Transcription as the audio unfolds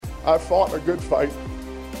I fought a good fight.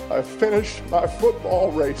 I finished my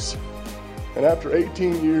football race. And after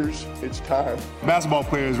 18 years, it's time. Basketball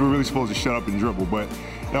players, we're really supposed to shut up and dribble, but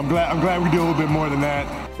I'm glad we do a little bit more than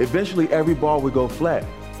that. Eventually, every ball will go flat,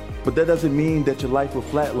 but that doesn't mean that your life will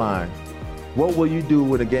flatline. What will you do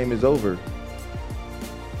when the game is over?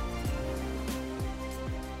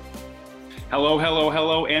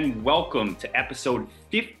 Hello, and welcome to episode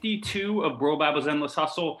 52 of Bro Bibles Endless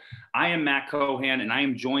Hustle. I am Matt Cohan, and I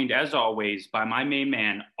am joined, as always, by my main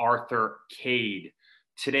man, Arthur Cade.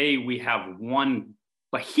 Today, we have one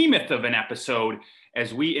behemoth of an episode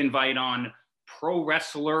as we invite on pro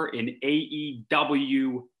wrestler in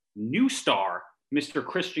AEW new star, Mr.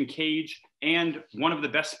 Christian Cage, and one of the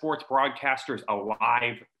best sports broadcasters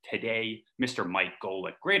alive today, Mr. Mike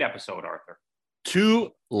Golic. Great episode, Arthur. Two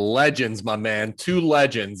legends, my man. Two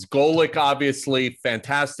legends. Golic, obviously,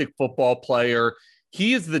 fantastic football player.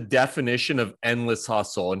 He is the definition of endless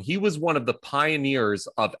hustle, and he was one of the pioneers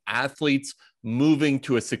of athletes moving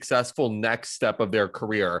to a successful next step of their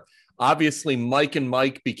career. Obviously, Mike and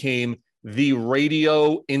Mike became the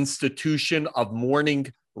radio institution of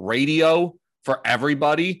morning radio for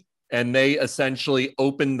everybody. And they essentially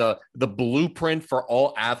opened the blueprint for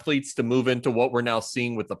all athletes to move into what we're now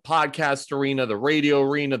seeing with the podcast arena, the radio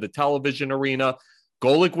arena, the television arena.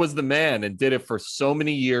 Golic was the man and did it for so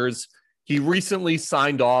many years. He recently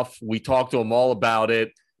signed off. We talked to him all about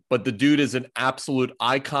it. But the dude is an absolute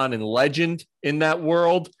icon and legend in that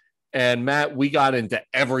world. And Matt, we got into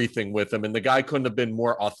everything with him. And the guy couldn't have been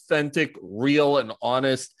more authentic, real, and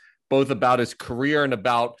honest, both about his career and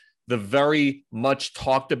about the very much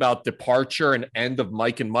talked about departure and end of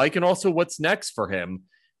Mike and Mike, and also what's next for him.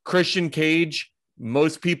 Christian Cage,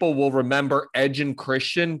 most people will remember Edge and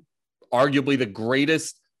Christian, arguably the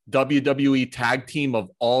greatest WWE tag team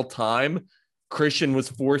of all time. Christian was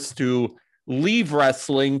forced to leave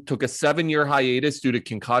wrestling, took a 7-year hiatus due to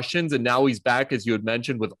concussions, and now he's back, as you had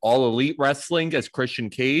mentioned, with All Elite Wrestling as Christian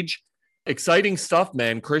Cage. Exciting stuff,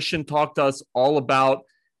 man. Christian talked to us all about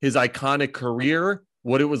his iconic career,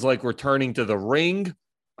 what it was like returning to the ring.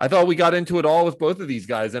 I thought we got into it all with both of these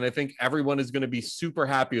guys, and I think everyone is going to be super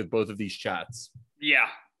happy with both of these chats. Yeah.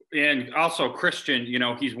 And also Christian,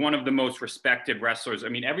 he's one of the most respected wrestlers. I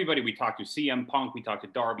mean, everybody we talked to, CM Punk, we talked to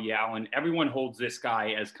Darby Allin, everyone holds this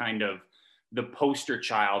guy as kind of the poster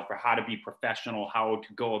child for how to be professional, how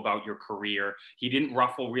to go about your career. He didn't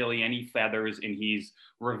ruffle really any feathers, and he's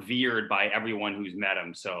revered by everyone who's met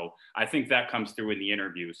him. So I think that comes through in the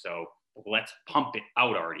interview. So let's pump it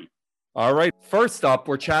out, Artie. All right. First up,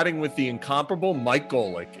 we're chatting with the incomparable Mike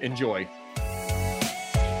Golic. Enjoy.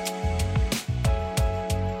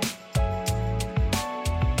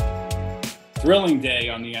 Thrilling day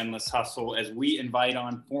on the Endless Hustle as we invite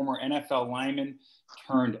on former NFL lineman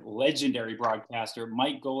turned legendary broadcaster,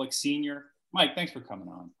 Mike Golic Sr. Mike, thanks for coming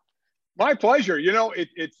on. My pleasure.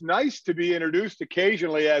 It's nice to be introduced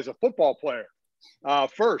occasionally as a football player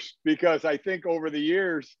first, because I think over the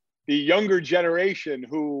years, the younger generation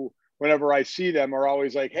who, whenever I see them, are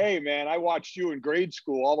always like, hey, man, I watched you in grade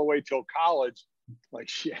school all the way till college. Like,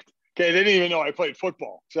 shit. Okay, they didn't even know I played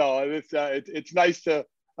football. So it's nice to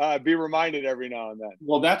be reminded every now and then.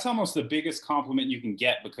 Well, that's almost the biggest compliment you can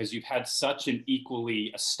get, because you've had such an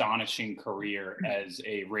equally astonishing career as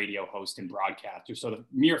a radio host and broadcaster. So the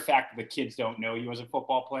mere fact that the kids don't know you as a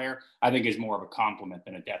football player, I think is more of a compliment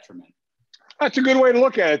than a detriment. That's a good way to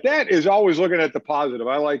look at it. That is always looking at the positive.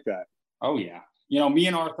 I like that. Oh, yeah. Me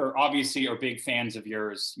and Arthur obviously are big fans of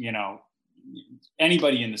yours.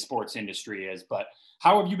 Anybody in the sports industry is. But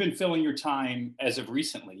how have you been filling your time as of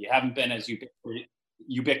recently? You haven't been as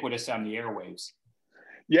ubiquitous on the airwaves.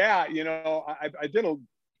 Yeah, I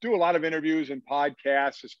do a lot of interviews and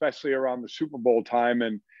podcasts, especially around the Super Bowl time.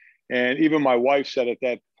 And even my wife said at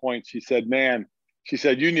that point, she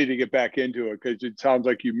said, you need to get back into it because it sounds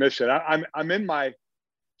like you miss it.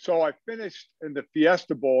 So I finished in the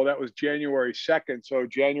Fiesta Bowl. That was January 2nd. So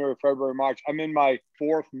January, February, March. I'm in my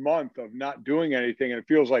 4th month of not doing anything. And it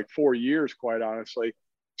feels like 4 years, quite honestly.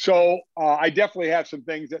 So I definitely have some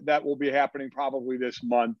things that will be happening probably this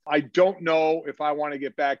month. I don't know if I want to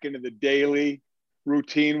get back into the daily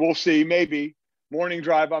routine. We'll see. Maybe morning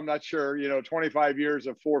drive. I'm not sure. 25 years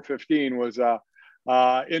of 4:15 was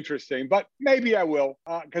interesting, but maybe I will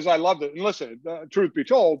because I loved it. And listen, truth be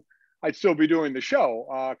told, I'd still be doing the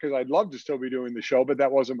show because I'd love to still be doing the show, but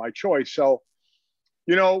that wasn't my choice. So,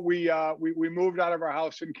 we moved out of our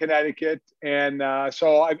house in Connecticut, and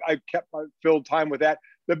so I kept filled time with that.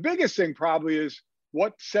 The biggest thing probably is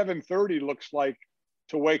what 7:30 looks like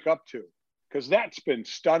to wake up to, because that's been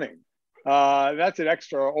stunning. That's an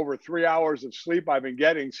extra over 3 hours of sleep I've been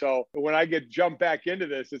getting. So when I jump back into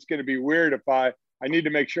this, it's going to be weird if I need to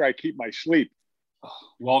make sure I keep my sleep.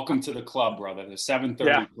 Welcome to the club, brother. The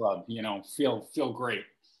 7:30 club. You know, feel great.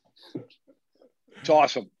 It's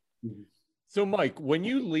awesome. So, Mike, when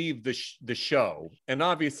you leave the show, and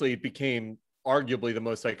obviously it became arguably the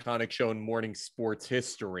most iconic show in morning sports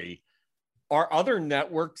history, are other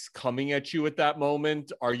networks coming at you at that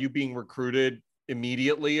moment? Are you being recruited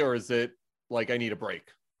immediately, or is it like, I need a break?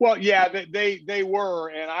 Well, yeah, they were,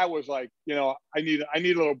 and I was like, you know, I need a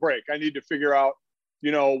little break. I need to figure out,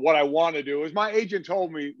 you know, what I want to do. As my agent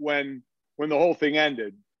told me when the whole thing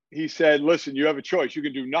ended, he said, listen, you have a choice. You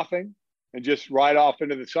can do nothing and just ride off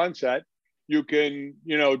into the sunset. You can,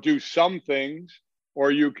 you know, do some things,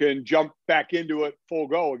 or you can jump back into it full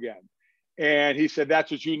go again. And he said,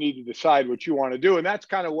 that's what you need to decide what you want to do. And that's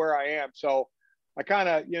kind of where I am. So I kind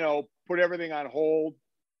of, you know, put everything on hold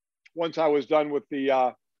once I was done with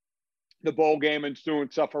the bowl game and doing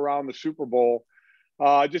stuff around the Super Bowl,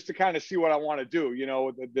 just to kind of see what I want to do. You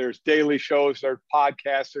know, there's daily shows, there's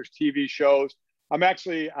podcasts, there's TV shows. I'm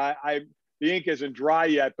actually, the ink isn't dry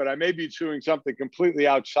yet, but I may be doing something completely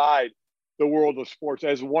outside the world of sports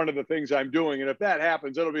as one of the things I'm doing. And if that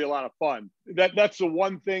happens, it'll be a lot of fun. That's the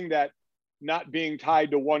one thing that not being tied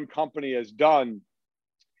to one company has done.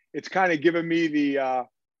 It's kind of given me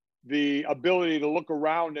the ability to look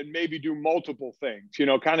around and maybe do multiple things, you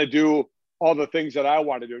know, kind of do all the things that I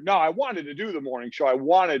want to do. No, I wanted to do the morning show. I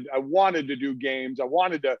wanted to do games. I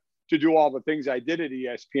wanted to do all the things I did at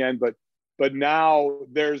ESPN, but now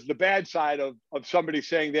there's the bad side of somebody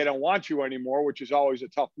saying they don't want you anymore, which is always a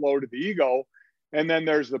tough blow to the ego. And then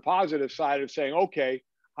there's the positive side of saying, okay,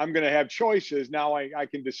 I'm going to have choices. Now I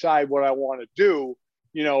can decide what I want to do.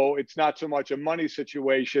 You know, it's not so much a money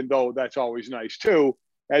situation, though that's always nice too,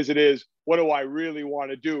 as it is, what do I really want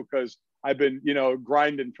to do? Because I've been, you know,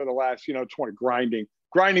 grinding for the last, you know,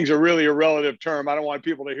 grinding's a really a relative term. I don't want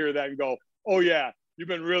people to hear that and go, oh yeah, you've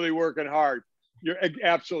been really working hard. You're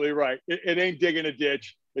absolutely right. It ain't digging a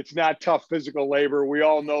ditch. It's not tough physical labor. We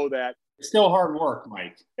all know that. It's still hard work,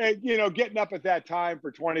 Mike. And, you know, getting up at that time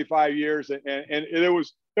for 25 years and there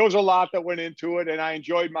was a lot that went into it, and I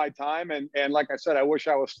enjoyed my time. And like I said, I wish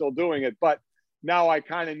I was still doing it, but now I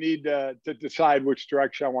kind of need to decide which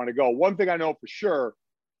direction I want to go. One thing I know for sure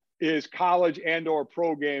is college and or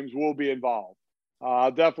pro games will be involved.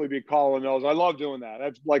 I'll definitely be calling those. I love doing that.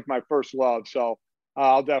 That's like my first love. So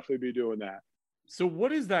I'll definitely be doing that. So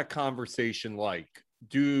what is that conversation like?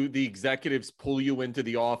 Do the executives pull you into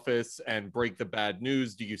the office and break the bad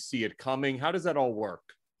news? Do you see it coming? How does that all work?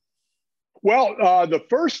 Well, the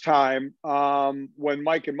first time when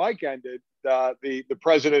Mike and Mike ended, the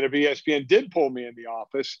president of ESPN did pull me in the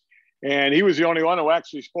office, and he was the only one who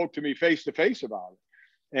actually spoke to me face to face about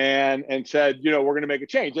it and said, you know, we're going to make a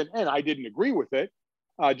change. And I didn't agree with it.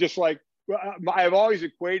 Just like I've always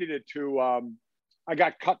equated it to, I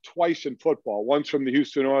got cut twice in football, once from the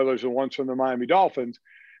Houston Oilers and once from the Miami Dolphins.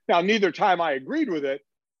 Now, neither time I agreed with it,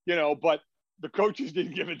 you know, but the coaches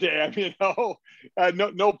didn't give a damn, you know,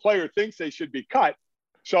 no player thinks they should be cut.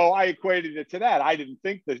 So I equated it to that. I didn't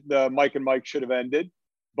think that the Mike and Mike should have ended,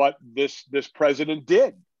 but this president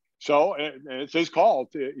did. So, and it's his call.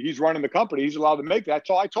 He's running the company. He's allowed to make that.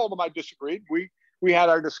 So I told him I disagreed. We had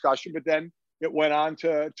our discussion, but then it went on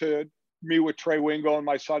to me with Trey Wingo and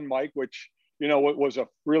my son, Mike, which, you know, it was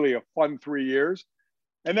really a fun 3 years.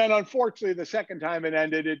 And then unfortunately, the second time it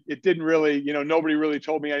ended, it didn't really, you know, nobody really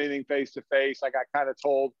told me anything face to face. I got kind of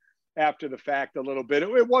told after the fact a little bit.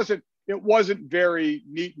 It wasn't very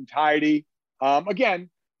neat and tidy.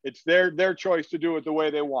 Again, it's their choice to do it the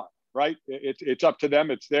way they want, right? It's up to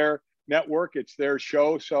them. It's their network. It's their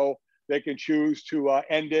show. So they can choose to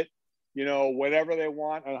end it, you know, whenever they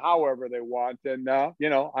want and however they want. And,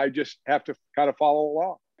 you know, I just have to kind of follow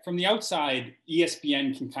along. From the outside,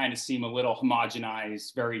 ESPN can kind of seem a little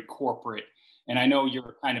homogenized, very corporate. And I know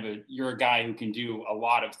you're a guy who can do a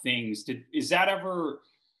lot of things.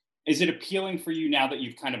 Is it appealing for you now that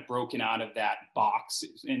you've kind of broken out of that box,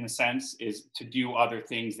 in a sense, is to do other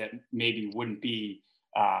things that maybe wouldn't be,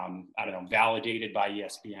 validated by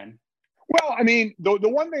ESPN? Well, I mean, the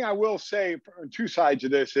one thing I will say on two sides of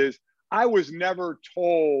this is I was never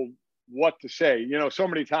told what to say, you know, so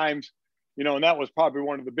many times, you know, and that was probably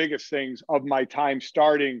one of the biggest things of my time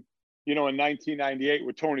starting, you know, in 1998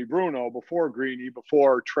 with Tony Bruno, before Greeny,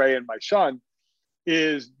 before Trey and my son,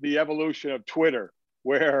 is the evolution of Twitter,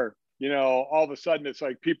 where, you know, all of a sudden it's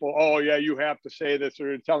like people, oh yeah, you have to say this,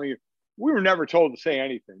 or telling you. We were never told to say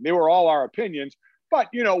anything. They were all our opinions. But,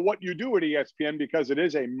 you know, what you do at ESPN, because it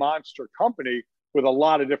is a monster company with a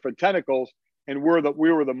lot of different tentacles, and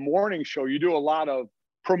we were the morning show. You do a lot of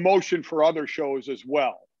promotion for other shows as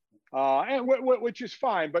well, and which is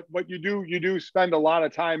fine. But you do spend a lot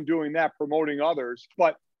of time doing that, promoting others.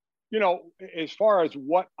 But as far as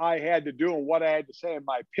what I had to do and what I had to say in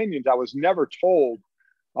my opinions, I was never told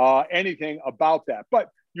anything about that. But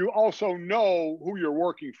you also know who you're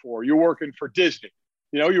working for. You're working for Disney.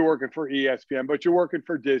 You're working for ESPN, but you're working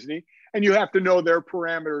for Disney, and you have to know their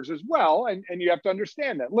parameters as well. And you have to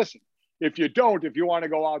understand that. Listen, if you want to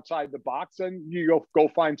go outside the box, then you go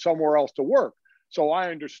find somewhere else to work. So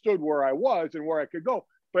I understood where I was and where I could go.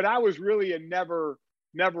 But I was really a never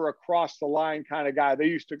across the line kind of guy.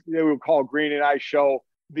 They would call Greeny and I show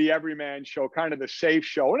the everyman show, kind of the safe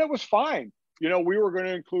show. And it was fine. We were going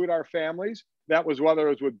to include our families. That was whether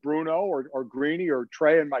it was with Bruno or Greeny or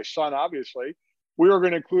Trey and my son, obviously. We were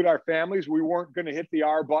going to include our families. We weren't going to hit the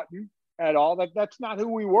R button at all. That's not who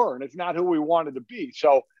we were, and it's not who we wanted to be.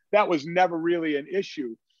 So that was never really an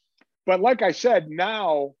issue. But like I said,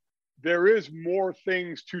 now there is more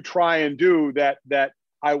things to try and do that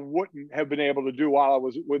I wouldn't have been able to do while I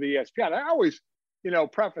was with ESPN. I always,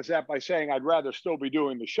 preface that by saying I'd rather still be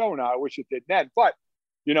doing the show now. I wish it didn't end, but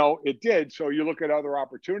it did. So you look at other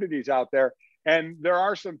opportunities out there, and there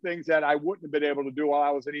are some things that I wouldn't have been able to do while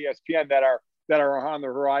I was at ESPN that are on the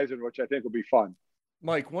horizon, which I think will be fun.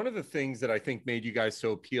 Mike, one of the things that I think made you guys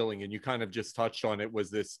so appealing, and you kind of just touched on it, was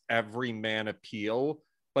this everyman appeal.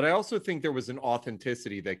 But I also think there was an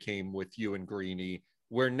authenticity that came with you and Greeny,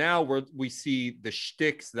 where now we see the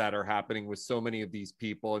shticks that are happening with so many of these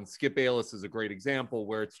people. And Skip Bayless is a great example,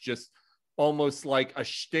 where it's just almost like a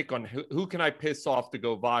shtick on who can I piss off to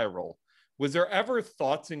go viral. Was there ever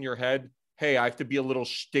thoughts in your head, hey, I have to be a little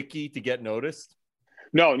shticky to get noticed?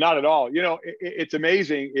 No, not at all. It's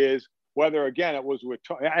amazing is whether, again, it was with,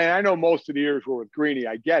 and I know most of the years were with Greeny,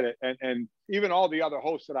 I get it. And even all the other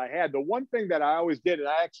hosts that I had, the one thing that I always did, and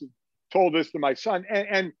I actually told this to my son,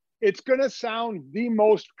 and it's going to sound the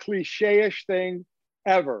most cliche-ish thing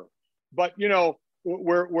ever, but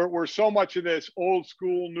we're so much of this old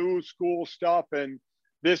school, new school stuff, and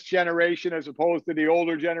this generation as opposed to the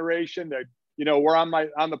older generation that, we're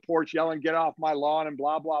on the porch yelling, get off my lawn and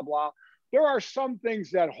blah, blah, blah. There are some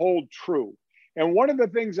things that hold true. And one of the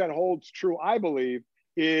things that holds true, I believe,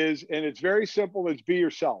 is, and it's very simple, is be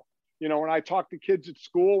yourself. When I talk to kids at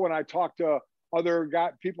school, when I talk to other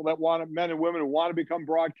people that men and women who want to become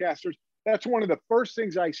broadcasters, that's one of the first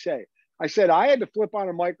things I say. I said, I had to flip on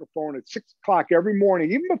a microphone at 6 o'clock every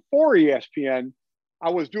morning, even before ESPN.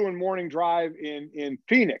 I was doing morning drive in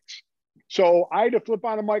Phoenix. So I had to flip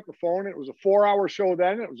on a microphone. It was a 4-hour show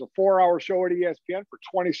then. It was a 4-hour show at ESPN for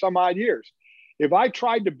 20 some odd years. If I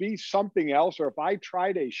tried to be something else, or if I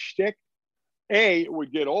tried a shtick, A, it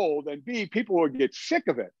would get old, and B, people would get sick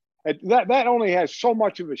of it. That only has so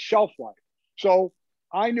much of a shelf life. So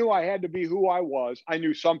I knew I had to be who I was. I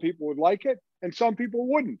knew some people would like it and some people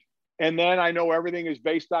wouldn't. And then I know everything is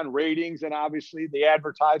based on ratings and obviously the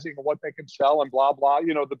advertising and what they can sell and blah, blah,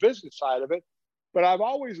 the business side of it. But I've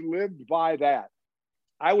always lived by that.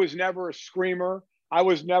 I was never a screamer. I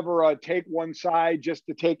was never a take one side just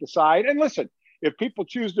to take a side. And listen, if people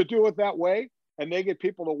choose to do it that way and they get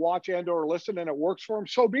people to watch and or listen and it works for them,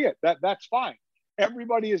 so be it. That's fine.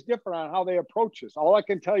 Everybody is different on how they approach this. All I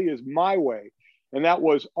can tell you is my way. And that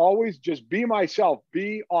was always just be myself,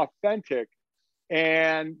 be authentic,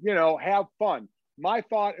 and, have fun. My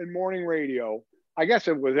thought in morning radio, I guess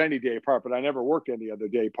it was any day part, but I never worked any other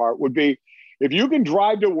day part, would be if you can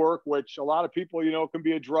drive to work, which a lot of people, can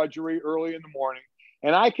be a drudgery early in the morning,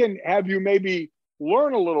 and I can have you maybe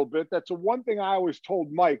learn a little bit. That's the one thing I always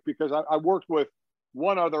told Mike, because I worked with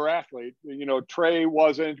one other athlete, Trey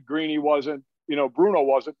wasn't, Greeny wasn't, Bruno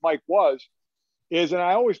wasn't, Mike was, and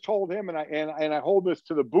I always told him, and I hold this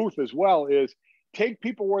to the booth as well, is take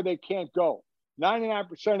people where they can't go.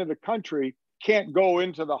 99% of the country can't go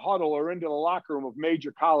into the huddle or into the locker room of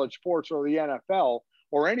major college sports or the NFL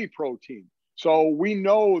or any pro team. So we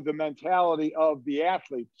know the mentality of the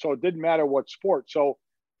athlete. So it didn't matter what sport. So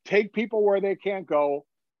take people where they can't go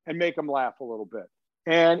and make them laugh a little bit.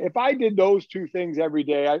 And if I did those two things every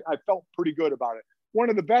day, I felt pretty good about it. One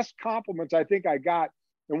of the best compliments I think I got,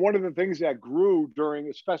 and one of the things that grew during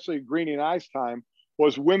especially Greeny and I's time,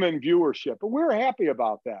 was women viewership. And we were happy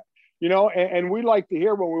about that. And we like to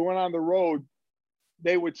hear when we went on the road,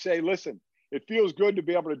 they would say, listen, it feels good to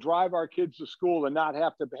be able to drive our kids to school and not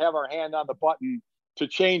have to have our hand on the button to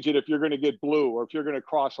change it if you're going to get blue or if you're going to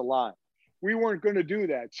cross a line. We weren't going to do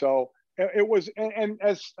that. So it was, and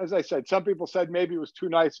as I said, some people said maybe it was too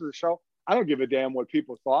nice of the show. I don't give a damn what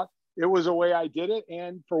people thought. It was the way I did it.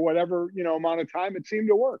 And for whatever, amount of time, it seemed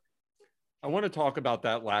to work. I want to talk about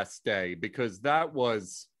that last day because that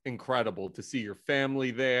was incredible to see your family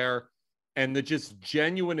there and the just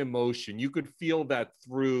genuine emotion. You could feel that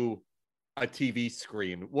through a TV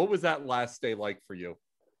screen. What was that last day like for you?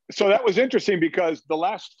 So that was interesting because the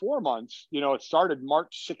last 4 months, it started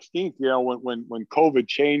March 16th, when COVID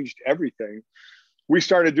changed everything. We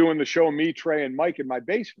started doing the show, me, Trey, and Mike, in my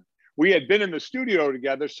basement. We had been in the studio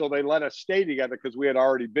together, so they let us stay together because we had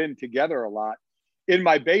already been together a lot in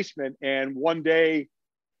my basement. And one day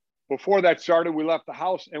before that started, we left the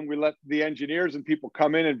house and we let the engineers and people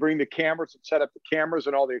come in and bring the cameras and set up the cameras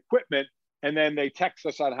and all the equipment. And then they text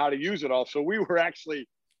us on how to use it all. So we were actually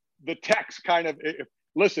the techs kind of,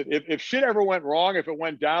 listen, if shit ever went wrong, if it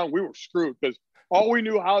went down, we were screwed because all we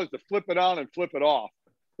knew how is to flip it on and flip it off.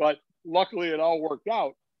 But luckily it all worked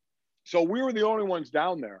out. So we were the only ones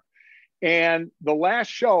down there. And the last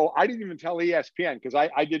show, I didn't even tell ESPN because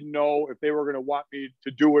I didn't know if they were going to want me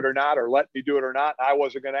to do it or not, or let me do it or not. I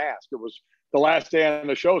wasn't going to ask. It was the last day on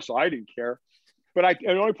the show, so I didn't care. But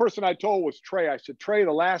the only person I told was Trey. I said, Trey,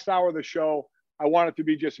 the last hour of the show, I want it to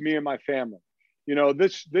be just me and my family.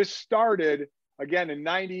 This started, again, in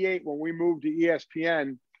 '98 when we moved to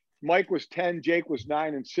ESPN. Mike was 10, Jake was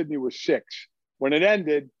 9, and Sydney was 6. When it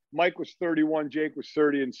ended, Mike was 31, Jake was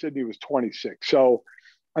 30, and Sydney was 26. So,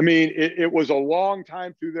 I mean, it was a long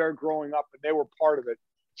time through there growing up, and they were part of it.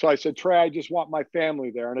 So I said, Trey, I just want my family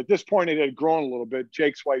there. And at this point, it had grown a little bit.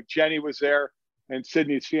 Jake's wife, Jenny, was there, and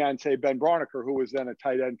Sydney's fiance, Ben Broniker, who was then a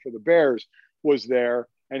tight end for the Bears, was there.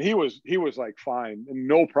 And he was like fine, and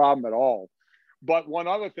no problem at all. But one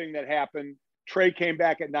other thing that happened, Trey came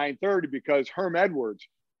back at 9:30 because Herm Edwards,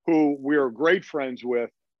 who we are great friends with,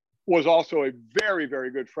 was also a very, very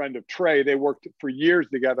good friend of Trey. They worked for years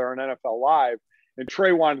together on NFL Live. And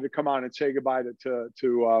Trey wanted to come on and say goodbye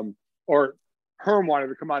or Herm wanted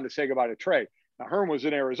to come on to say goodbye to Trey. Now, Herm was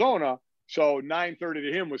in Arizona, so 9:30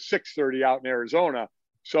 to him was 6:30 out in Arizona.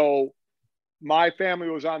 So my family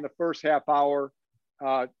was on the first half hour.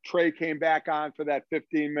 Trey came back on for that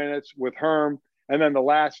 15 minutes with Herm. And then the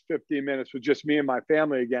last 15 minutes was just me and my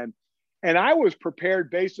family again. And I was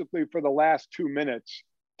prepared basically for the last 2 minutes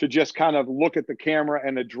to just kind of look at the camera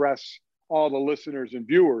and address all the listeners and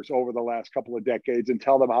viewers over the last couple of decades and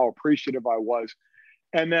tell them how appreciative I was.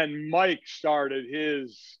 And then Mike started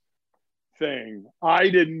his thing. I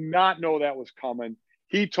did not know that was coming.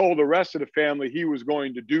 He told the rest of the family he was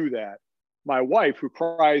going to do that. My wife, who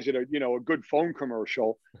cries at a good phone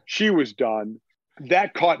commercial, she was done.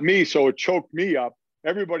 That caught me, so it choked me up.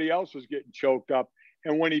 Everybody else was getting choked up.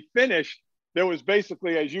 And when he finished, there was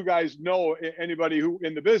basically, as you guys know, anybody who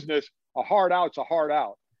in the business, a hard out's a hard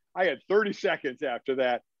out. I had 30 seconds after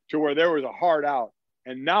that to where there was a hard out.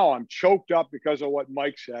 And now I'm choked up because of what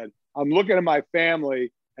Mike said. I'm looking at my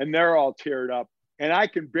family and they're all teared up and I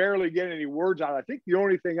can barely get any words out. I think the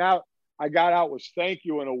only thing I got out was thank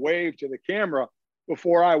you and a wave to the camera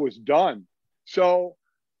before I was done. So,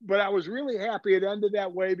 but I was really happy it ended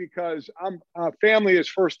that way because family is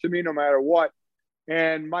first to me no matter what.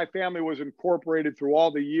 And my family was incorporated through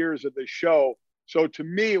all the years of the show. So to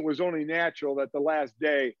me, it was only natural that the last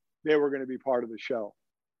day they were going to be part of the show.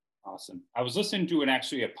 Awesome. I was listening to a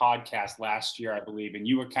podcast last year, I believe, and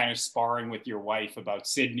you were kind of sparring with your wife about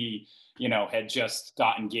Sydney, had just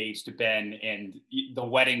got engaged to Ben and the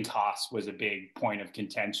wedding cost was a big point of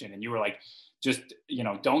contention. And you were like, just,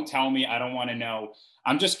 don't tell me. I don't want to know.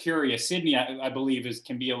 I'm just curious. Sydney, I believe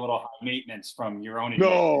can be a little high maintenance from your own.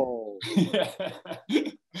 No.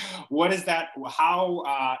 What is that?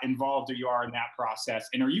 How involved you are in that process?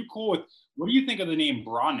 And are you cool with, what do you think of the name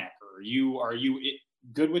Broniker? Are you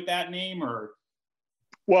good with that name or?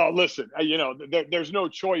 Well, listen, there's no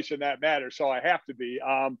choice in that matter. So I have to be.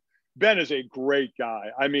 Ben is a great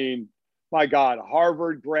guy. I mean, my God,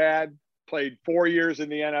 Harvard grad, played 4 years in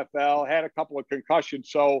the NFL, had a couple of concussions.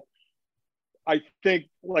 So I think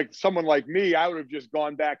like someone like me, I would have just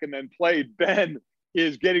gone back and then played. Ben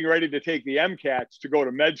is getting ready to take the MCATs to go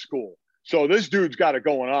to med school. So this dude's got it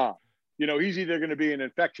going on. He's either going to be an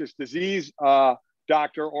infectious disease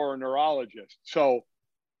doctor or a neurologist. So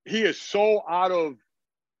he is so out of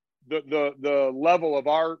the level of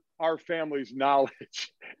our family's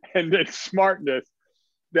knowledge and its smartness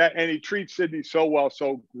and he treats Sydney so well.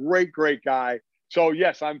 So great guy. So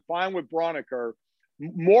yes, I'm fine with Broniker,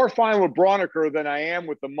 more fine with Broniker than I am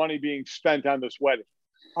with the money being spent on this wedding.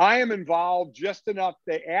 I am involved just enough.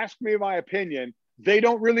 They ask me my opinion. They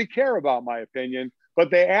don't really care about my opinion,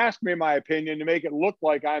 but they ask me my opinion to make it look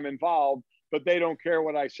like I'm involved, but they don't care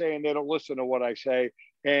what I say and they don't listen to what I say.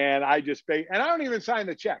 And I just and I don't even sign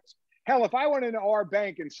the checks. Hell, if I went into our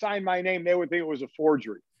bank and signed my name, they would think it was a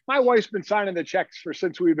forgery. My wife's been signing the checks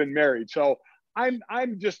since we've been married. So I'm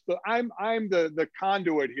just the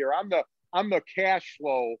conduit here. I'm the cash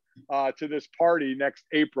flow to this party next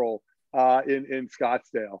April in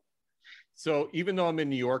Scottsdale. So even though I'm in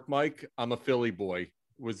New York, Mike, I'm a Philly boy.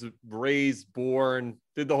 Was raised, born,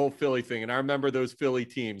 did the whole Philly thing. And I remember those Philly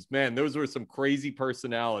teams. Man, those were some crazy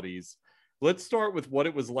personalities. Let's start with what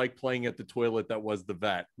it was like playing at the toilet that was the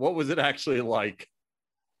Vet. What was it actually like?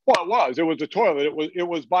 Well, it was a toilet. It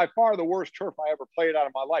was by far the worst turf I ever played on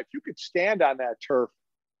in my life. You could stand on that turf,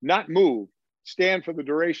 not move, stand for the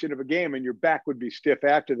duration of a game, and your back would be stiff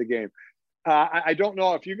after the game. I don't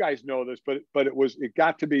know if you guys know this, but it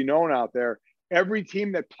got to be known out there. Every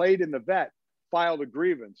team that played in the Vet filed a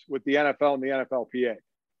grievance with the NFL and the NFLPA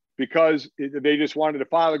because they just wanted to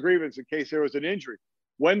file a grievance in case there was an injury.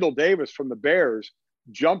 Wendell Davis from the Bears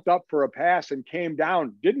jumped up for a pass and came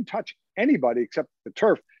down, didn't touch anybody except the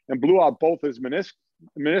turf, and blew out both his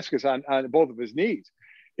meniscus on both of his knees.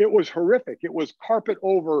 It was horrific. It was carpet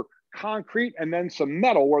over concrete and then some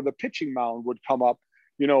metal where the pitching mound would come up,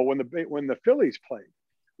 when the Phillies played.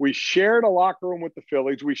 We shared a locker room with the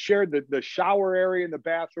Phillies. We shared the shower area and the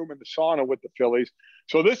bathroom and the sauna with the Phillies.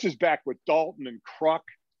 So this is back with Dalton and Kruk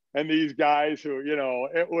and these guys who,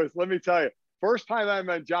 it was, let me tell you, first time I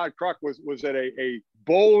met John Kruk was at a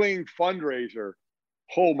bowling fundraiser.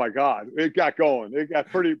 Oh my God, it got going. It got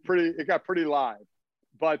pretty live.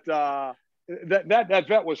 But that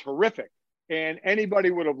Vet was horrific. And anybody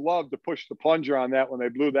would have loved to push the plunger on that when they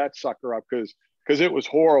blew that sucker up because it was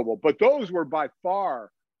horrible. But those were by far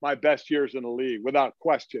my best years in the league, without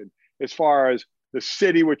question, as far as the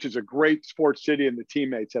city, which is a great sports city, and the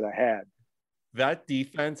teammates that I had. That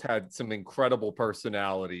defense had some incredible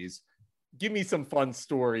personalities. Give me some fun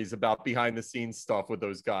stories about behind the scenes stuff with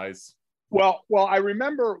those guys. Well, I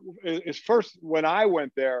remember when I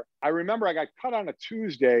went there, I remember I got cut on a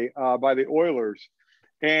Tuesday by the Oilers,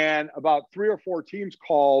 and about 3 or 4 teams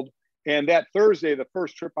called. And that Thursday, the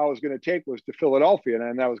first trip I was going to take was to Philadelphia,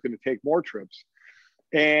 and I was going to take more trips.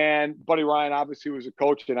 And Buddy Ryan obviously was a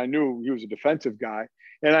coach, and I knew he was a defensive guy.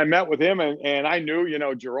 And I met with him, and I knew,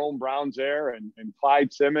 Jerome Brown's there, and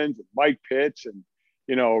Clyde Simmons, and Mike Pitts, and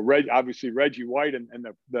obviously Reggie White, and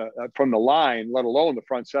the from the line, let alone the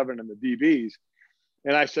front seven and the DBs.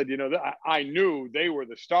 And I said, I knew they were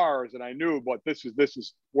the stars, and I knew, but this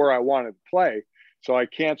is where I wanted to play. So I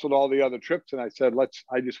canceled all the other trips, and I said,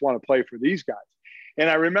 I just want to play for these guys. And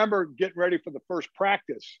I remember getting ready for the first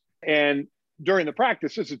practice, and during the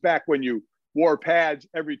practice, this is back when you wore pads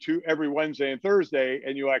every Wednesday and Thursday,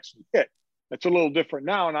 and you actually hit. That's a little different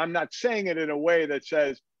now. And I'm not saying it in a way that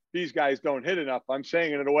says these guys don't hit enough. I'm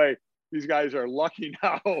saying it in a way, these guys are lucky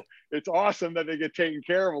now. It's awesome that they get taken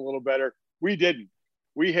care of a little better. We didn't.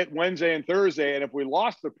 We hit Wednesday and Thursday. And if we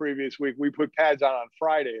lost the previous week, we put pads on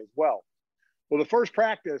Friday as well. Well, the first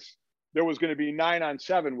practice, there was going to be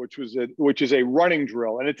 9-on-7, which is a running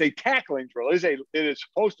drill, and it's a tackling drill. It is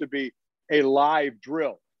supposed to be a live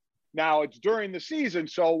drill. Now, it's during the season,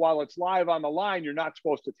 so while it's live on the line, you're not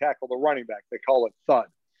supposed to tackle the running back. They call it thud.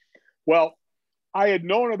 Well, I had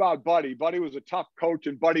known about Buddy. Buddy was a tough coach,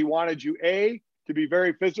 and Buddy wanted you, to be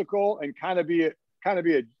very physical and kind of be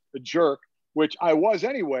a jerk, which I was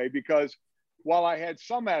anyway, because while I had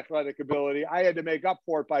some athletic ability, I had to make up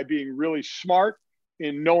for it by being really smart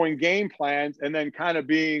in knowing game plans and then kind of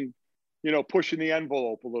being, pushing the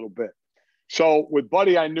envelope a little bit. So with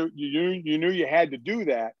Buddy, I knew you had to do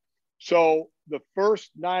that. So the first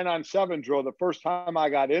 9-on-7 drill, the first time I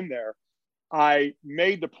got in there, I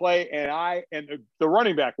made the play, and the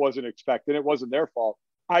running back wasn't expecting. It wasn't their fault.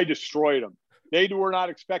 I destroyed them. They were not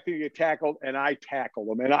expecting to get tackled, and I tackled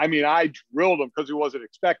them. And I drilled him because he wasn't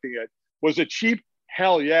expecting it. Was it cheap?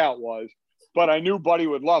 Hell yeah, it was. But I knew Buddy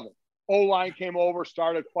would love it. O-line came over,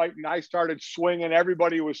 started fighting. I started swinging.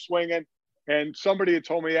 Everybody was swinging. And somebody had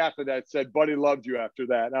told me after that, said, Buddy loved you after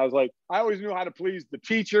that. And I was like, I always knew how to please the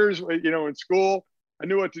teachers, in school. I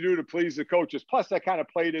knew what to do to please the coaches. Plus, that kind of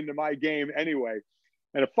played into my game anyway.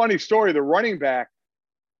 And a funny story, the running back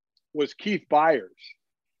was Keith Byers.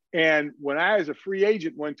 And when I, as a free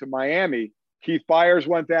agent, went to Miami, Keith Byers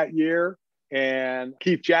went that year, and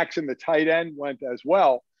Keith Jackson, the tight end, went as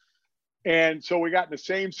well. And so we got in the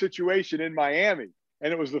same situation in Miami,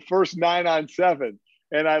 and it was the first 9-on-7.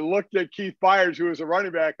 And I looked at Keith Byers, who was a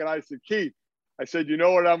running back, and I said, Keith, I said, you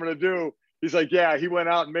know what I'm going to do? He's like, yeah, he went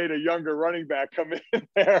out and made a younger running back come in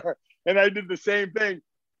there. And I did the same thing.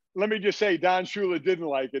 Let me just say, Don Shula didn't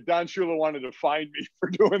like it. Don Shula wanted to fine me for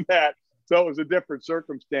doing that. So it was a different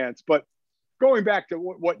circumstance. But going back to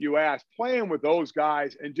what you asked, playing with those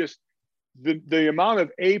guys and just the amount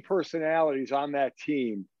of A personalities on that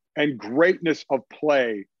team and greatness of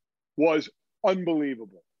play was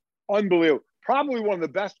unbelievable. Unbelievable. Probably one of the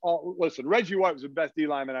best. Listen, Reggie White was the best D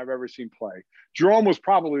lineman I've ever seen play. Jerome was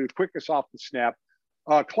probably the quickest off the snap.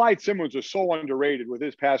 Clyde Simmons was so underrated with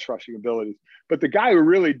his pass rushing abilities. But the guy who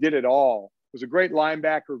really did it all, was a great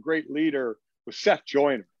linebacker, great leader, was Seth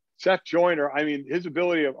Joyner. Seth Joyner, I mean, his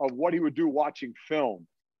ability of what he would do watching film,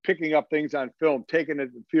 picking up things on film, taking it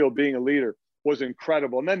to the field, being a leader was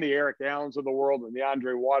incredible. And then the Eric Allens of the world and the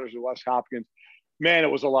Andre Waters and Wes Hopkins. Man,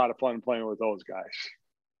 it was a lot of fun playing with those guys.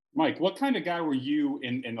 Mike, what kind of guy were you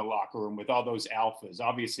in the locker room with all those alphas?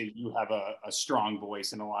 Obviously, you have a strong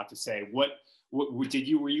voice and a lot to say. What were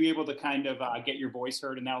you able to kind of get your voice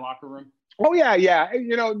heard in that locker room? Oh yeah.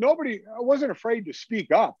 You know, I wasn't afraid to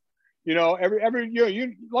speak up. You know,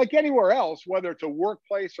 you like anywhere else, whether it's a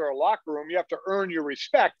workplace or a locker room, you have to earn your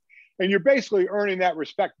respect, and you're basically earning that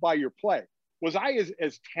respect by your play. Was I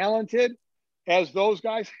as talented as those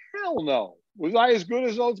guys? Hell no. Was I as good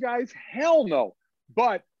as those guys? Hell no.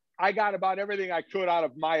 But I got about everything I could out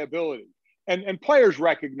of my ability. And players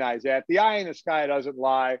recognize that. The eye in the sky doesn't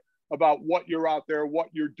lie about what you're out there, what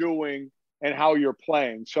you're doing, and how you're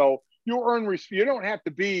playing. So you earn respect. You don't have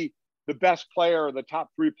to be the best player or the top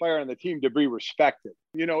 3 player on the team to be respected.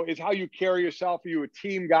 You know, it's how you carry yourself. Are you a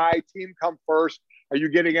team guy? Team come first? Are you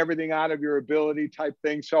getting everything out of your ability type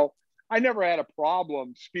thing? So I never had a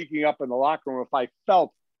problem speaking up in the locker room if I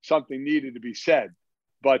felt something needed to be said.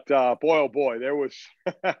 But boy, oh boy, there was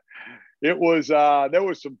there was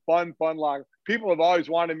some fun locker. People have always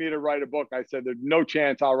wanted me to write a book. I said there's no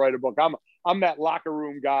chance I'll write a book. I'm that locker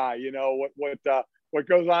room guy. You know what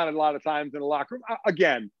goes on a lot of times in the locker room.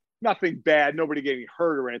 Again, nothing bad, nobody getting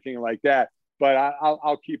hurt or anything like that. But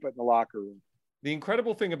I'll keep it in the locker room. The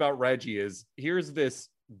incredible thing about Reggie is here's this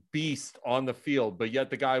beast on the field, but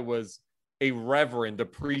yet the guy was a reverend, a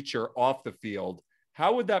preacher off the field.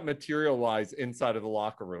 How would that materialize inside of the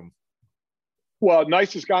locker room? Well,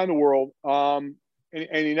 nicest guy in the world. And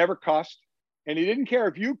he never cussed. And he didn't care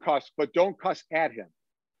if you cussed, but don't cuss at him.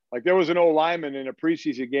 Like there was an old lineman in a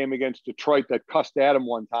preseason game against Detroit that cussed at him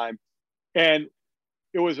one time. And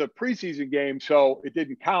it was a preseason game, so it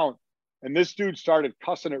didn't count. And this dude started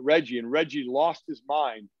cussing at Reggie, and Reggie lost his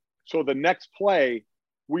mind. So the next play,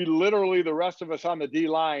 we literally, the rest of us on the D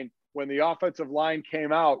line, when the offensive line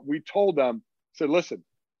came out, we told them, said, listen,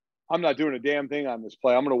 I'm not doing a damn thing on this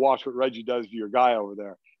play. I'm going to watch what Reggie does to your guy over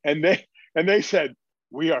there. And they said,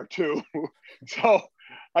 we are too. So,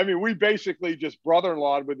 I mean, we basically just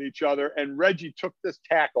brother-in-lawed with each other, and Reggie took this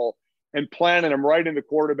tackle and planted him right in the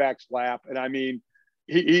quarterback's lap. And I mean,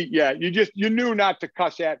 you knew not to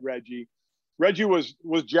cuss at Reggie. Reggie was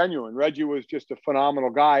genuine. Reggie was just a phenomenal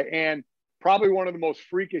guy and probably one of the most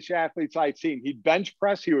freakish athletes I'd seen. He'd bench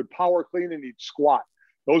press, he would power clean, and he'd squat.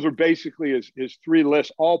 Those were basically his 3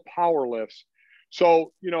 lifts, all power lifts.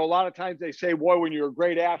 So, you know, a lot of times they say, boy, when you're a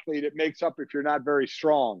great athlete, it makes up if you're not very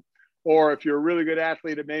strong. Or if you're a really good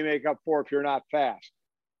athlete, it may make up for if you're not fast.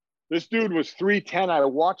 This dude was 3'10". I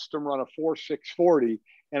watched him run a 4.6 40,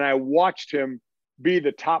 and I watched him be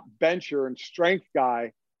the top bencher and strength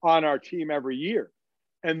guy on our team every year,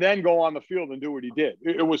 and then go on the field and do what he did.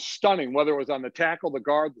 It was stunning, whether it was on the tackle, the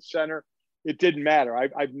guard, the center, it didn't matter.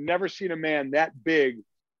 I've never seen a man that big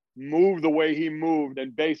move the way he moved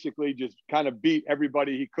and basically just kind of beat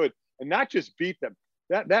everybody he could, and not just beat them.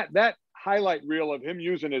 That highlight reel of him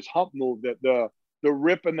using his hump move, that the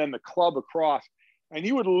rip and then the club across, and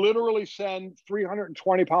he would literally send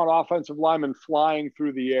 320-pound offensive linemen flying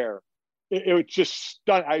through the air. It was just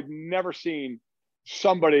stunning. I've never seen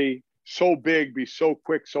somebody so big be so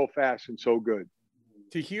quick, so fast, and so good.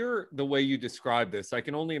 To hear the way you describe this, I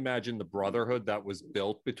can only imagine the brotherhood that was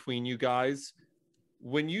built between you guys.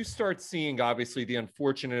 When you start seeing, obviously, the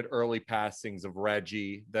unfortunate early passings of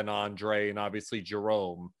Reggie, then Andre, and obviously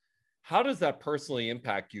Jerome, how does that personally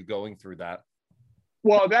impact you going through that?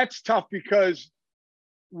 Well, that's tough because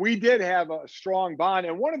we did have a strong bond.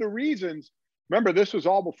 And one of the reasons, remember, this was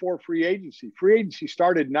all before free agency. Free agency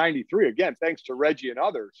started in 93, again, thanks to Reggie and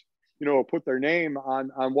others, you know, put their name on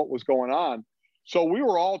what was going on. So we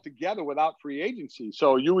were all together without free agency.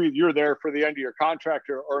 So you're there for the end of your contract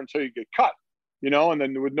or until you get cut, you know, and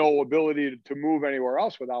then with no ability to move anywhere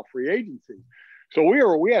else without free agency. So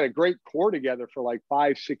we had a great core together for like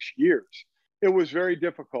 5-6 years. It was very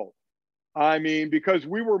difficult. I mean, because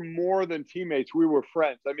we were more than teammates, we were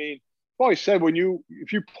friends. I mean, I've always said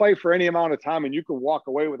if you play for any amount of time and you can walk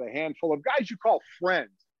away with a handful of guys you call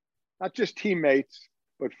friends, not just teammates,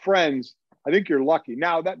 but friends, I think you're lucky.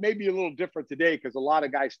 Now, that may be a little different today because a lot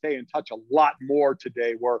of guys stay in touch a lot more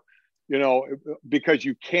today where, you know, because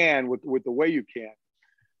you can with the way you can.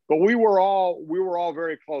 but we were all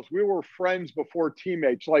very close. We were friends before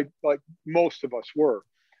teammates, like most of us were.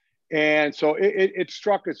 And so it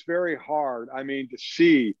struck us very hard. I mean, to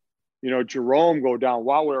see, Jerome go down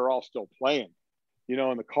while we were all still playing, in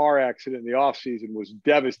the car accident in the offseason was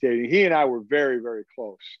devastating. He and I were very, very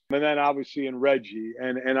close. And then obviously in Reggie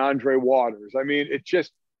and Andre Waters. I mean, it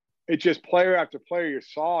just player after player you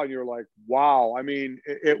saw and you're like, wow. I mean,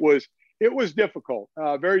 it was difficult,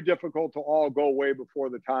 very difficult to all go away before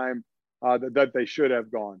the time that they should have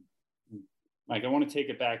gone. Mike, I want to take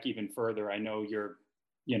it back even further. I know you're,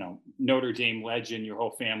 Notre Dame legend. Your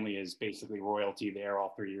whole family is basically royalty there,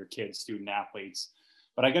 all three of your kids, student athletes.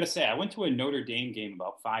 But I got to say, I went to a Notre Dame game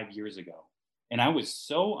about 5 years ago, and I was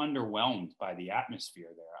so underwhelmed by the atmosphere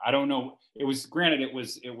there. I don't know. It was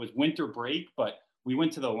winter break, but we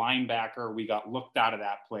went to the linebacker. We got looked out of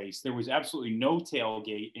that place. There was absolutely no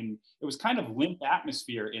tailgate, and it was kind of limp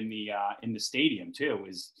atmosphere in the stadium too.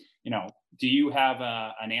 Do you have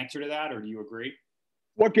an answer to that, or do you agree?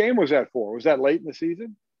 What game was that for? Was that late in the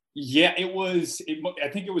season? Yeah, it was. I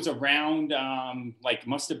think it was around,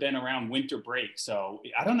 must have been around winter break. So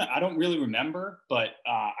I don't know. I don't really remember, but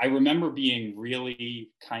I remember being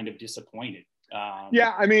really kind of disappointed.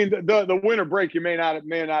 Yeah, I mean, the winter break, you may not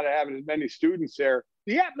have as many students there.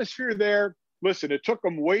 The atmosphere there, listen, it took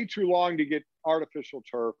them way too long to get artificial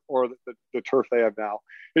turf, or the turf they have now.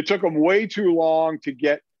 It took them way too long to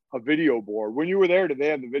get a video board. When you were there, did they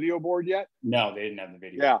have the video board yet? No, they didn't have the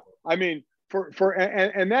video board. I mean,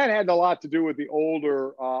 and that had a lot to do with the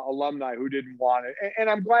older alumni who didn't want it. And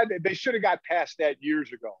I'm glad that they should have got past that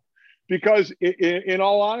years ago, because in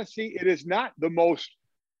all honesty, it is not the most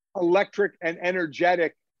electric and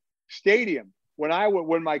energetic stadium.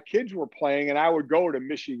 When my kids were playing and I would go to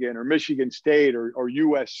Michigan or Michigan State or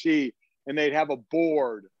USC, and they'd have a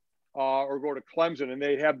board, or go to Clemson and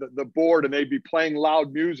they'd have the board and they'd be playing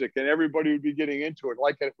loud music and everybody would be getting into it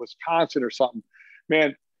like at Wisconsin or something.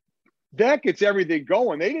 Man, that gets everything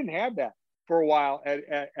going. They didn't have that for a while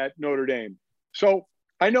at Notre Dame. So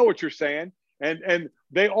I know what you're saying. And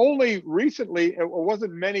they only recently, it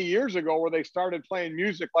wasn't many years ago, where they started playing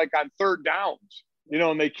music like on third downs,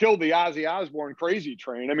 and they killed the Ozzy Osbourne Crazy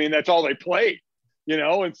Train. I mean, that's all they played,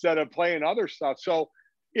 instead of playing other stuff. So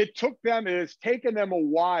it has taken them a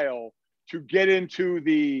while to get into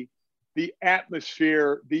the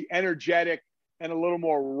atmosphere, the energetic and a little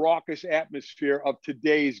more raucous atmosphere of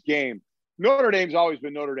today's game. Notre Dame's always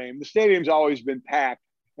been Notre Dame. The stadium's always been packed,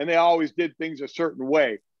 and they always did things a certain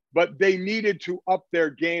way. But they needed to up their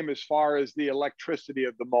game as far as the electricity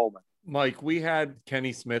of the moment. Mike, we had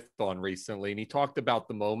Kenny Smith on recently, and he talked about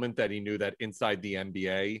the moment that he knew that inside the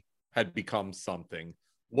NBA had become something.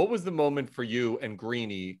 What was the moment for you and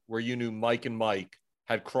Greeny where you knew Mike and Mike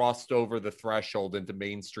had crossed over the threshold into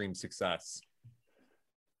mainstream success?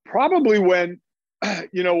 Probably when,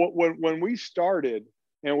 when we started,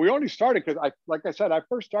 and we only started because I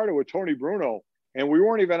first started with Tony Bruno, and we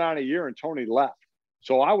weren't even on a year and Tony left.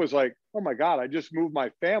 So I was like, oh my God, I just moved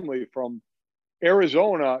my family from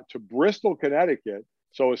Arizona to Bristol, Connecticut.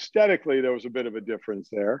 So aesthetically, there was a bit of a difference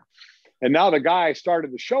there. And now the guy I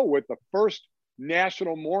started the show with, the first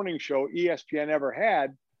national morning show ESPN ever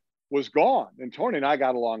had, was gone. And Tony and I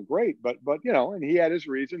got along great, but and he had his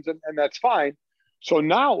reasons, and that's fine. So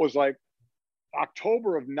now it was like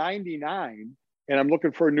October of '99, and I'm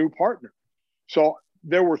looking for a new partner. So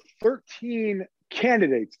there were 13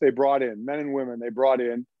 candidates they brought in, men and women they brought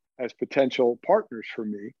in as potential partners for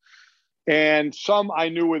me. And some I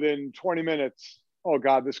knew within 20 minutes, oh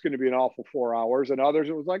God, this is going to be an awful 4 hours. And others,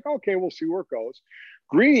 it was like, okay, we'll see where it goes.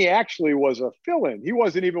 Greeny actually was a fill-in. He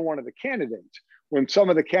wasn't even one of the candidates. When some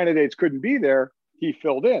of the candidates couldn't be there, he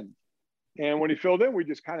filled in. And when he filled in, we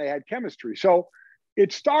just kind of had chemistry. So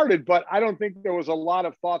it started, but I don't think there was a lot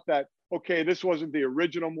of thought that, okay, this wasn't the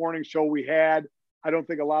original morning show we had. I don't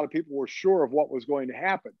think a lot of people were sure of what was going to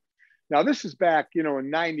happen. Now, this is back,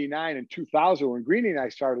 in 99 and 2000 when Greeny and I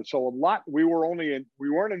started. So we weren't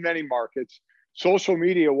in many markets. Social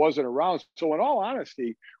media wasn't around. So in all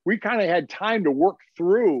honesty, we kind of had time to work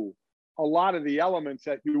through a lot of the elements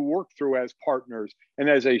that you work through as partners and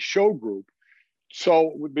as a show group.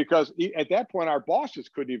 So because at that point, our bosses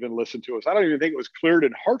couldn't even listen to us. I don't even think it was cleared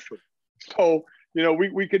in Hartford. So,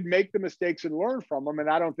 we could make the mistakes and learn from them. And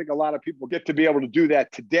I don't think a lot of people get to be able to do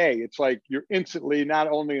that today. It's like you're instantly not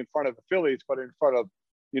only in front of affiliates, but in front of,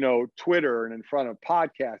 Twitter and in front of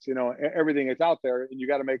podcasts, everything is out there, and you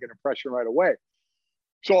got to make an impression right away.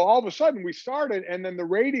 So all of a sudden we started, and then the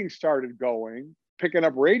ratings started going, picking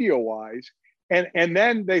up radio wise. And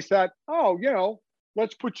then they said, oh,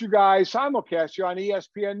 let's put you guys, simulcast you on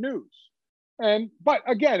ESPN News. But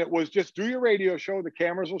again, it was just do your radio show. The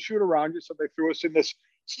cameras will shoot around you. So they threw us in this,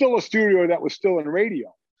 still a studio that was still in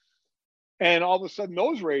radio. And all of a sudden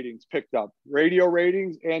those ratings picked up, radio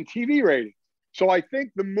ratings and TV ratings. So I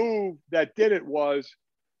think the move that did it was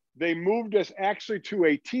they moved us actually to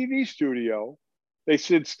a TV studio. They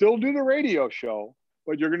said, still do the radio show,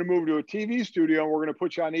 but you're going to move to a TV studio and we're going to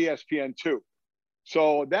put you on ESPN2.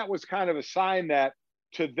 So that was kind of a sign that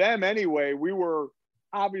to them anyway, we were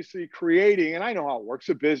obviously creating, and I know how it works,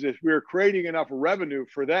 a business, we were creating enough revenue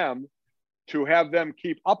for them to have them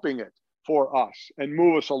keep upping it for us and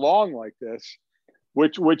move us along like this,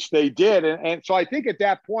 which they did. And so I think at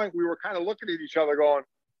that point we were kind of looking at each other going,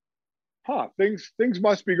 things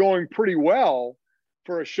must be going pretty well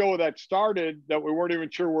for a show that started that we weren't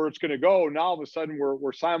even sure where it's going to go. Now all of a sudden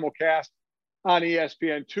we're simulcast on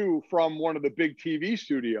ESPN2 from one of the big TV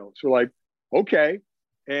studios. We're like, okay.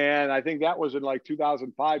 And I think that was in like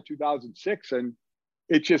 2005, 2006. And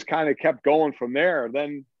it just kind of kept going from there.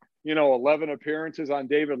 Then, 11 appearances on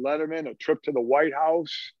David Letterman, a trip to the White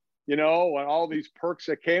House, and all these perks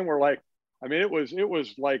that came were like, I mean, it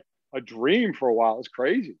was like a dream for a while. It was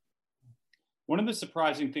crazy. One of the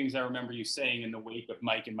surprising things I remember you saying in the wake of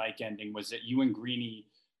Mike and Mike ending was that you and Greeny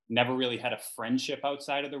never really had a friendship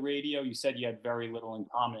outside of the radio. You said you had very little in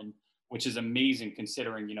common, which is amazing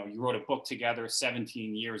considering, you wrote a book together,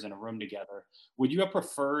 17 years in a room together. Would you have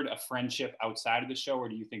preferred a friendship outside of the show, or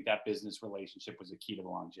do you think that business relationship was a key to the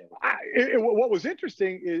longevity? What was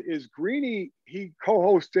interesting is Greeny, he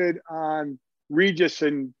co-hosted on Regis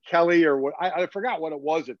and Kelly, or what, I forgot what it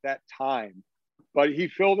was at that time, but he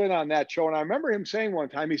filled in on that show. And I remember him saying one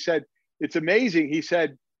time, he said, it's amazing. He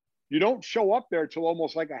said, you don't show up there till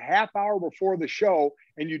almost like a half hour before the show,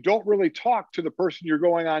 and you don't really talk to the person you're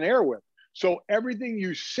going on air with. So everything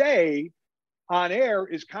you say on air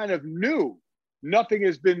is kind of new. Nothing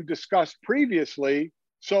has been discussed previously.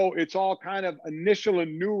 So it's all kind of initial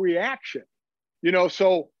and new reaction,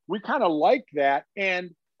 so we kind of like that.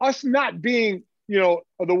 And us not being, the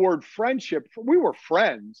word friendship, we were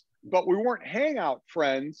friends, but we weren't hangout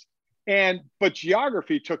friends. But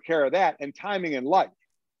geography took care of that, and timing in life.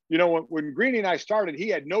 When Greeny and I started, he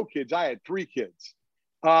had no kids. I had 3 kids.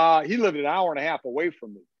 He lived an hour and a half away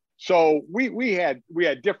from me. So we had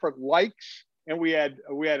different likes, and we had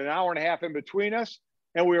an hour and a half in between us,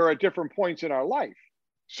 and we were at different points in our life.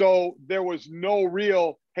 So there was no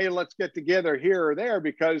real, hey, let's get together here or there,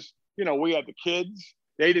 because, we had the kids.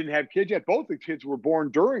 They didn't have kids yet. Both the kids were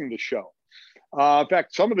born during the show. In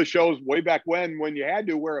fact, some of the shows way back when you had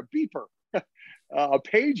to wear a beeper, a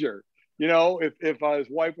pager, if his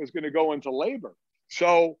wife was going to go into labor.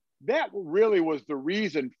 So that really was the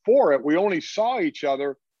reason for it. We only saw each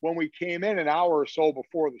other when we came in an hour or so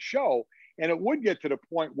before the show. And it would get to the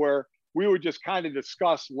point where we would just kind of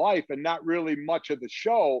discuss life and not really much of the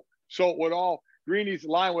show. So it would Greeny's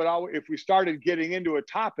line would always, if we started getting into a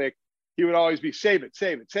topic, he would always be, save it,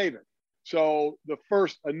 save it, save it. So the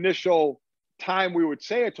first initial time we would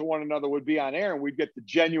say it to one another would be on air, and we'd get the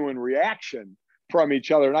genuine reaction from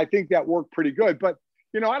each other. And I think that worked pretty good. But,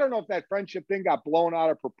 I don't know if that friendship thing got blown out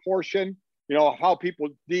of proportion, how people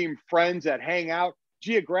deem friends that hang out.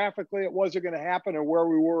 Geographically, it wasn't going to happen, and where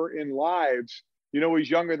we were in lives. He's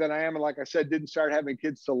younger than I am. And like I said, didn't start having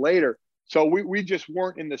kids till later. So we just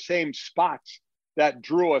weren't in the same spots that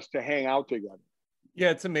drew us to hang out together.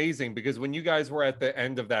 Yeah, it's amazing because when you guys were at the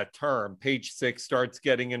end of that term, Page Six starts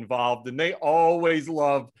getting involved, and they always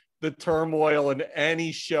love the turmoil in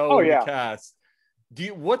any show in the cast.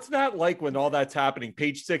 What's that like when all that's happening?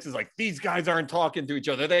 Page Six is like, these guys aren't talking to each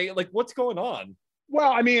other. They like, what's going on?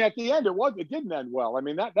 Well, I mean, at the end, it didn't end well. I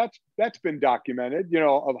mean, that's been documented,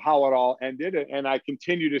 of how it all ended. And I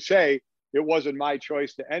continue to say it wasn't my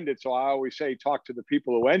choice to end it. So I always say, talk to the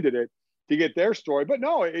people who ended it to get their story. But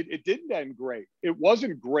no, it didn't end great. It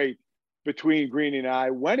wasn't great between Greeny and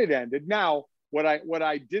I when it ended. Now, what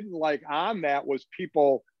I didn't like on that was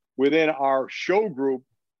people within our show group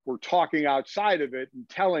were talking outside of it and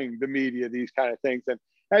telling the media these kind of things. And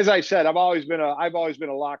as I said, I've always been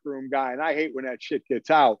a locker room guy, and I hate when that shit gets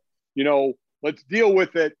out. Let's deal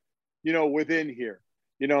with it, within here.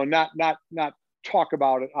 Not talk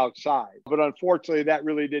about it outside. But unfortunately, that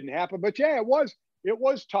really didn't happen. But yeah, it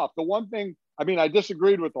was tough. The one thing, I mean, I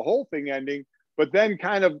disagreed with the whole thing ending, but then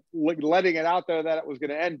kind of letting it out there that it was going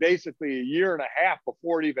to end basically a year and a half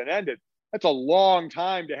before it even ended. That's a long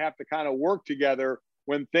time to have to kind of work together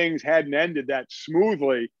when things hadn't ended that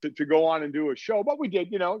smoothly to go on and do a show. But we did,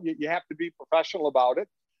 you have to be professional about it.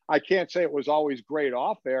 I can't say it was always great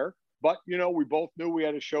off air, but, we both knew we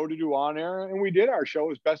had a show to do on air, and we did our show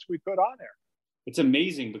as best we could on air. It's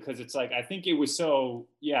amazing because it's like, I think it was so,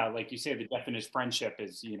 yeah, like you say, the definition of friendship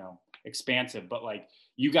is, expansive, but like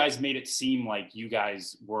you guys made it seem like you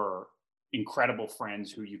guys were incredible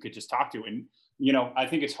friends who you could just talk to. And, I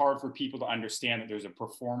think it's hard for people to understand that there's a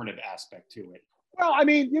performative aspect to it. Well, I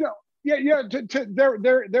mean, yeah,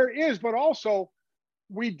 there is, but also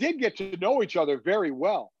we did get to know each other very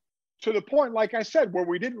well, to the point, like I said, where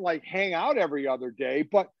we didn't like hang out every other day,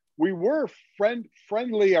 but we were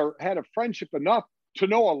friendly or had a friendship enough to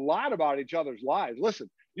know a lot about each other's lives. Listen,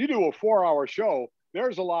 you do a 4-hour show,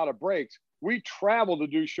 there's a lot of breaks. We travel to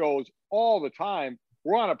do shows all the time.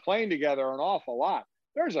 We're on a plane together an awful lot.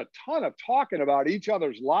 There's a ton of talking about each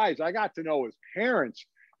other's lives. I got to know his parents,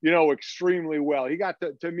 extremely well. He got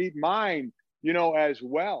to meet mine, as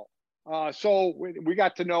well. So we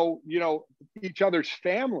got to know, each other's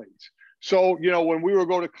families. So, when we would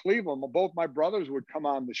go to Cleveland, both my brothers would come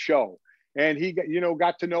on the show, and he,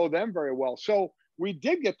 got to know them very well. So we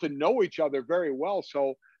did get to know each other very well.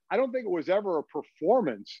 So I don't think it was ever a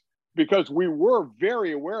performance, because we were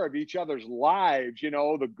very aware of each other's lives,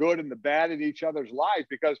 the good and the bad in each other's lives,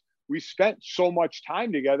 because we spent so much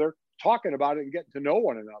time together talking about it and getting to know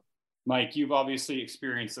one another. Mike, you've obviously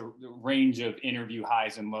experienced the range of interview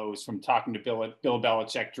highs and lows, from talking to Bill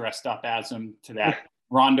Belichick dressed up as him to that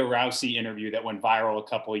Ronda Rousey interview that went viral a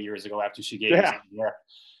couple of years ago after she gave us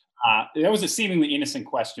that was a seemingly innocent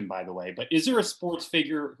question, by the way, but is there a sports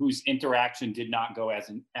figure whose interaction did not go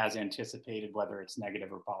as anticipated, whether it's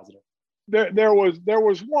negative or positive? There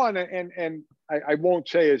was one, and I won't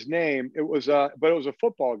say his name. It was but it was a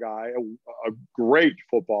football guy, a great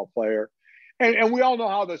football player. And we all know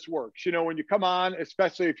how this works. When you come on,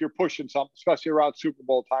 especially if you're pushing something, especially around Super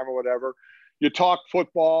Bowl time or whatever, you talk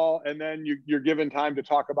football, and then you're given time to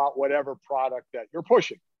talk about whatever product that you're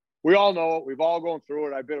pushing. We all know it. We've all gone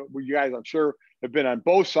through it. You guys, I'm sure, have been on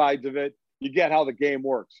both sides of it. You get how the game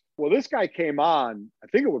works. Well, this guy came on, I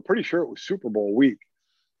think pretty sure it was Super Bowl week.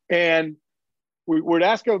 And we would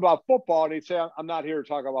ask him about football, and he'd say, I'm not here to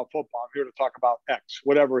talk about football. I'm here to talk about X,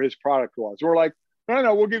 whatever his product was. We're like,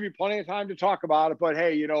 no, we'll give you plenty of time to talk about it, but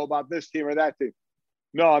hey, about this team or that team.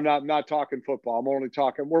 No, I'm not talking football. I'm only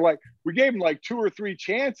talking. We gave him like 2 or 3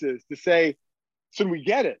 chances to say, so we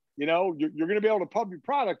get it. You're going to be able to pub your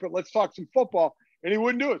product, but let's talk some football. And he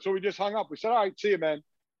wouldn't do it. So we just hung up. We said, all right, see you, man.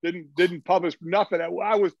 Didn't publish nothing.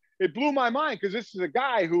 It blew my mind, because this is a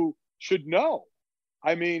guy who should know.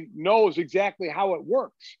 I mean, knows exactly how it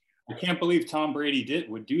works. I can't believe Tom Brady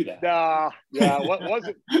would do that.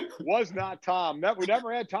 Was not Tom. We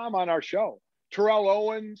never had Tom on our show. Terrell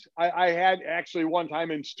Owens, I had actually one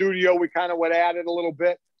time in studio. We kind of went at it a little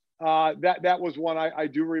bit. That was one I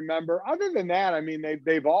do remember. Other than that, I mean,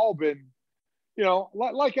 they've all been,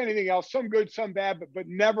 like anything else, some good, some bad, but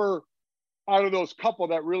never out of those couple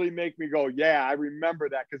that really make me go, yeah, I remember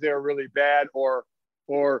that, because they were really bad. Or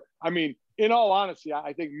I mean, in all honesty,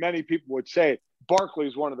 I think many people would say Barkley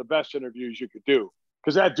is one of the best interviews you could do,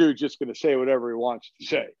 because that dude's just going to say whatever he wants to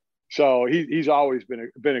say. So he's always been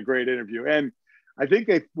a great interview. And I think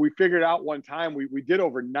we figured out one time we did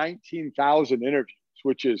over 19,000 interviews,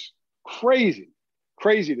 which is crazy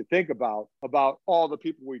to think about all the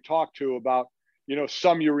people we talked to, about,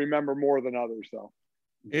 some you remember more than others, though.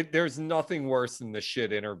 There's nothing worse than the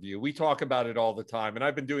shit interview. We talk about it all the time, and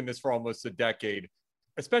I've been doing this for almost a decade,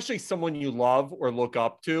 especially someone you love or look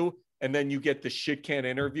up to, and then you get the shit can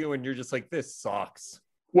interview and you're just like, this sucks.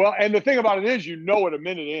 Well, and the thing about it is, it a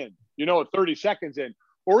minute in, it 30 seconds in,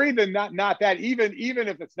 or even not that, even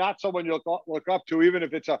if it's not someone you look up to, even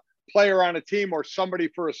if it's a player on a team or somebody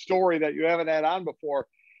for a story that you haven't had on before,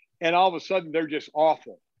 and all of a sudden they're just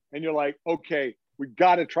awful. And you're like, okay, we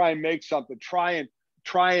got to try and make something, try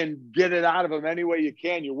and get it out of them any way you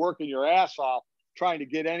can. You're working your ass off trying to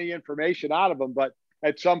get any information out of them. But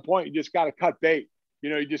at some point, you just got to cut bait.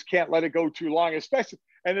 You just can't let it go too long,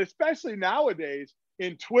 especially nowadays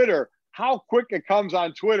in Twitter, how quick it comes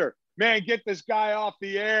on Twitter. Man, get this guy off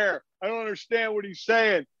the air. I don't understand what he's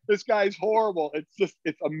saying. This guy's horrible.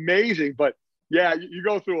 It's amazing. But yeah, you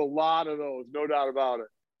go through a lot of those, no doubt about it.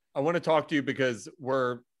 I want to talk to you because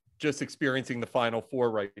we're just experiencing the Final Four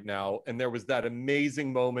right now. And there was that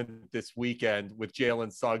amazing moment this weekend with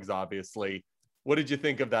Jalen Suggs, obviously. What did you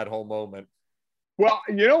think of that whole moment? Well,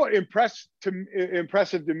 what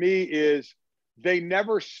impressive to me is they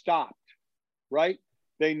never stopped, right?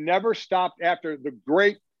 They never stopped after the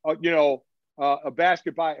great, a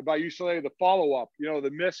basket by UCLA, the follow-up,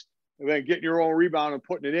 the miss, and then getting your own rebound and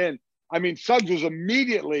putting it in. I mean, Suggs was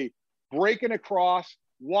immediately breaking across,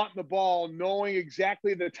 wanting the ball, knowing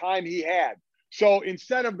exactly the time he had. So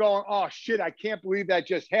instead of going, oh, shit, I can't believe that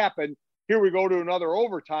just happened, here we go to another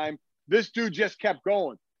overtime, This dude just kept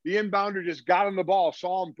going. The inbounder just got on the ball,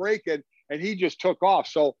 saw him break it, and he just took off.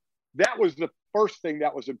 So that was the first thing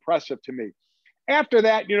that was impressive to me. After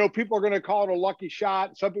that, people are going to call it a lucky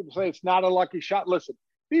shot. Some people say it's not a lucky shot. Listen,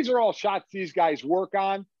 these are all shots these guys work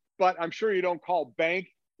on, but I'm sure you don't call bank,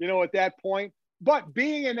 at that point. But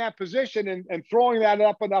being in that position and throwing that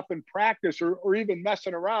up enough in practice or even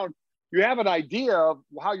messing around, you have an idea of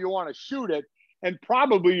how you want to shoot it. And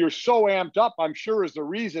probably you're so amped up, I'm sure, is the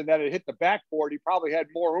reason that it hit the backboard. He probably had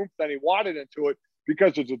more oomph than he wanted into it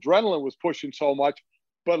because his adrenaline was pushing so much.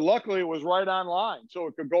 But luckily it was right on line, so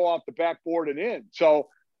it could go off the backboard and in. So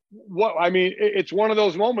it's one of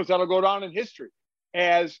those moments that'll go down in history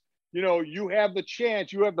as, you have the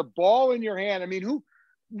chance, you have the ball in your hand.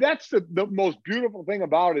 That's the most beautiful thing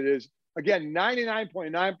about it is, again,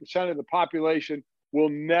 99.9% of the population will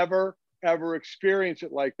never, ever experience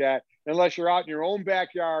it like that unless you're out in your own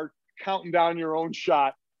backyard, counting down your own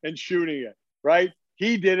shot and shooting it, right?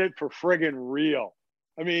 He did it for friggin' real.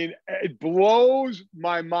 It blows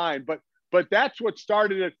my mind, but that's what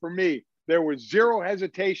started it for me. There was zero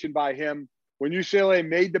hesitation by him when UCLA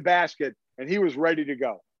made the basket and he was ready to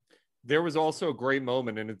go. There was also a great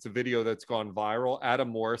moment, and it's a video that's gone viral. Adam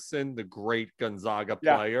Morrison, the great Gonzaga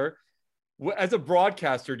player. Yeah. As a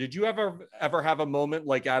broadcaster, did you ever have a moment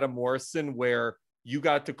like Adam Morrison where you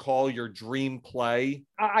got to call your dream play?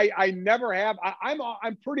 I never have.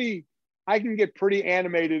 I can get pretty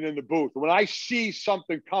animated in the booth. When I see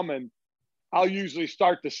something coming, I'll usually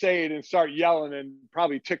start to say it and start yelling and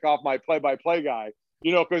probably tick off my play-by-play guy,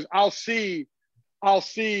 because I'll see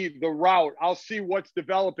the route, I'll see what's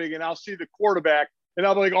developing, and I'll see the quarterback, and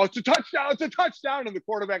I'll be like, oh, it's a touchdown, and the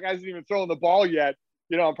quarterback hasn't even thrown the ball yet.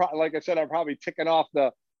 Like I said, I'm probably ticking off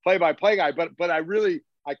the play-by-play guy, but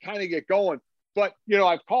I kind of get going. But,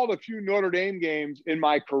 I've called a few Notre Dame games in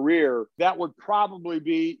my career. That would probably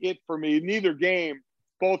be it for me. Neither game,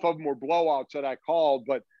 both of them were blowouts that I called,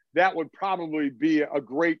 but that would probably be a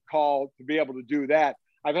great call to be able to do that.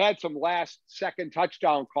 I've had some last-second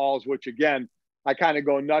touchdown calls, which, again, I kind of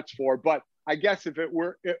go nuts for. But I guess if it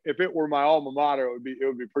were my alma mater, it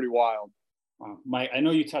would be pretty wild. Mike, I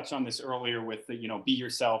know you touched on this earlier with the, be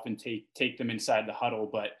yourself and take them inside the huddle,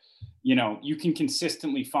 but you can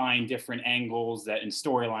consistently find different angles and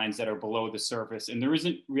storylines that are below the surface, and there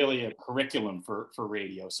isn't really a curriculum for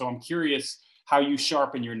radio. So I'm curious how you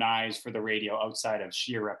sharpen your knives for the radio outside of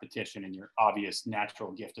sheer repetition and your obvious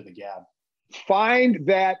natural gift of the gab. Find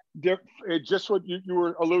that just what you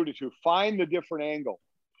were alluding to. Find the different angle.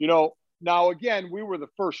 Now, again, we were the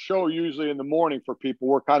first show usually in the morning for people.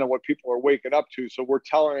 We're kind of what people are waking up to. So we're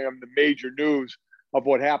telling them the major news of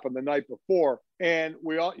what happened the night before. And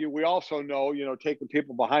we also know, taking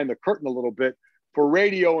people behind the curtain a little bit, for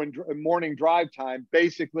radio and morning drive time,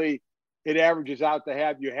 basically it averages out to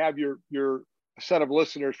have your set of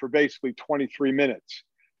listeners for basically 23 minutes.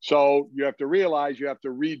 So you have to realize you have to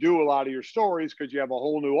redo a lot of your stories because you have a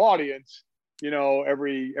whole new audience,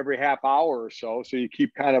 every half hour or so. So you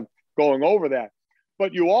keep kind of going over that.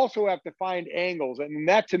 But you also have to find angles. And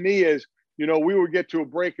that to me is, we would get to a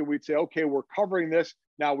break and we'd say, okay, we're covering this.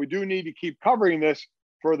 Now we do need to keep covering this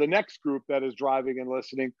for the next group that is driving and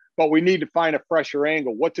listening, but we need to find a fresher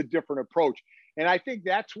angle. What's a different approach? And I think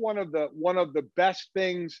that's one of the best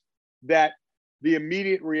things that the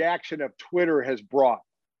immediate reaction of Twitter has brought.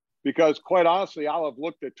 Because quite honestly, I'll have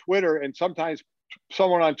looked at Twitter, and sometimes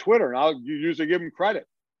someone on Twitter, and I'll usually give them credit,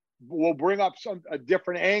 will bring up a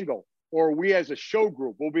different angle. Or we as a show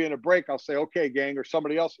group, we'll be in a break. I'll say, okay, gang, or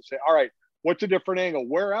somebody else will say, all right, what's a different angle?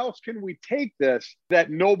 Where else can we take this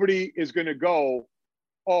that nobody is going to go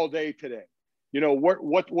all day today?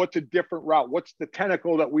 What's a different route? What's the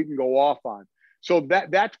tentacle that we can go off on? So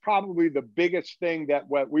that's probably the biggest thing that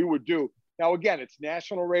what we would do. Now, again, it's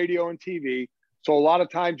national radio and TV. So a lot of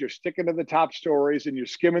times you're sticking to the top stories and you're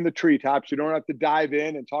skimming the treetops. You don't have to dive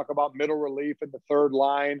in and talk about middle relief and the third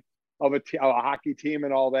line of a hockey team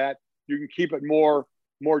and all that. You can keep it more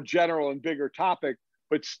general and bigger topic,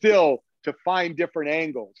 but still to find different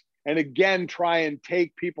angles. And again, try and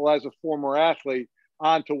take people as a former athlete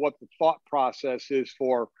onto what the thought process is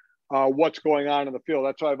for what's going on in the field.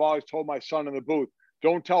 That's what I've always told my son in the booth.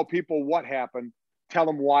 Don't tell people what happened. Tell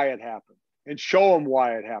them why it happened. And show them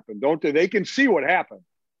why it happened. They can see what happened.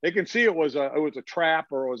 They can see it was a trap,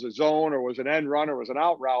 or it was a zone, or it was an end run, or it was an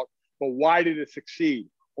out route. But why did it succeed,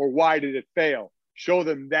 or why did it fail? Show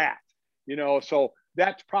them that. So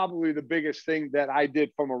that's probably the biggest thing that I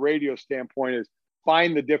did from a radio standpoint, is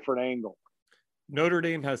find the different angle. Notre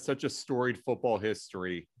Dame has such a storied football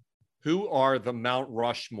history. Who are the Mount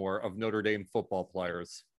Rushmore of Notre Dame football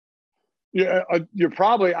players? You're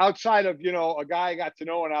probably outside of, a guy I got to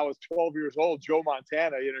know when I was 12 years old, Joe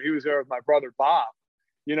Montana. He was there with my brother Bob.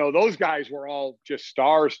 Those guys were all just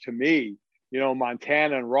stars to me.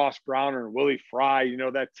 Montana and Ross Browner and Willie Fry,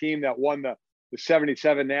 that team that won the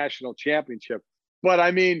 77 national championship. But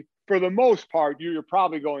I mean, for the most part, you're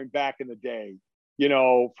probably going back in the day.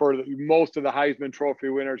 Most of the Heisman Trophy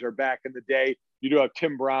winners are back in the day. You do have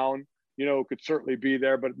Tim Brown, could certainly be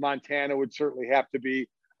there, but Montana would certainly have to be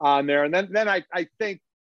on there. And then I think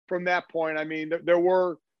from that point, I mean, there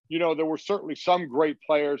were certainly some great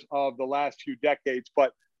players of the last few decades,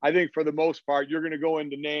 but I think for the most part, you're going to go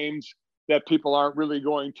into names that people aren't really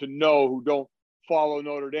going to know who don't follow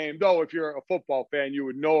Notre Dame. Though if you're a football fan, you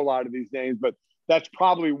would know a lot of these names, but that's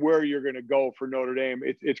probably where you're going to go for Notre Dame.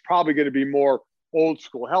 It's probably going to be more old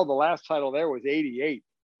school. Hell, the last title there was 88,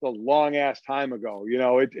 a long ass time ago.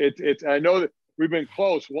 I know that we've been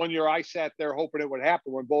close. One year I sat there hoping it would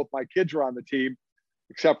happen when both my kids were on the team,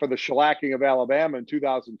 except for the shellacking of Alabama in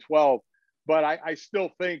 2012. But I still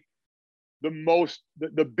think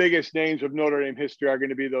the biggest names of Notre Dame history are going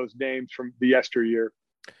to be those names from the yesteryear.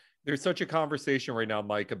 There's such a conversation right now,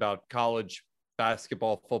 Mike, about college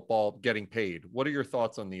basketball, football getting paid. What are your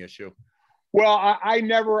thoughts on the issue? Well, I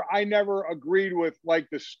never agreed with like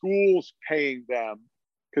the schools paying them,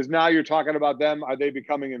 because now you're talking about them. Are they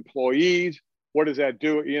becoming employees? What does that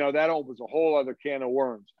do? That opens a whole other can of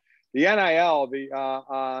worms. The NIL,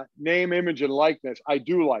 the name, image, and likeness, I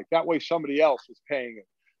do like. That way somebody else is paying it.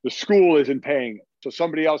 The school isn't paying it, so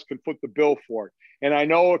somebody else can foot the bill for it. And I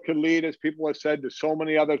know it could lead, as people have said, to so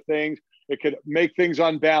many other things. It could make things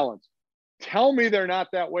unbalanced. Tell me they're not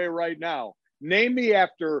that way right now. Name me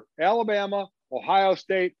after Alabama, Ohio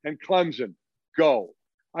State, and Clemson. Go.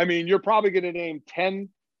 I mean, you're probably going to name 10,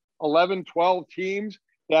 11, 12 teams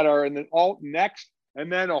that are in the alt next,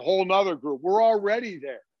 and then a whole nother group. We're already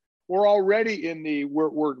there. We're already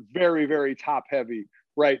we're very, very top heavy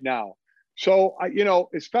right now. So,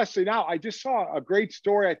 especially now, I just saw a great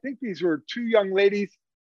story. I think these were two young ladies.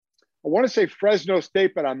 I want to say Fresno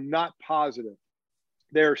State, but I'm not positive.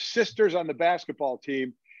 They're sisters on the basketball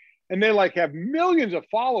team, and they have millions of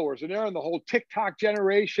followers, and they're in the whole TikTok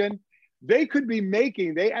generation. They could be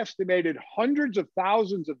making, they estimated, hundreds of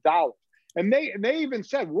thousands of dollars. And they even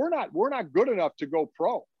said, we're not good enough to go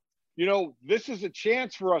pro. This is a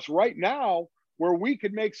chance for us right now where we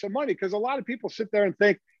could make some money, because a lot of people sit there and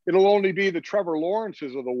think it'll only be the Trevor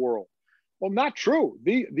Lawrences of the world. Well, not true.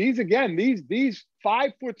 These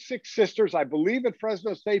 5'6" sisters, I believe, at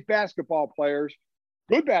Fresno State basketball players,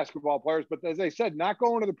 good basketball players, but as I said, not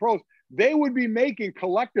going to the pros. They would be making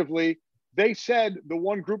collectively, they said, the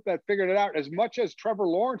one group that figured it out, as much as Trevor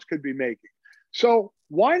Lawrence could be making. So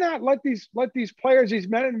why not let these players, these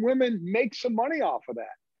men and women, make some money off of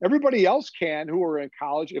that? Everybody else can who are in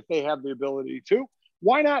college if they have the ability to.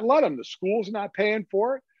 Why not let them? The school's not paying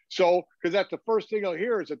for it. So, because that's the first thing you'll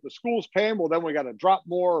hear is that the school's paying. Well, then we got to drop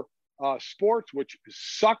more sports, which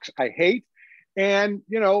sucks. I hate. And,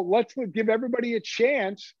 let's give everybody a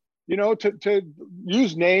chance, to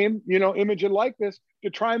use name, image and likeness to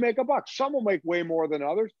try and make a buck. Some will make way more than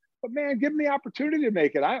others, but man, give them the opportunity to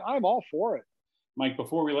make it. I'm all for it. Mike,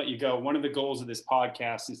 before we let you go, one of the goals of this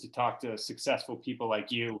podcast is to talk to successful people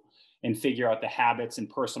like you and figure out the habits and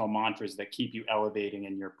personal mantras that keep you elevating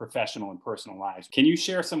in your professional and personal lives. Can you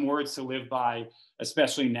share some words to live by,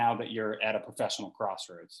 especially now that you're at a professional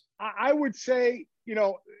crossroads? I would say,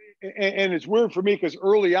 and it's weird for me because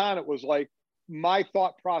early on it was like my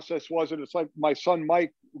thought process was, and it's like my son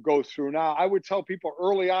Mike goes through now. I would tell people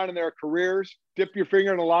early on in their careers, dip your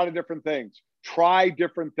finger in a lot of different things. Try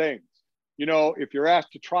different things. If you're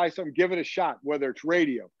asked to try something, give it a shot, whether it's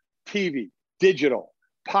radio, TV, digital,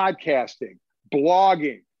 podcasting,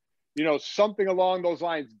 blogging, something along those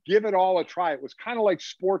lines. Give it all a try. It was kind of like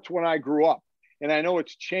sports when I grew up, and I know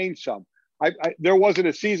it's changed some. There wasn't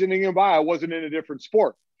a season in by I wasn't in a different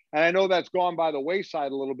sport, and I know that's gone by the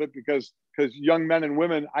wayside a little bit because young men and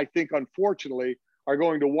women, I think, unfortunately, are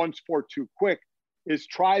going to one sport too quick. Is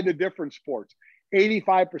try the different sports.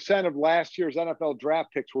 85% of last year's NFL draft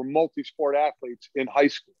picks were multi-sport athletes in high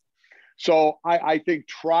school. So I think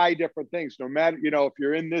try different things. No matter, if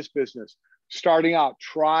you're in this business, starting out,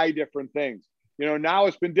 try different things. Now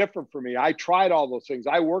it's been different for me. I tried all those things.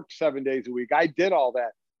 I worked 7 days a week. I did all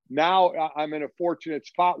that. Now I'm in a fortunate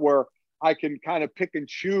spot where I can kind of pick and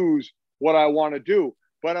choose what I want to do.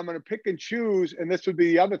 But I'm going to pick and choose, and this would be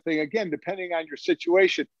the other thing, again, depending on your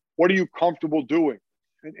situation, what are you comfortable doing?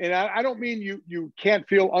 And I don't mean you can't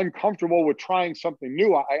feel uncomfortable with trying something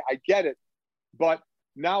new. I get it. But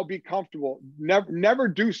now be comfortable. Never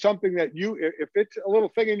do something that if it's a little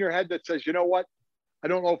thing in your head that says, you know what, I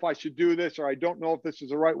don't know if I should do this, or I don't know if this is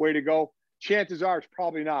the right way to go. Chances are it's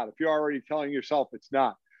probably not if you're already telling yourself it's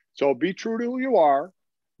not. So be true to who you are.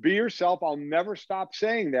 Be yourself. I'll never stop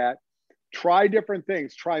saying that. Try different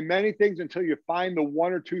things. Try many things until you find the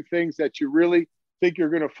one or two things that you really think you're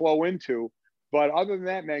going to flow into. But other than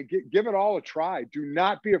that, man, give it all a try. Do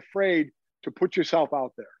not be afraid to put yourself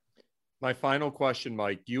out there. My final question,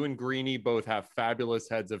 Mike. You and Greeny both have fabulous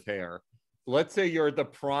heads of hair. Let's say you're at the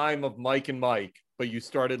prime of Mike and Mike, but you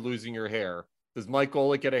started losing your hair. Does Mike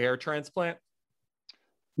Golic get a hair transplant?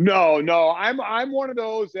 No. I'm one of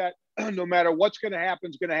those that no matter what's going to happen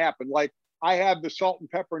is going to happen. Like I have the salt and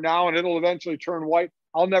pepper now, and it'll eventually turn white.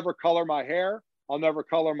 I'll never color my hair. I'll never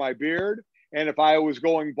color my beard. And if I was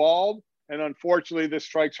going bald, and unfortunately this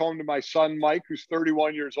strikes home to my son, Mike, who's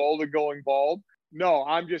 31 years old and going bald. No,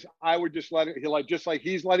 I would just let it, just like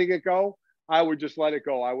he's letting it go. I would just let it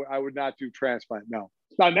go. I would not do transplant. No.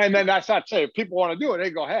 And then that's not saying if people want to do it, hey,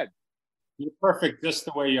 go ahead. You're perfect just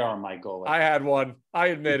the way you are, Mike Golic. I had one. I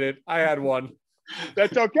admit it. I had one.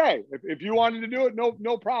 That's okay. If you wanted to do it,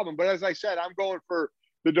 no problem. But as I said, I'm going for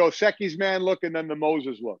the Dos Equis man look and then the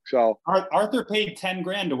Moses look. So Arthur paid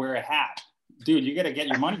 $10,000 to wear a hat. Dude, you got to get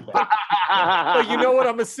your money back. But you know what?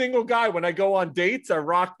 I'm a single guy. When I go on dates, I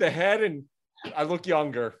rock the head and I look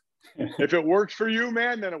younger. If it works for you,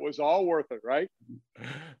 man, then it was all worth it, right?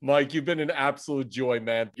 Mike, you've been an absolute joy,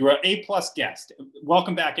 man. You're an A+ guest.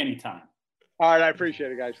 Welcome back anytime. All right, I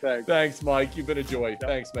appreciate it, guys. Thanks. Thanks, Mike. You've been a joy.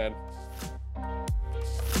 Thanks, man.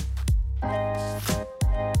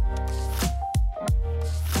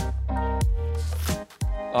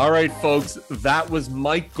 All right, folks, that was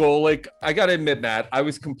Mike Golic. I got to admit, Matt, I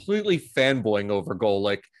was completely fanboying over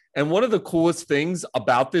Golic. And one of the coolest things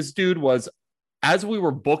about this dude was as we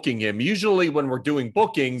were booking him, usually when we're doing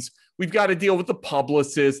bookings, we've got to deal with the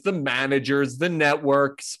publicists, the managers, the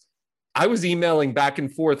networks. I was emailing back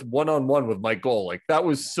and forth one-on-one with Mike Golic. That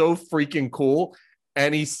was so freaking cool.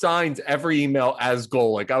 And he signs every email as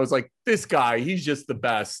Golic. I was like, this guy, he's just the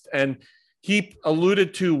best. And he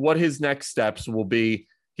alluded to what his next steps will be.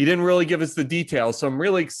 He didn't really give us the details. So I'm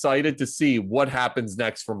really excited to see what happens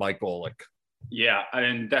next for Mike Golic. Yeah,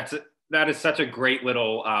 and that is such a great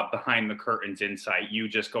little behind the curtains insight. You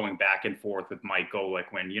just going back and forth with Mike Golic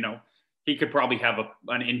when, he could probably have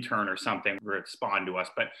an intern or something respond to us.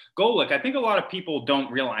 But Golic, I think a lot of people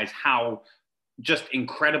don't realize how just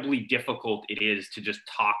incredibly difficult it is to just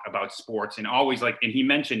talk about sports and always and he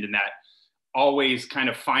mentioned in that always kind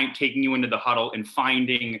of taking you into the huddle and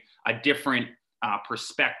finding a different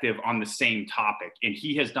perspective on the same topic. And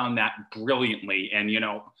he has done that brilliantly. And,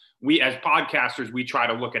 we as podcasters, we try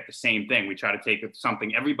to look at the same thing. We try to take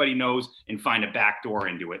something everybody knows and find a back door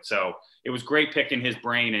into it. So it was great picking his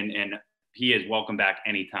brain, and he is welcome back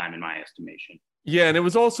anytime in my estimation. Yeah, and it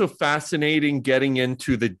was also fascinating getting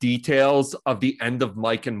into the details of the end of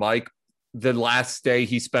Mike and Mike, the last day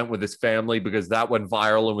he spent with his family, because that went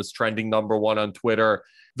viral and was trending #1 on Twitter.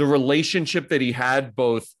 The relationship that he had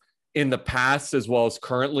both in the past as well as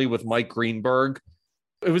currently with Mike Greenberg.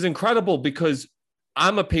 It was incredible because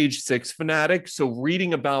I'm a Page Six fanatic, so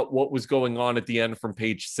reading about what was going on at the end from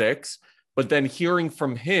Page Six, but then hearing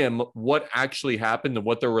from him what actually happened and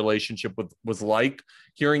what their relationship was like,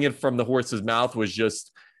 hearing it from the horse's mouth was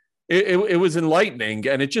just, it was enlightening.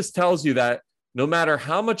 And it just tells you that no matter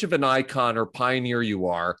how much of an icon or pioneer you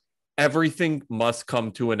are, everything must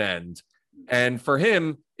come to an end. And for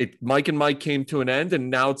him, Mike and Mike came to an end, and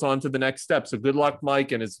now it's on to the next step. So good luck,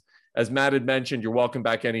 Mike. And as Matt had mentioned, you're welcome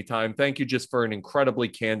back anytime. Thank you just for an incredibly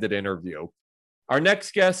candid interview. Our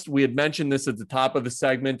next guest, we had mentioned this at the top of the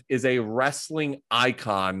segment, is a wrestling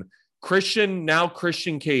icon. Christian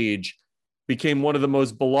Cage became one of the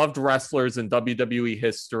most beloved wrestlers in WWE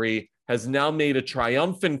history, has now made a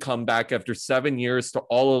triumphant comeback after 7 years to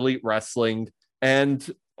All Elite Wrestling. And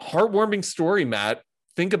heartwarming story, Matt.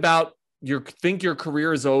 Think your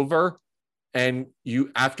career is over, and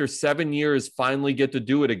you, after 7 years, finally get to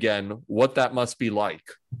do it again. What that must be like.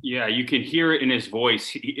 Yeah, you can hear it in his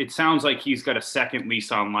voice. It sounds like he's got a second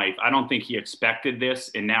lease on life. I don't think he expected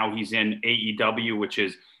this, and now he's in AEW, which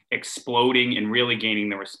is exploding and really gaining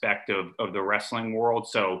the respect of the wrestling world.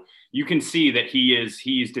 So you can see that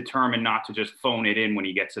he's determined not to just phone it in when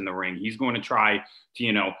he gets in the ring. He's going to try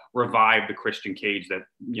to, revive the Christian Cage that,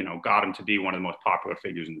 got him to be one of the most popular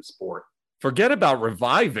figures in the sport. Forget about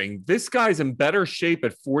reviving. This guy's in better shape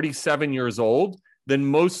at 47 years old than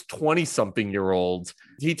most 20-something-year-olds.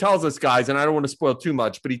 He tells us, guys, and I don't want to spoil too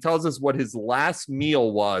much, but he tells us what his last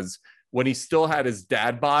meal was when he still had his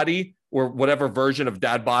dad body, or whatever version of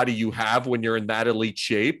dad body you have when you're in that elite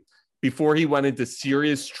shape, before he went into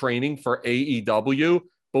serious training for AEW.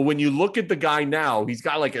 But when you look at the guy now, he's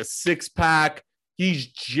got like a six-pack. He's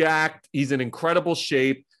jacked. He's in incredible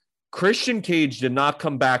shape. Christian Cage did not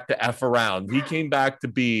come back to F around. He came back to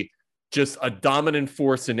be just a dominant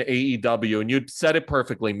force in AEW. And you said it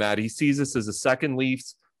perfectly, Matt. He sees this as a second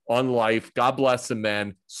lease on life. God bless him,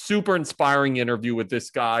 man. Super inspiring interview with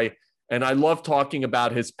this guy. And I love talking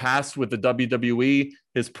about his past with the WWE,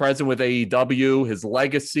 his present with AEW, his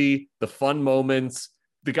legacy, the fun moments.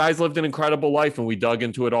 The guy's lived an incredible life, and we dug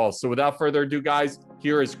into it all. So without further ado, guys,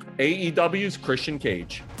 here is AEW's Christian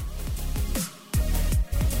Cage.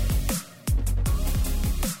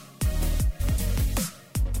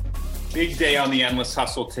 Big day on the Endless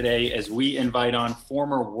Hustle today as we invite on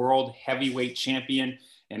former world heavyweight champion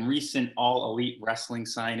and recent All Elite Wrestling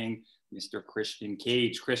signing, Mr. Christian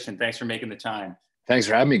Cage. Christian, thanks for making the time. Thanks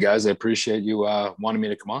for having me, guys. I appreciate you wanting me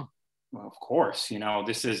to come on. Well, of course,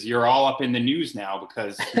 you're all up in the news now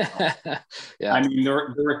because, yeah. I mean,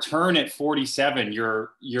 the return at 47,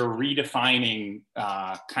 you're redefining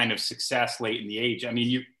kind of success late in the age. I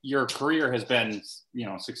mean, your career has been,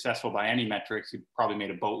 successful by any metrics. You've probably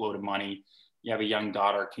made a boatload of money. You have a young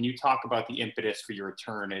daughter. Can you talk about the impetus for your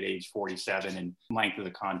return at age 47 and length of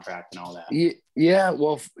the contract and all that? Yeah.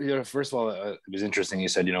 Well, first of all, it was interesting. You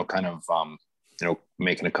said,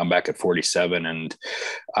 making a comeback at 47. And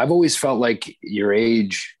I've always felt like your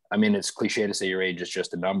age, I mean, it's cliche to say your age is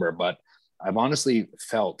just a number, but I've honestly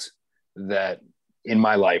felt that in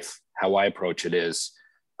my life, how I approach it is,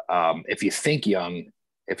 if you think young,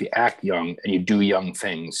 if you act young and you do young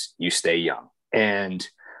things, you stay young. And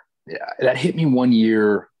that hit me one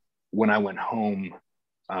year when I went home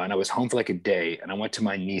and I was home for like a day, and I went to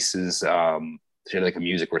my niece's, she had like a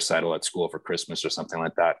music recital at school for Christmas or something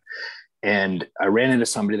like that. And I ran into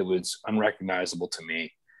somebody that was unrecognizable to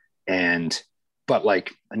me. But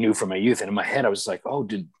like I knew from my youth, and in my head, I was like,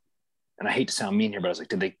 and I hate to sound mean here, but I was like,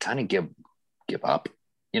 did they kind of give up?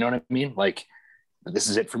 You know what I mean? Like, this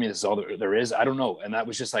is it for me. This is all there is. I don't know. And that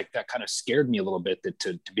was just like, that kind of scared me a little bit, that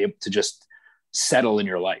to be able to just settle in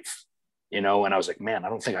your life, and I was like, man, I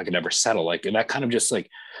don't think I could ever settle. Like, and that kind of just like,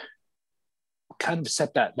 kind of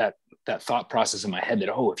set that thought process in my head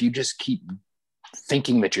that, if you just keep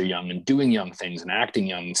thinking that you're young and doing young things and acting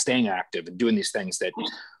young and staying active and doing these things, that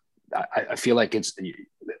I feel like it's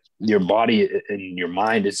your body and your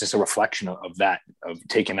mind is just a reflection of that, of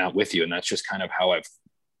taking that with you. And that's just kind of how I've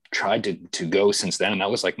tried to go since then. And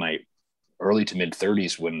that was like my early to mid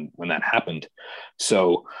 30s when that happened.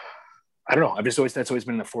 So I don't know. That's always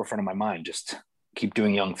been in the forefront of my mind. Just keep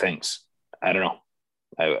doing young things. I don't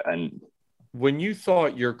know. When you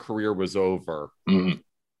thought your career was over, mm-hmm.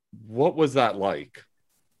 What was that like?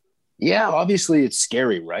 Yeah, obviously it's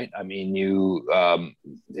scary, right? I mean,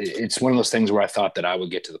 it's one of those things where I thought that I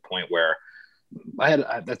would get to the point where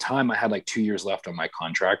at the time I had like 2 years left on my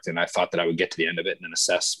contract, and I thought that I would get to the end of it and then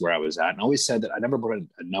assess where I was at. And I always said that I never put a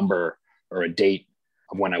number or a date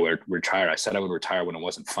of when I would retire. I said I would retire when it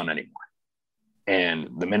wasn't fun anymore. And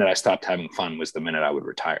the minute I stopped having fun was the minute I would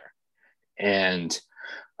retire. And,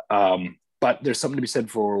 but there's something to be said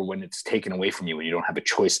for when it's taken away from you, when you don't have a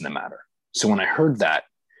choice in the matter. So when I heard that,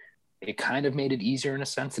 it kind of made it easier in a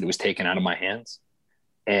sense that it was taken out of my hands.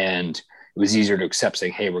 And it was easier to accept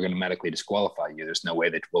saying, hey, we're going to medically disqualify you. There's no way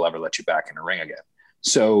that we'll ever let you back in the ring again.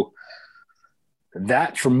 So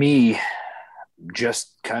that for me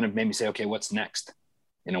just kind of made me say, okay, what's next?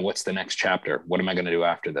 What's the next chapter? What am I going to do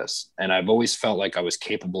after this? And I've always felt like I was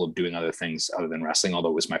capable of doing other things other than wrestling, although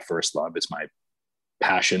it was my first love, it's my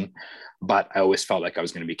passion. But I always felt like I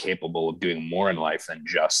was going to be capable of doing more in life than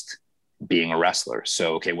just being a wrestler.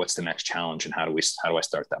 So, okay, what's the next challenge, and how do I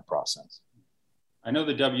start that process? I know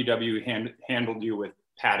the WWE handled you with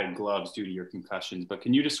padded gloves due to your concussions, but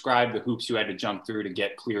can you describe the hoops you had to jump through to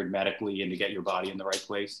get cleared medically and to get your body in the right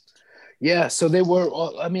place? Yeah, so they were,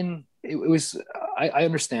 I mean, it was, I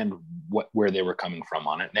understand where they were coming from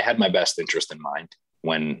on it. They had my best interest in mind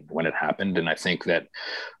when it happened. And I think that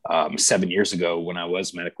 7 years ago, when I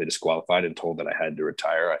was medically disqualified and told that I had to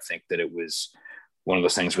retire, I think that it was one of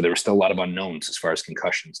those things where there were still a lot of unknowns as far as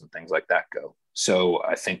concussions and things like that go. So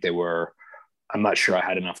I think I'm not sure I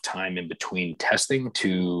had enough time in between testing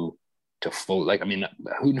to full, like, I mean,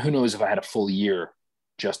 who knows if I had a full year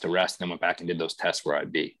just to rest and then went back and did those tests where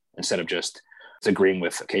I'd be, instead of just agreeing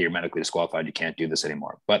with, okay, you're medically disqualified, you can't do this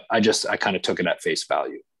anymore. But I kind of took it at face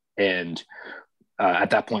value. And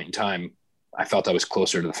at that point in time, I felt I was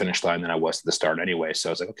closer to the finish line than I was to the start anyway. So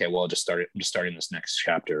I was like, okay, well, I'm just starting this next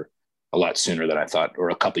chapter a lot sooner than I thought, or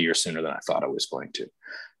a couple of years sooner than I thought I was going to.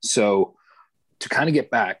 So to kind of get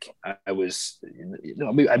back, I'd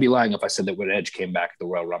be lying if I said that when Edge came back at the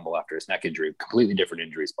Royal Rumble after his neck injury, completely different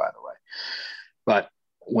injuries, by the way. But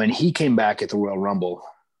when he came back at the Royal Rumble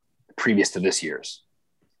previous to this year's,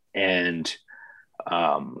 and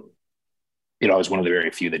I was one of the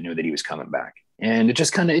very few that knew that he was coming back. And it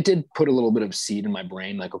just it did put a little bit of seed in my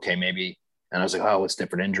brain, like, okay, maybe. And I was like, oh, it's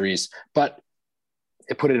different injuries. But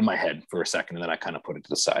it put it in my head for a second, and then I kind of put it to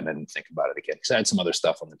the side and I didn't think about it again because I had some other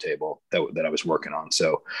stuff on the table that I was working on.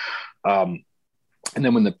 So, and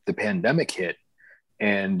then when the pandemic hit,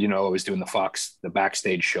 and, I was doing the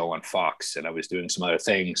backstage show on Fox, and I was doing some other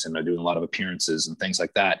things, and I was doing a lot of appearances and things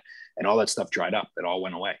like that. And all that stuff dried up. It all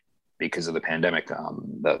went away because of the pandemic.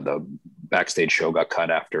 The backstage show got cut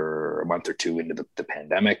after a month or two into the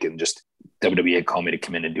pandemic, and just WWE had called me to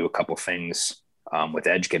come in and do a couple things with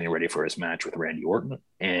Edge getting ready for his match with Randy Orton.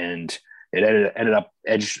 And it ended up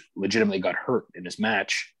Edge legitimately got hurt in his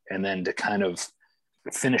match. And then to kind of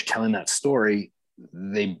finish telling that story,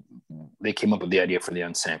 they came up with the idea for the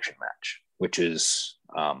unsanctioned match, which is,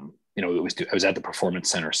 I was at the Performance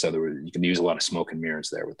Center. So you could use a lot of smoke and mirrors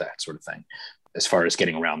there with that sort of thing, as far as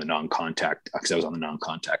getting around the non-contact, because I was on the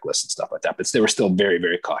non-contact list and stuff like that, but they were still very,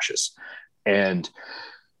 very cautious. And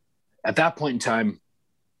at that point in time,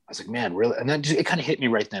 I was like, man, really? And then it kind of hit me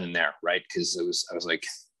right then and there, right? Because I was like,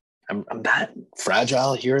 I'm that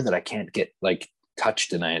fragile here that I can't get like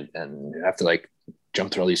touched, and I have to like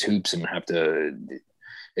jump through all these hoops and have to.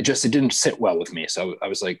 It didn't sit well with me. So I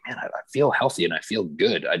was like, man, I feel healthy and I feel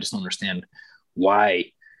good. I just don't understand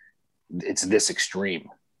why it's this extreme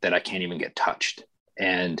that I can't even get touched.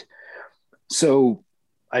 And so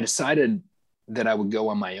I decided that I would go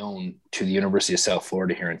on my own to the University of South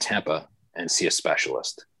Florida here in Tampa and see a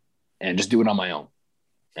specialist and just do it on my own.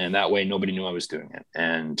 And that way nobody knew I was doing it.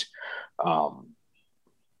 And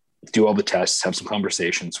do all the tests, have some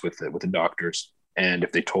conversations with the doctors. And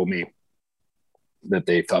if they told me that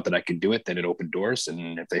they thought that I could do it, then it opened doors.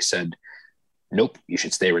 And if they said, nope, you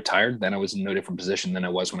should stay retired, then I was in no different position than I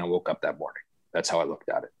was when I woke up that morning. That's how I looked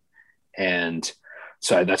at it. And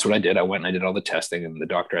so that's what I did. I went and I did all the testing, and the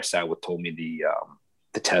doctor I sat with told me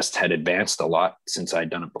the test had advanced a lot since I'd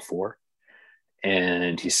done it before.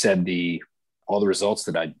 And he said all the results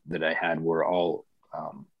that I had were all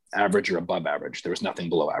average or above average. There was nothing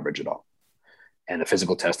below average at all. And the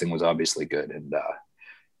physical testing was obviously good. And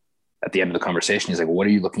at the end of the conversation, he's like, well, what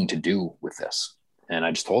are you looking to do with this? And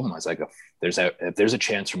I just told him, I was like, if there's a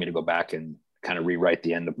chance for me to go back and kind of rewrite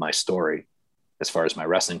the end of my story as far as my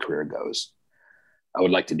wrestling career goes, I would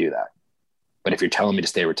like to do that. But if you're telling me to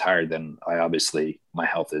stay retired, then my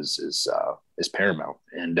health is paramount.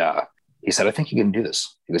 And he said, I think you can do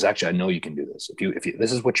this. He goes, actually, I know you can do this. If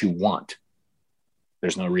this is what you want,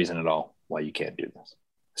 there's no reason at all why you can't do this.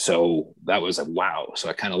 So that was like, wow. So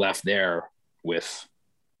I kind of left there with,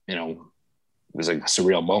 it was like a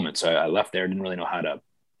surreal moment. So I left there, didn't really know how to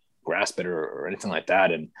grasp it or anything like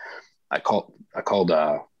that. And I called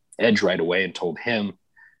Edge right away and told him,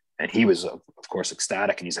 and he was of course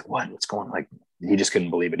ecstatic. And he's like, what's going on? Like, he just couldn't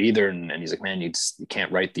believe it either. And he's like, man, you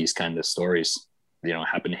can't write these kind of stories.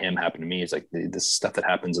 Happened to him, happened to me. It's like, this is stuff that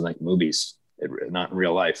happens in like movies, not in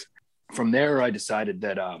real life. From there, I decided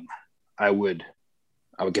that I would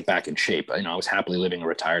get back in shape. I was happily living a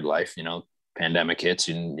retired life. Pandemic hits,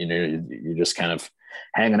 and you're just kind of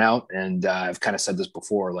hanging out. And I've kind of said this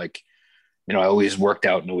before, like, I always worked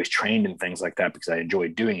out and always trained and things like that because I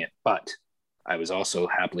enjoyed doing it. But I was also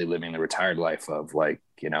happily living the retired life of, like,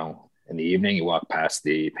 in the evening you walk past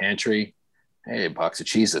the pantry, hey, a box of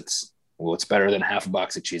Cheez-Its. Well, it's better than half a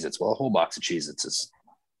box of Cheez-Its. Well, a whole box of Cheez-Its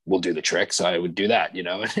will do the trick. So I would do that, and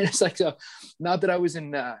it's like, not that I was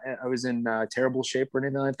in terrible shape or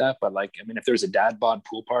anything like that, but like, if there's a dad bod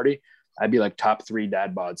pool party, I'd be like top 3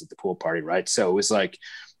 dad bods at the pool party. Right. So it was like,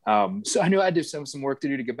 so I knew I had to have some work to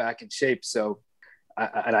do to get back in shape. So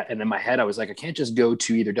and in my head, I was like, I can't just go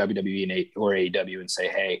to either WWE or AEW and say,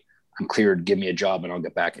 hey, I'm cleared, give me a job and I'll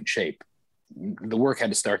get back in shape. The work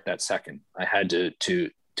had to start that second. I had to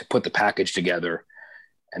put the package together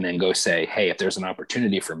and then go say, hey, if there's an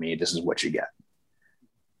opportunity for me, this is what you get.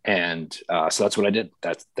 And so that's what I did.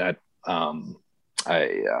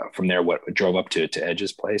 From there, drove up to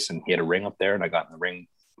Edge's place, and he had a ring up there, and I got in the ring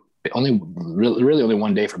really only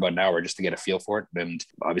one day for about an hour just to get a feel for it. And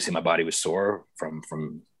obviously my body was sore from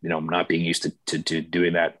not being used to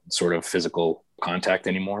doing that sort of physical contact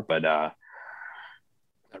anymore. But I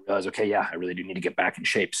realized, okay, yeah, I really do need to get back in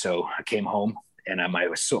shape. So I came home, and I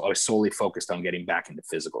was solely focused on getting back into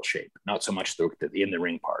physical shape, not so much the in the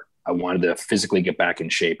ring part. I wanted to physically get back in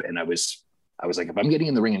shape, and I was like, if I'm getting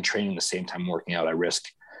in the ring and training the same time working out, I risk,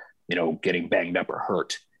 getting banged up or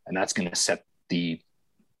hurt. And that's going to set the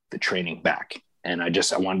training back. And I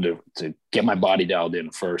wanted to get my body dialed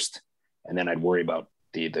in first, and then I'd worry about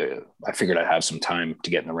I figured I'd have some time to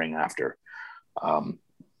get in the ring after.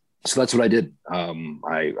 So that's what I did.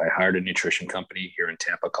 I hired a nutrition company here in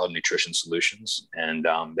Tampa called Nutrition Solutions, and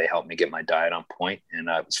they helped me get my diet on point. And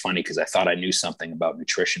it was funny because I thought I knew something about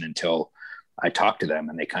nutrition until I talked to them,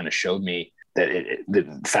 and they kind of showed me that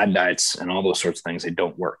the fad diets and all those sorts of things, they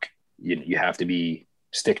don't work. You have to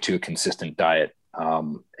stick to a consistent diet,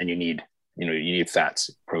 and you need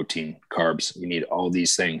fats, protein, carbs. You need all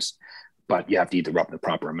these things, but you have to eat the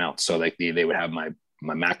proper amount. So like they would have my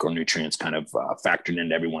macronutrients kind of factored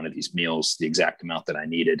into every one of these meals, the exact amount that I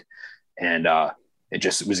needed. And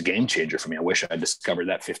it was a game changer for me. I wish I discovered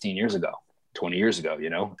that 15 years ago, 20 years ago,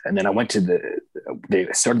 and then I went to they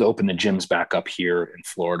started to open the gyms back up here in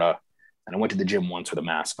Florida. And I went to the gym once with a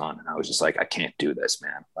mask on, and I was just like, I can't do this,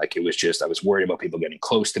 man. Like, it was just, I was worried about people getting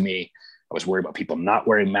close to me. I was worried about people not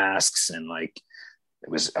wearing masks, and like, it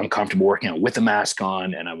was uncomfortable working out with a mask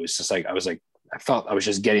on. And I was just like, I felt I was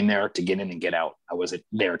just getting there to get in and get out. I wasn't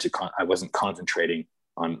there I wasn't concentrating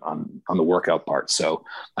on the workout part. So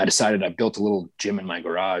I decided I built a little gym in my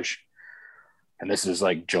garage, and this is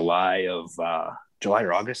like July of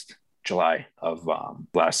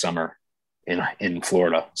last summer in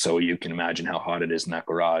Florida. So you can imagine how hot it is in that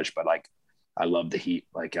garage, but like, I loved the heat.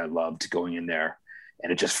 Like, I loved going in there,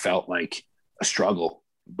 and it just felt like a struggle,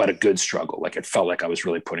 but a good struggle. Like, it felt like I was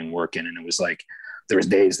really putting work in, and it was like, there was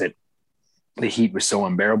days that the heat was so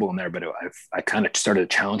unbearable in there, but I kind of started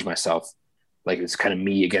to challenge myself. Like, it's kind of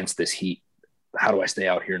me against this heat. How do I stay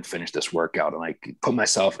out here and finish this workout and like put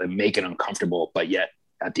myself and make it uncomfortable, but yet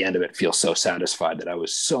at the end of it feel so satisfied that I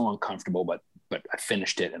was so uncomfortable, but I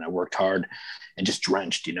finished it and I worked hard and just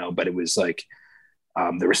drenched, but it was like,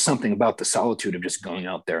 there was something about the solitude of just going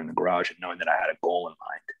out there in the garage and knowing that I had a goal in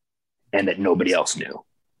mind and that nobody else knew.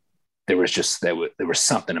 There was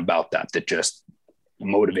something about that just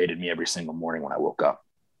motivated me every single morning when I woke up.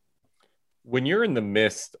 When you're in the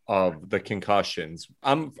midst of the concussions,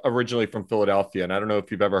 I'm originally from Philadelphia, and I don't know if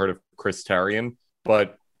you've ever heard of Chris Therien,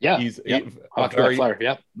 but he's a very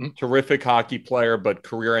player. Terrific hockey player, but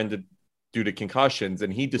career ended due to concussions.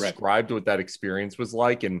 And he described what that experience was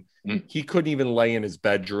like. And he couldn't even lay in his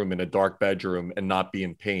bedroom, in a dark bedroom, and not be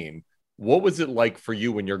in pain. What was it like for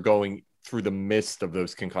you when you're going through the midst of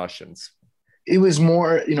those concussions? It was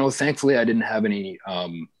more, thankfully I didn't have any,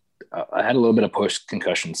 I had a little bit of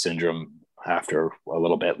post-concussion syndrome after a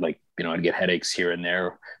little bit, like, I'd get headaches here and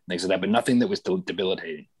there, things like that, but nothing that was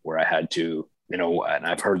debilitating where I had to, and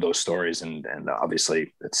I've heard those stories, and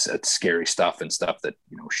obviously it's scary stuff and stuff that,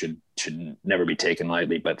 should never be taken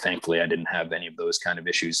lightly. But thankfully I didn't have any of those kind of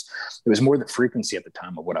issues. It was more the frequency at the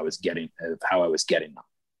time of what I was getting, of how I was getting them.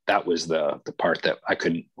 That was the part that I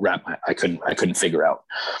couldn't figure out.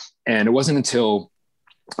 And it wasn't until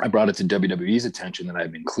I brought it to WWE's attention that I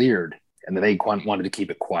had been cleared, and then they wanted to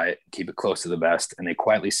keep it quiet, keep it close to the vest. And they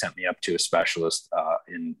quietly sent me up to a specialist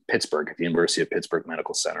in Pittsburgh at the University of Pittsburgh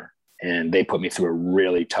Medical Center. And they put me through a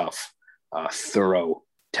really tough, thorough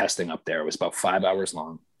testing up there. It was about 5 hours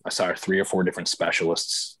long. I saw 3 or 4 different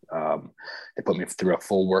specialists. They put me through a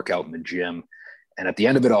full workout in the gym. And at the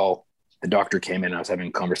end of it all, the doctor came in. I was having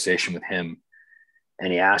a conversation with him,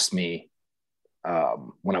 and he asked me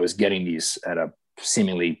when I was getting these at a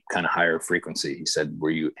seemingly kind of higher frequency, he said,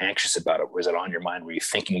 were you anxious about it? Was it on your mind? Were you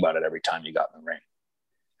thinking about it every time you got in the ring?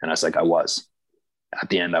 And I was like, I was. At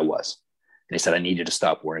the end, I was. And he said, I need you to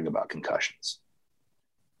stop worrying about concussions.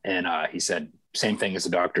 And he said, same thing as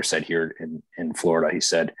the doctor said here in Florida. He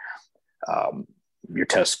said, your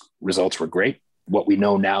test results were great. What we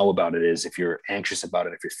know now about it is if you're anxious about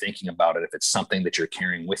it, if you're thinking about it, if it's something that you're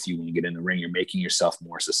carrying with you when you get in the ring, you're making yourself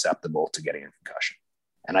more susceptible to getting a concussion.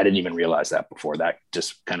 And I didn't even realize that before. That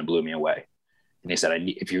just kind of blew me away. And he said,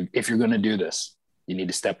 if you're going to do this, you need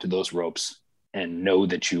to step to those ropes and know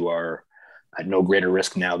that you are at no greater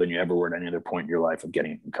risk now than you ever were at any other point in your life of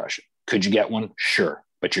getting a concussion. Could you get one? Sure.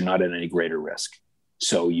 But you're not at any greater risk.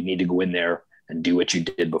 So you need to go in there and do what you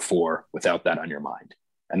did before without that on your mind.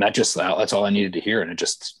 And that's all I needed to hear. And it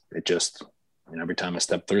just, every time I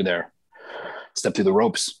step through the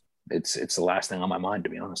ropes, it's the last thing on my mind, to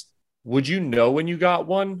be honest. Would you know when you got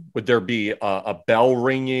one? Would there be a bell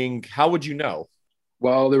ringing? How would you know?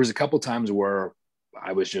 Well, there was a couple times where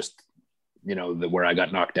I was just, where I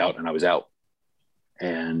got knocked out and I was out.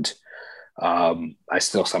 And I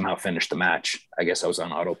still somehow finished the match. I guess I was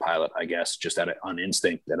on autopilot, just on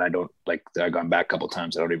instinct that I've gone back a couple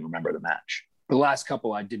times. I don't even remember the match. The last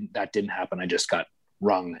couple, that didn't happen. I just got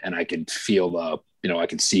rung and I could feel I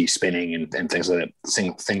could see spinning and things like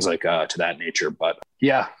that, things like to that nature. But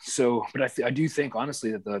yeah, but I do think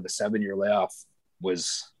honestly that the 7-year layoff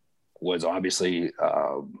was obviously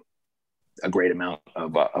a great amount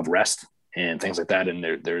of rest and things like that. And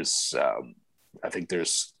I think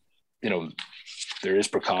there's, there is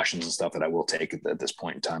precautions and stuff that I will take at this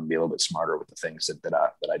point in time, be a little bit smarter with the things that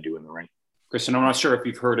I do in the ring. Kristen, I'm not sure if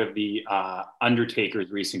you've heard of the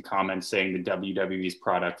Undertaker's recent comments saying the WWE's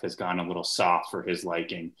product has gone a little soft for his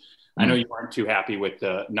liking. I know you aren't too happy with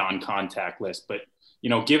the non-contact list, but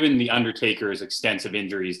given the Undertaker's extensive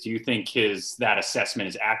injuries, do you think that assessment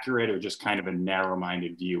is accurate, or just kind of a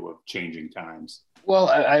narrow-minded view of changing times? Well,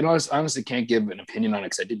 I honestly can't give an opinion on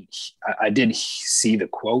it because I did see the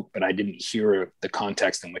quote, but I didn't hear the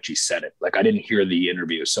context in which he said it. Like, I didn't hear the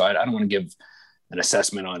interview, so I don't want to give an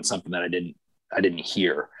assessment on something that I didn't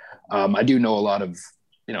hear. I do know a lot of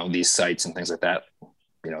these sites and things like that.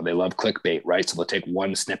 They love clickbait, right? So they'll take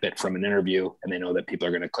one snippet from an interview and they know that people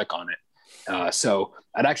are going to click on it. So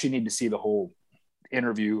I'd actually need to see the whole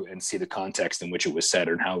interview and see the context in which it was said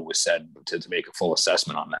and how it was said to make a full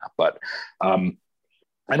assessment on that. But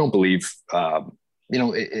I don't believe,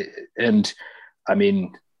 and I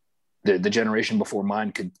mean, the generation before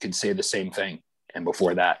mine could say the same thing. And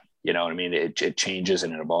before that, it changes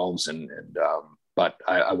and it evolves. But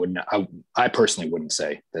I personally wouldn't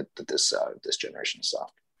say that this generation is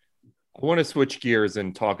soft. I want to switch gears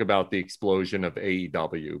and talk about the explosion of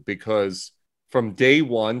AEW, because from day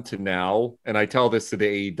one to now, and I tell this to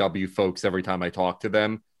the AEW folks every time I talk to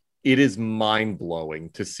them, it is mind-blowing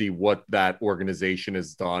to see what that organization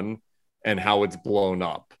has done and how it's blown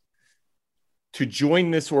up. To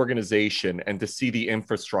join this organization and to see the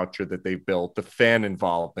infrastructure that they've built, the fan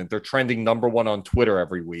involvement, they're trending #1 on Twitter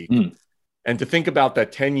every week. And to think about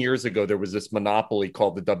that 10 years ago, there was this monopoly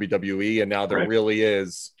called the WWE, and now there really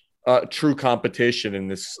is true competition in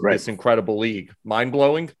this incredible league.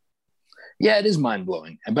 Mind-blowing? Yeah, it is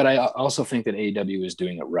mind-blowing. But I also think that AEW is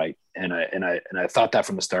doing it right. And I thought that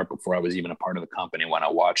from the start before I was even a part of the company when I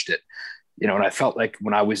watched it. And I felt like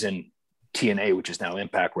when I was in TNA, which is now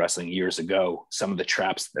Impact Wrestling, years ago, some of the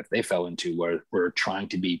traps that they fell into were trying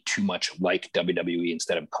to be too much like WWE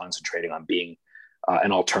instead of concentrating on being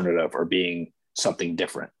an alternative or being something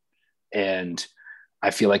different. And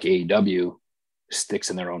I feel like AEW sticks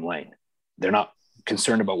in their own lane. They're not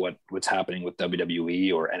concerned about what's happening with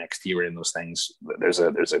WWE or NXT or any of those things. There's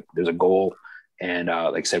a goal, and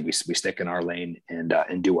like I said, we stick in our lane and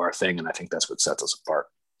do our thing, and I think that's what sets us apart.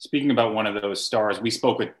 Speaking about one of those stars, we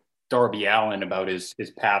spoke with Darby Allin about his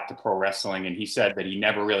path to pro wrestling, and he said that he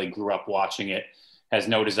never really grew up watching it, has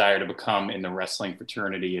no desire to become in the wrestling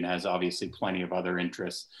fraternity, and has obviously plenty of other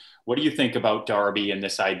interests. What do you think about Darby and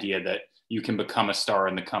this idea that you can become a star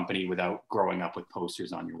in the company without growing up with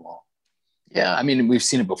posters on your wall? Yeah, I mean, we've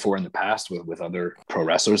seen it before in the past with other pro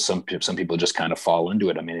wrestlers. Some people just kind of fall into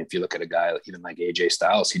it. I mean, if you look at a guy even like AJ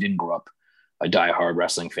Styles, he didn't grow up a diehard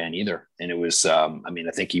wrestling fan either. And it was, I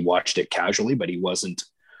think he watched it casually, but he wasn't,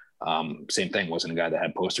 same thing, wasn't a guy that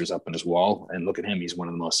had posters up on his wall. And look at him, he's one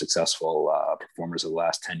of the most successful performers of the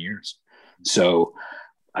last 10 years. So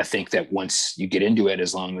I think that once you get into it,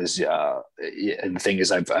 as long as, and the thing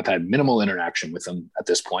is, I've had minimal interaction with him at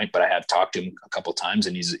this point, but I have talked to him a couple of times,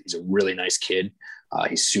 and he's a really nice kid.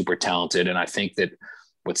 He's super talented. And I think that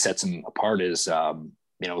what sets him apart is,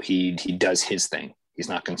 he does his thing. He's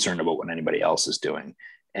not concerned about what anybody else is doing.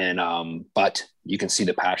 And, but you can see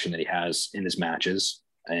the passion that he has in his matches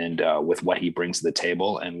and with what he brings to the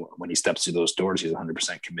table. And when he steps through those doors, he's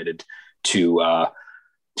 100% committed to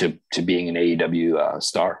being an AEW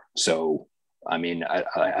star. So, I mean,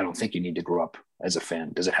 I don't think you need to grow up as a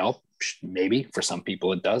fan. Does it help? Maybe for some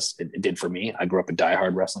people it does. It did for me. I grew up a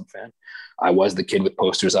diehard wrestling fan. I was the kid with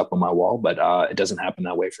posters up on my wall, but it doesn't happen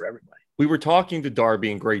that way for everybody. We were talking to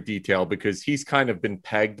Darby in great detail because he's kind of been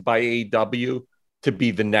pegged by AEW to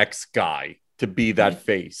be the next guy, to be that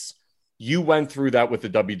face. You went through that with the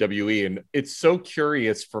WWE, and it's so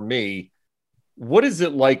curious for me. What is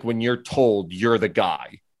it like when you're told you're the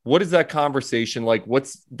guy? What is that conversation like?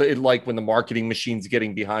 What's it like when the marketing machine's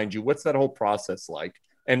getting behind you? What's that whole process like?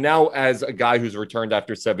 And now as a guy who's returned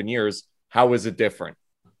after 7 years, how is it different?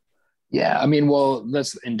 Yeah, I mean, well,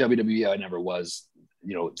 that's in WWE, I never was,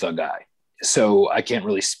 the guy. So I can't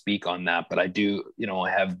really speak on that, but I do, I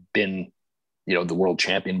have been, the world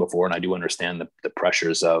champion before, and I do understand the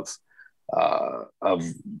pressures of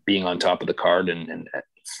being on top of the card and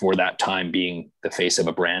for that time being the face of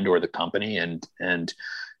a brand or the company. And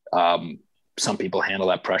some people handle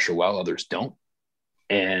that pressure well, others don't.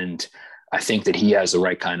 And I think that he has the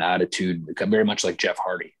right kind of attitude, very much like Jeff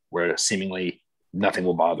Hardy, where seemingly nothing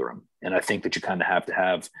will bother him. And I think that you kind of have to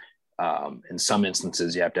have, in some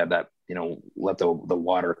instances, you have to have that, let the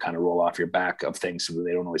water kind of roll off your back of things so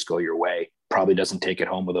they don't always go your way. Probably doesn't take it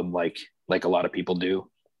home with him like a lot of people do.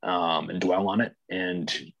 and dwell on it.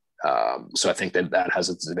 And so I think that has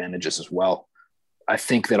its advantages as well. I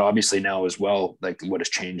think that obviously now as well, like what has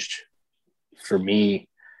changed for me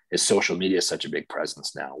is social media is such a big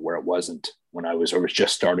presence now, where it wasn't when I was, or was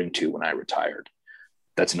just starting to when I retired.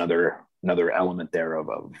 That's another element there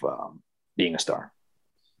of being a star.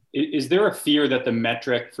 Is there a fear that the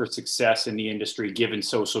metric for success in the industry, given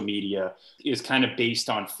social media, is kind of based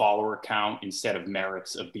on follower count instead of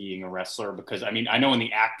merits of being a wrestler? Because I mean, I know in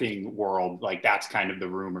the acting world, like that's kind of the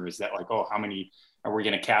rumor, is that like, oh, how many are we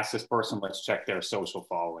going to cast this person? Let's check their social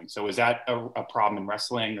following. So is that a problem in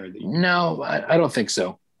wrestling? Or No, I don't think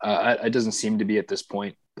so. It doesn't seem to be at this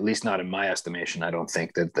point, at least not in my estimation. I don't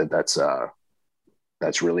think that's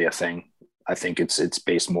really a thing. I think it's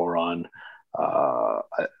based more on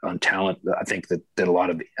talent. I think that a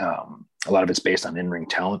lot of it's based on in-ring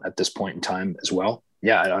talent at this point in time as well.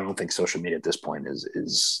 Yeah, I don't think social media at this point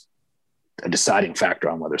is a deciding factor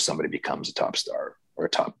on whether somebody becomes a top star or a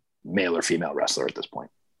top male or female wrestler at this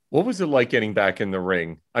point. What was it like getting back in the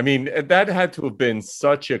ring? I mean, that had to have been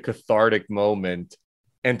such a cathartic moment,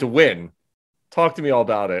 and to win. Talk to me all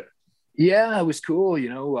about it. Yeah, it was cool. You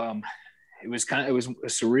know, it was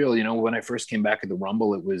surreal. You know, when I first came back at the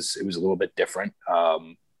Rumble, it was a little bit different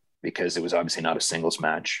because it was obviously not a singles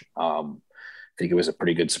match. I think it was a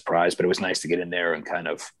pretty good surprise, but it was nice to get in there and kind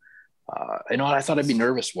of, I thought I'd be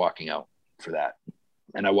nervous walking out for that,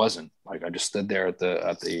 and I wasn't. Like I just stood there at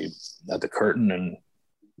the curtain, and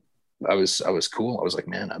I was cool. I was like,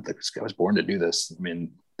 man, I was born to do this. I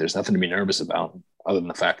mean, there's nothing to be nervous about other than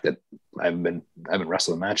the fact that I haven't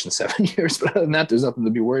wrestled a match in 7 years, but other than that, there's nothing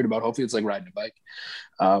to be worried about. Hopefully it's like riding a bike.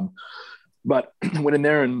 But went in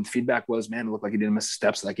there and feedback was, man, it looked like he didn't miss a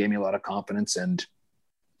step. So that gave me a lot of confidence. And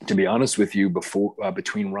to be honest with you,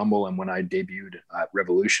 between Rumble and when I debuted at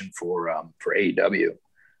Revolution for AEW,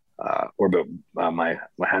 I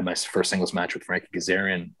had my first singles match with Frankie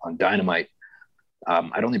Kazarian on Dynamite.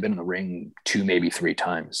 I'd only been in the ring 2, maybe 3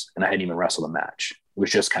 times, and I hadn't even wrestled a match. It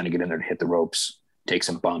was just kind of get in there to hit the ropes, take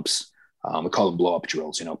some bumps. We call them blow up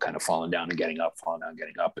drills, you know, kind of falling down and getting up, and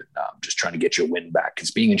just trying to get your wind back.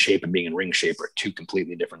 Because being in shape and being in ring shape are 2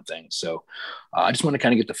 completely different things. So I just want to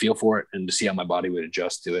kind of get the feel for it and to see how my body would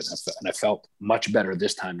adjust to it. And I felt much better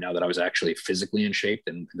this time now that I was actually physically in shape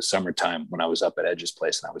than in the summertime when I was up at Edge's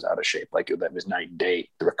place and I was out of shape. Like that was night and day,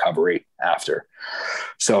 the recovery after.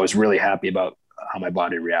 So I was really happy about how my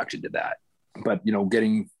body reacted to that. But, you know,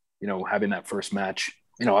 having that first match,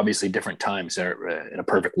 you know, obviously different times there. In a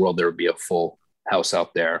perfect world, there would be a full house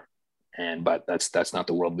out there. But that's not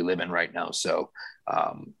the world we live in right now. So,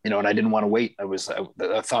 and I didn't want to wait.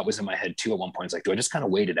 The thought was in my head too at one point. It's like, do I just kind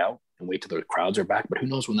of wait it out and wait till the crowds are back? But who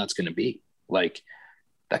knows when that's going to be? Like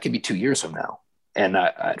that could be 2 years from now. And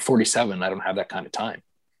at 47, I don't have that kind of time.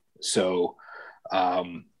 So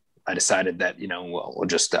I decided that, we'll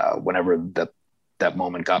just whenever that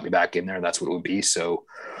moment got me back in there, that's what it would be. So,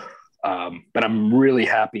 but I'm really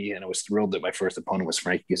happy, and I was thrilled that my first opponent was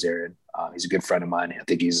Frankie Kazarian. He's a good friend of mine. I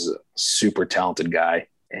think he's a super talented guy.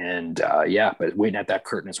 And but waiting at that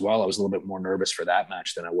curtain as well, I was a little bit more nervous for that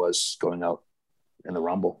match than I was going out in the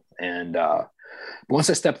Rumble. And but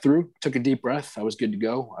once I stepped through, took a deep breath, I was good to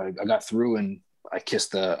go. I got through and I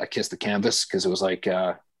kissed the canvas because it was like,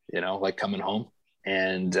 like coming home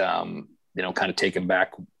and, kind of taking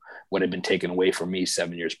back what had been taken away from me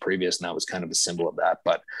 7 years previous. And that was kind of a symbol of that.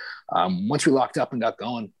 But once we locked up and got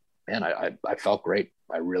going, man, I felt great.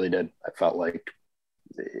 I really did. I felt like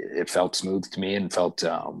it felt smooth to me and felt,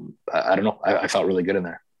 I don't know. I felt really good in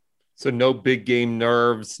there. So no big game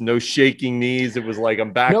nerves, no shaking knees. It was like,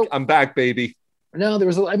 I'm back. Nope. I'm back, baby. No, there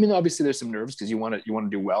was, obviously there's some nerves because you want to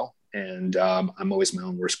do well. And I'm always my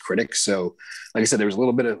own worst critic. So like I said, there was a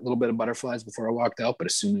little bit of butterflies before I walked out, but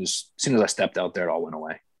as soon as I stepped out there, it all went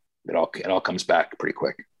away. It all comes back pretty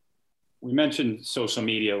quick. We mentioned social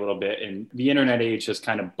media a little bit, and the internet age has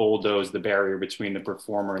kind of bulldozed the barrier between the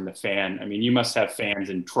performer and the fan. I mean, you must have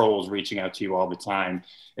fans and trolls reaching out to you all the time.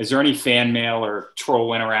 Is there any fan mail or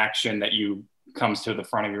troll interaction that comes to the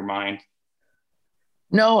front of your mind?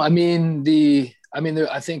 No, I think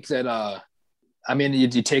that,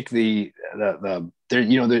 you take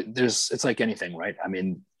there's, it's like anything, right? I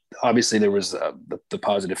mean, obviously there was the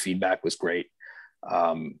positive feedback was great.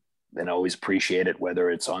 And I always appreciate it, whether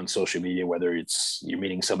it's on social media, whether it's you're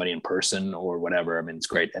meeting somebody in person or whatever. I mean, it's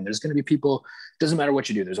great. And there's going to be people, doesn't matter what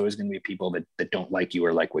you do. There's always going to be people that don't like you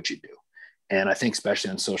or like what you do. And I think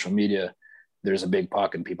especially on social media, there's a big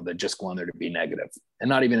pocket of people that just go on there to be negative, and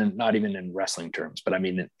not even in wrestling terms, but I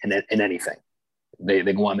mean, in anything, they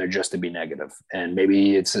go on there just to be negative. And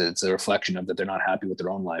maybe it's a reflection of that they're not happy with their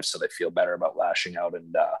own lives, so they feel better about lashing out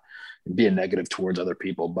and being negative towards other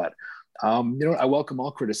people. But I welcome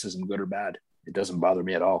all criticism, good or bad. It doesn't bother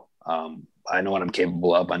me at all. I know what I'm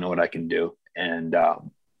capable of. I know what I can do. And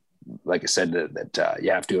like I said, that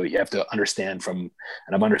you have to understand and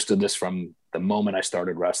I've understood this from the moment I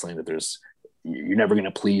started wrestling, that you're never going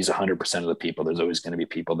to please 100% of the people. There's always going to be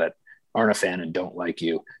people that aren't a fan and don't like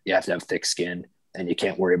you. You have to have thick skin, and you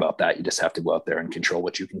can't worry about that. You just have to go out there and control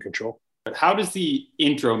what you can control. How does the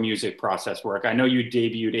intro music process work? I know you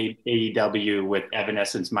debuted AEW with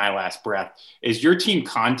Evanescence, My Last Breath. Is your team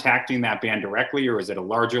contacting that band directly, or is it a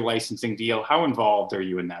larger licensing deal? How involved are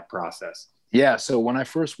you in that process? Yeah. So when I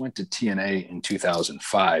first went to TNA in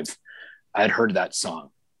 2005, I had heard that song,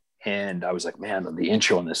 and I was like, man, the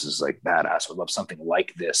intro on this is like badass. I would love something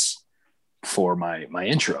like this for my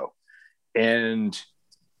intro. And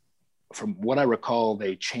from what I recall,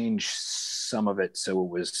 they changed some of it so it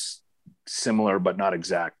was similar but not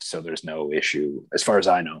exact. So there's no issue, as far as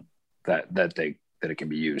I know, that it can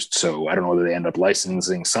be used. So I don't know whether they end up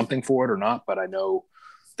licensing something for it or not, but I know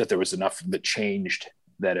that there was enough that changed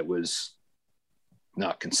that it was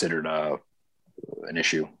not considered an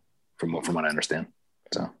issue from what I understand.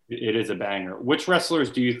 So it is a banger. Which wrestlers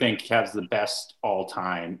do you think has the best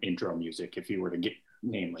all-time intro music, if you were to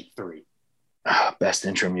name like 3? Best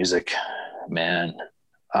intro music, man.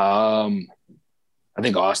 I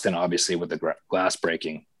think Austin, obviously, with the glass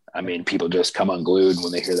breaking. I mean, people just come unglued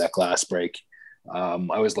when they hear that glass break. I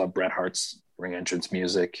always love Bret Hart's ring entrance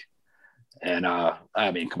music. And I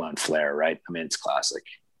mean, come on, Flair, right? I mean, it's classic.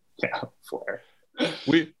 Yeah, Flair.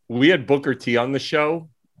 We had Booker T on the show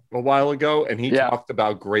a while ago, and he talked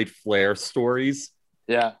about great Flair stories.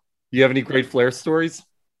 Yeah. You have any great Flair stories?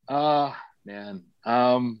 Man.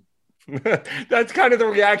 That's kind of the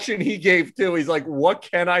reaction he gave too. He's like, what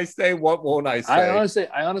can I say? What won't I say?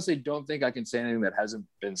 I honestly don't think I can say anything that hasn't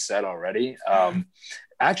been said already.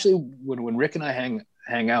 Actually, when Rick and I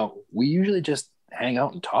hang out, we usually just hang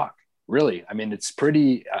out and talk. Really. I mean, it's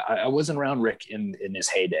pretty, I wasn't around Rick in his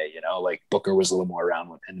heyday, like Booker was a little more around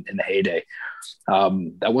in the heyday.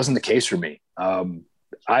 That wasn't the case for me.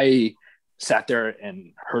 I sat there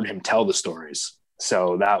and heard him tell the stories.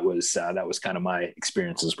 So that was kind of my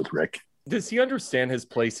experiences with Rick. Does he understand his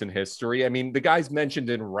place in history? I mean, the guy's mentioned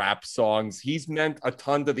in rap songs. He's meant a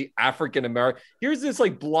ton to the African-American. Here's this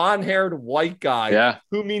like blonde-haired white guy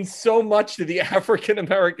who means so much to the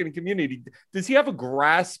African-American community. Does he have a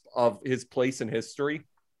grasp of his place in history?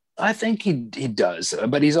 I think he does,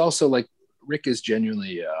 but he's also like, Rick is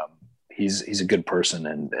genuinely, he's a good person.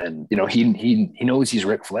 And he knows he's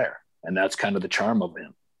Ric Flair, and that's kind of the charm of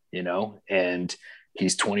him, and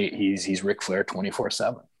he's Ric Flair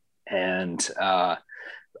 24/7. And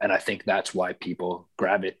I think that's why people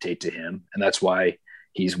gravitate to him. And that's why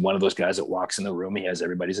he's one of those guys that walks in the room. He has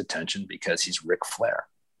everybody's attention because he's Ric Flair,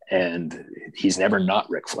 and he's never not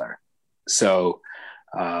Ric Flair. So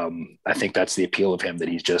I think that's the appeal of him, that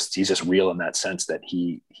he's just real in that sense, that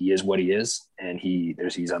he is what he is, and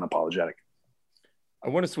he's unapologetic. I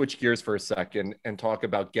want to switch gears for a second and talk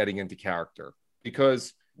about getting into character,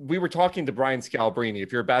 because we were talking to Brian Scalabrine.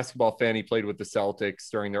 If you're a basketball fan, he played with the Celtics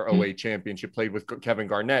during their 08 championship, played with Kevin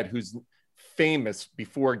Garnett, who's famous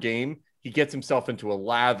before game. He gets himself into a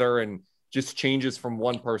lather and just changes from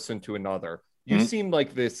one person to another. You seem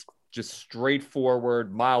like this just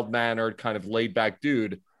straightforward, mild-mannered, kind of laid-back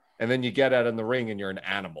dude, and then you get out in the ring and you're an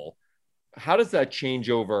animal. How does that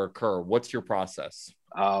changeover occur? What's your process?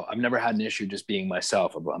 I've never had an issue just being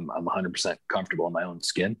myself. I'm 100% comfortable in my own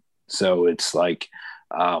skin. So it's like,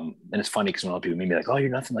 and it's funny because when a lot of people meet me like, oh, you're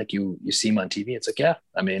nothing like you seem on TV. It's like, yeah,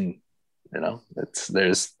 I mean, and I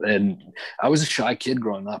was a shy kid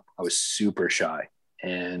growing up. I was super shy.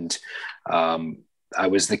 And I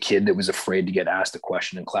was the kid that was afraid to get asked a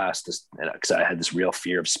question in class because I had this real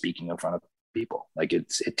fear of speaking in front of people. Like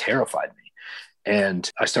it terrified me. And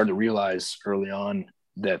I started to realize early on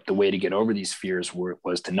that the way to get over these fears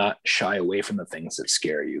was to not shy away from the things that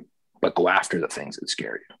scare you, but go after the things that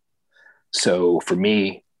scare you. So for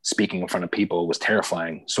me, speaking in front of people was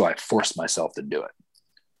terrifying. So I forced myself to do it.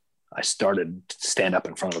 I started to stand up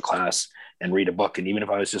in front of a class and read a book. And even if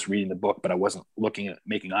I was just reading the book, but I wasn't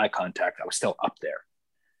making eye contact, I was still up there.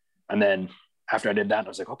 And then after I did that, I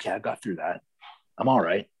was like, okay, I got through that. I'm all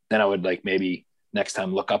right. Then I would like maybe next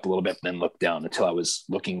time look up a little bit and then look down until I was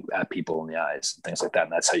looking at people in the eyes and things like that.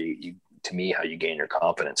 And that's how you gain your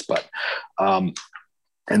confidence. But,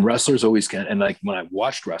 and wrestlers always can. And like when I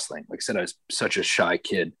watched wrestling, like I said, I was such a shy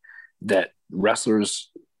kid that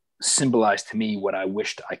wrestlers symbolized to me what I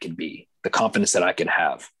wished I could be, the confidence that I could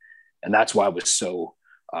have. And that's why I was so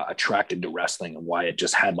attracted to wrestling and why it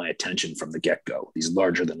just had my attention from the get-go, these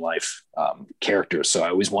larger than life characters. So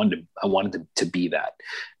I wanted to be that.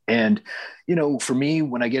 And, you know, for me,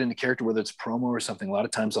 when I get into character, whether it's promo or something, a lot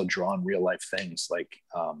of times I'll draw on real life things like,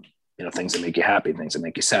 you know, things that make you happy, things that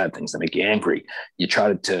make you sad, things that make you angry. You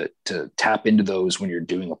try to tap into those when you're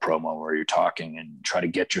doing a promo or you're talking, and try to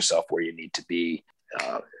get yourself where you need to be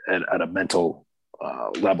at a mental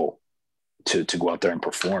level to go out there and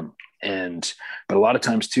perform. But a lot of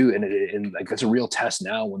times too, and like it's a real test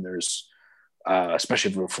now when there's,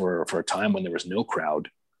 especially for a time when there was no crowd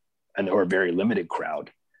or a very limited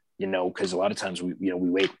crowd, you know, because a lot of times we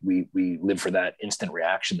live for that instant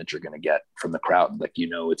reaction that you're going to get from the crowd. Like, you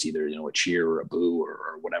know, it's either, you know, a cheer or a boo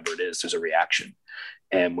or whatever it is, there's a reaction.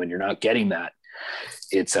 And when you're not getting that,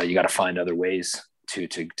 it's, you got to find other ways to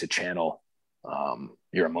channel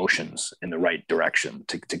your emotions in the right direction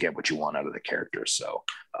to get what you want out of the character. So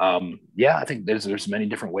yeah, I think there's many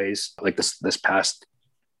different ways. Like this past,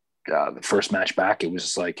 the first match back, it was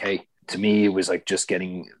just like, hey, to me, it was like just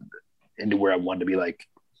getting into where I wanted to be. Like,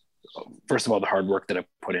 first of all, the hard work that I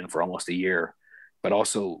put in for almost a year, but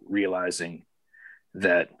also realizing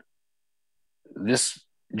that this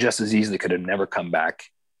just as easily could have never come back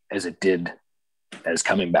as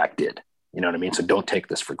coming back did. You know what I mean? So don't take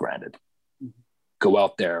this for granted. Go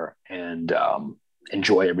out there and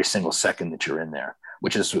enjoy every single second that you're in there,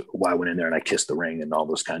 which is why I went in there and I kissed the ring and all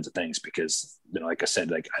those kinds of things, because, you know, like I said,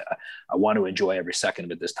 like I want to enjoy every second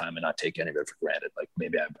of it this time and not take any of it for granted, like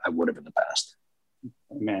maybe I would have in the past.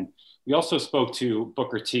 Man, we also spoke to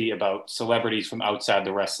Booker T about celebrities from outside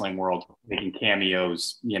the wrestling world making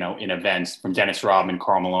cameos, you know, in events, from Dennis Rodman,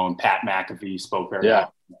 Karl Malone, Pat McAfee spoke very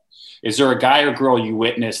well. Is there a guy or girl you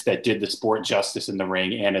witnessed that did the sport justice in the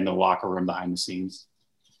ring and in the locker room behind the scenes?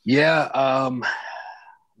 Yeah, I'm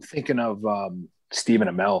thinking of Stephen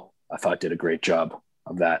Amell. I thought did a great job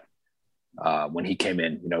of that when he came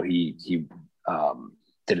in. You know, he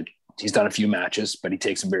he's done a few matches, but he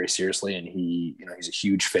takes them very seriously, and he's a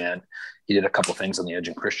huge fan. He did a couple things on the Edge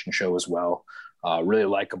and Christian show as well. Really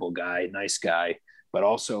likable guy, nice guy, but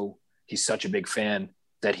also he's such a big fan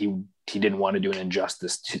that he didn't want to do an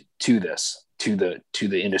injustice to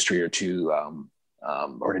the industry or to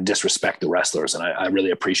disrespect the wrestlers. And I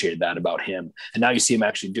really appreciated that about him. And now you see him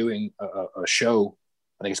actually doing a show.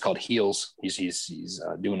 I think it's called Heels. He's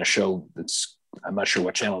doing a show that's, I'm not sure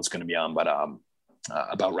what channel it's going to be on, but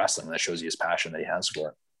about wrestling. That shows you his passion that he has for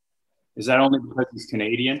it. Is that only because he's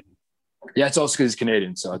Canadian? Yeah, it's also because he's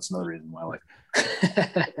Canadian, so that's another reason why I like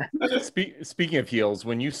him. Speaking of heels,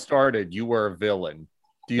 when you started, you were a villain.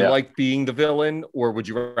 Do you like being the villain, or would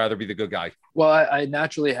you rather be the good guy? Well, I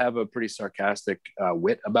naturally have a pretty sarcastic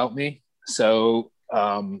wit about me. So,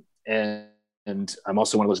 and I'm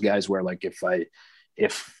also one of those guys where, like, if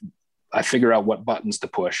I figure out what buttons to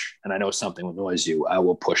push and I know something will annoy you, I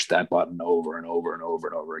will push that button over and over and over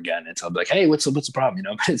and over again until I'm like, hey, what's the problem? You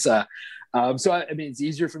know, but it's so I mean, it's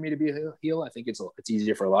easier for me to be a heel. I think it's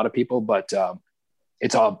easier for a lot of people, but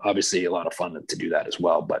it's obviously a lot of fun to do that as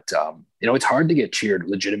well. But you know, it's hard to get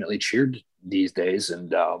legitimately cheered these days,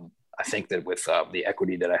 and I think that with the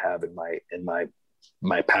equity that I have in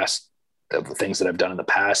my past, the things that I've done in the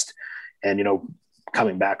past, and, you know,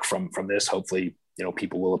 coming back from this, hopefully, you know,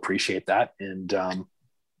 people will appreciate that. And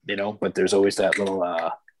you know, but there's always that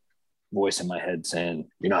little voice in my head saying,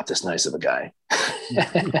 you're not this nice of a guy.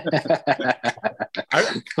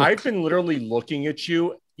 I've been literally looking at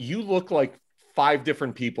you. You look like 5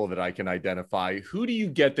 different people that I can identify. Who do you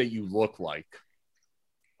get that you look like?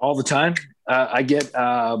 All the time. I get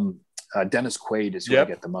Dennis Quaid is who I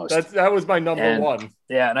get the most. That was my number one.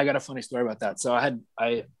 Yeah, and I got a funny story about that. So I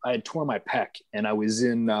had torn my pec, and I was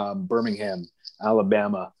in Birmingham,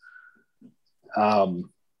 Alabama,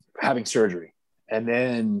 having surgery. And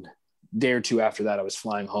then a day or two after that, I was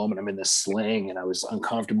flying home, and I'm in this sling, and I was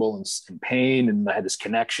uncomfortable and in pain, and I had this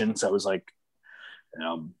connection. So I was like, you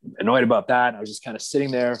know, annoyed about that. I was just kind of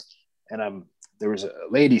sitting there, and there was a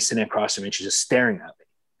lady sitting across from me, and she's just staring at me.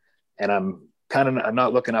 And I'm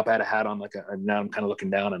not looking up. I had a hat on, now I'm kind of looking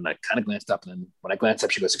down, and I kind of glanced up. And then when I glanced up,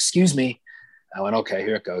 she goes, "Excuse me." I went, "Okay,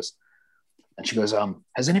 here it goes." And she goes,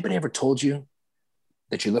 "Has anybody ever told you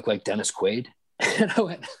that you look like Dennis Quaid?" And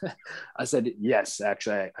I said, "Yes,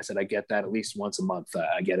 actually." I said, "I get that at least once a month.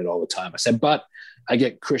 I get it all the time." I said, "But I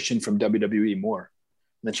get Christian from WWE more."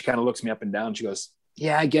 And then she kind of looks me up and down. She goes,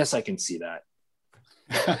 "Yeah, I guess I can see that."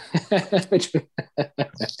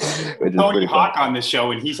 Tony Hawk on the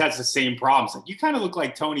show, and he has the same problems. Like, you kind of look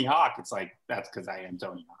like Tony Hawk. It's like, that's because I am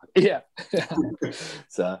Tony Hawk. Yeah.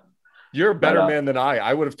 So You're a better man than I.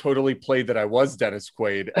 I would have totally played that I was Dennis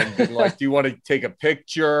Quaid and been like, do you want to take a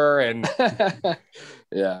picture? And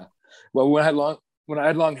yeah. Well, when I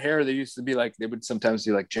had long hair, they used to be like, they would sometimes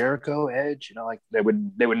do like Jericho, Edge, you know, like they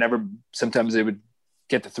would never, sometimes they would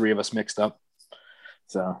get the three of us mixed up.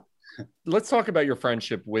 So let's talk about your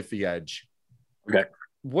friendship with the Edge. Okay.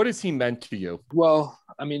 What has he meant to you? Well,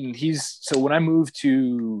 I mean, so when I moved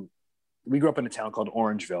we grew up in a town called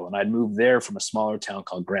Orangeville, and I'd moved there from a smaller town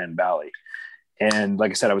called Grand Valley. And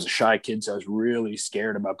like I said, I was a shy kid, so I was really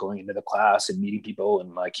scared about going into the class and meeting people.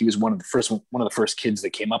 And like, he was one of the first kids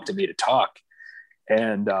that came up to me to talk.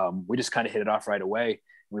 And we just kind of hit it off right away.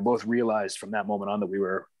 We both realized from that moment on that we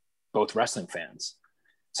were both wrestling fans.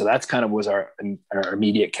 So that's kind of was our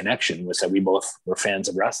immediate connection, was that we both were fans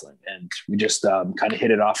of wrestling, and we just kind of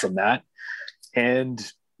hit it off from that. And,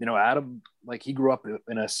 you know, Adam, like, he grew up in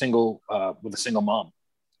with a single mom,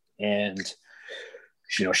 and,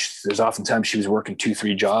 you know, there's oftentimes she was working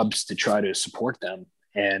 2-3 jobs to try to support them.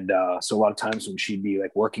 And so a lot of times when she'd be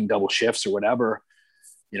like working double shifts or whatever,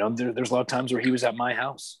 you know, there's a lot of times where he was at my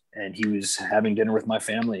house and he was having dinner with my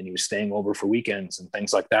family, and he was staying over for weekends and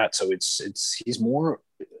things like that. So it's more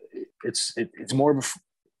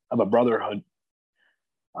of a brotherhood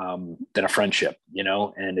than a friendship, you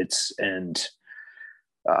know. And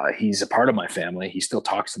he's a part of my family. He still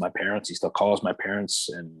talks to my parents. He still calls my parents,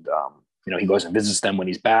 and you know, he goes and visits them when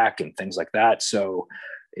he's back and things like that. So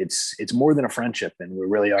it's more than a friendship, and we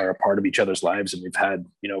really are a part of each other's lives. And we've had,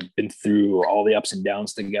 you know, been through all the ups and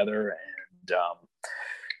downs together, and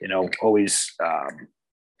you know, always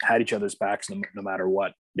had each other's backs no matter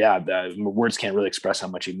what. Yeah, the words can't really express how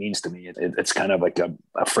much it means to me. It's kind of like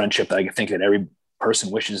a friendship that I think that every person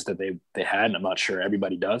wishes that they had, and I'm not sure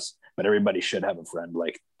everybody does, but everybody should have a friend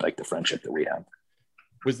like the friendship that we have.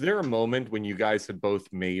 Was there a moment when you guys had both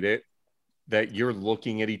made it that you're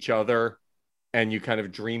looking at each other and you kind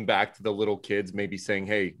of dream back to the little kids, maybe saying,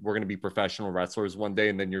 hey, we're going to be professional wrestlers one day,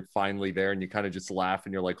 and then you're finally there and you kind of just laugh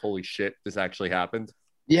and you're like, holy shit, this actually happened?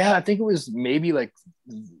 Yeah, I think it was maybe like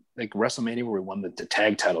WrestleMania where we won the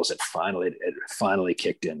tag titles. It finally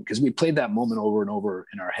kicked in, because we played that moment over and over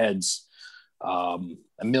in our heads a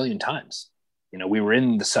million times. You know, we were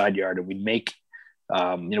in the side yard, and we'd make,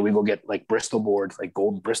 you know, we go get like Bristol board, like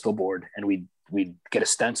gold Bristol board, and we'd get a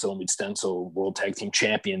stencil, and we'd stencil World Tag Team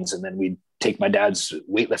Champions, and then we'd take my dad's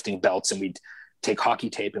weightlifting belts, and we'd take hockey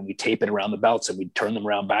tape and we tape it around the belts, and we'd turn them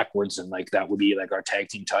around backwards, and like that would be like our tag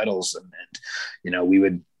team titles. And you know, we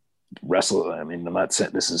would wrestle. I mean, I'm not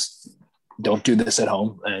saying don't do this at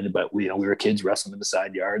home, but we, you know, we were kids wrestling in the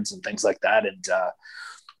side yards and things like that. And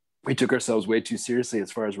we took ourselves way too seriously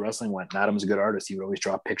as far as wrestling went. And Adam's a good artist. He would always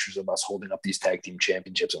draw pictures of us holding up these tag team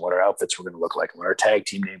championships and what our outfits were going to look like and what our tag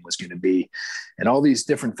team name was going to be and all these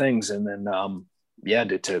different things. And then,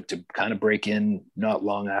 to kind of break in not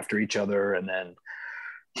long after each other. And then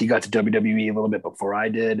he got to WWE a little bit before I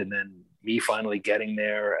did. And then me finally getting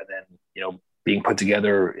there, and then, you know, being put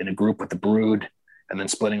together in a group with the Brood, and then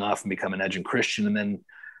splitting off and becoming Edge and Christian. And then,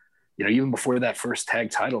 you know, even before that first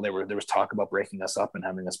tag title, there was talk about breaking us up and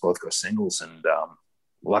having us both go singles. And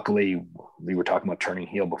luckily we were talking about turning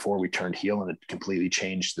heel before we turned heel, and it completely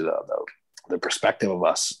changed the perspective of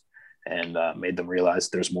us, and made them realize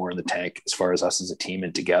there's more in the tank as far as us as a team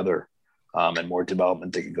and together, and more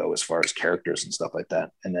development that could go as far as characters and stuff like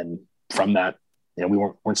that. And then from that, you know, we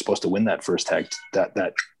weren't supposed to win that first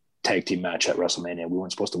that tag team match at WrestleMania. We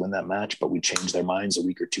weren't supposed to win that match, but we changed their minds a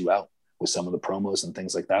week or two out with some of the promos and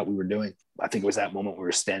things like that we were doing. I think it was that moment we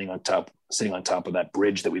were sitting on top of that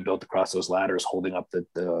bridge that we built across those ladders, holding up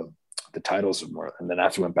the titles. And then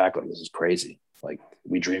after we went back, like, this is crazy. Like,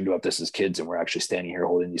 we dreamed about this as kids, and we're actually standing here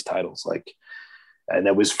holding these titles. Like, and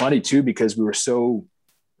that was funny too, because we were so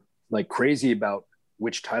like crazy about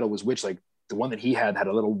which title was which. Like, the one that he had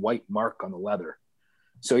a little white mark on the leather.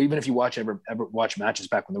 So even if you ever watch matches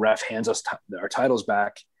back when the ref hands us our titles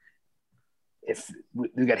back, if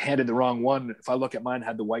we got handed the wrong one, if I look at mine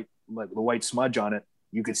had the white smudge on it,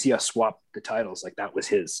 you could see us swap the titles. Like, that was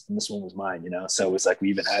his and this one was mine, you know? So it was like, we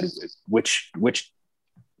even had which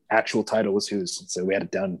actual title was whose. So we had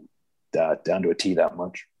it down to a T that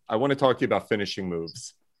much. I want to talk to you about finishing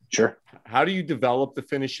moves. Sure. How do you develop the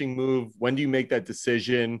finishing move? When do you make that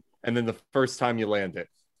decision? And then the first time you land it?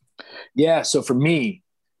 Yeah. So for me,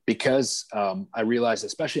 because I realized,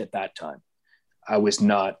 especially at that time, I was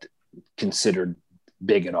not considered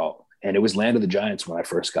big at all. And it was Land of the Giants when I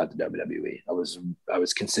first got to WWE. I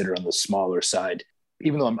was considered on the smaller side,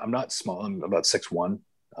 even though I'm not small. I'm about 6'1".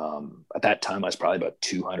 At that time, I was probably about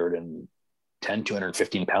 210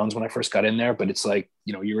 215 pounds when I first got in there, but it's like,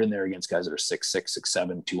 you know, you're in there against guys that are 6'6",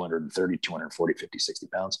 6'7", 230, 240, 50, 60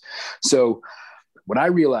 pounds. So what I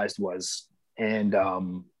realized was, this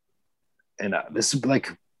is like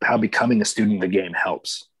how becoming a student of the game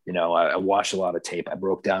helps. You know, I watched a lot of tape. I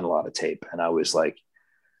broke down a lot of tape, and I was like,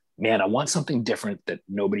 man, I want something different that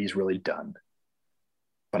nobody's really done.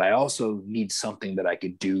 But I also need something that I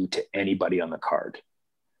could do to anybody on the card.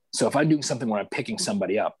 So if I'm doing something where I'm picking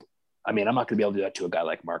somebody up, I mean, I'm not going to be able to do that to a guy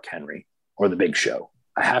like Mark Henry or The Big Show.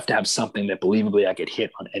 I have to have something that believably I could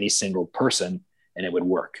hit on any single person and it would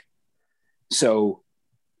work. So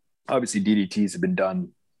obviously DDTs have been done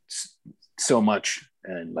so much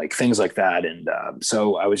and like things like that. And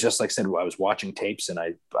so I was just, like I said, I was watching tapes, and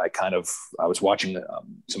I was watching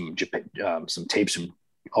some tapes from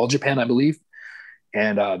All Japan, I believe.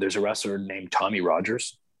 And there's a wrestler named Tommy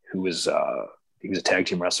Rogers who was he was a tag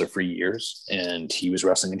team wrestler for years, and he was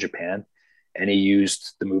wrestling in Japan. And he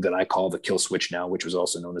used the move that I call the kill switch now, which was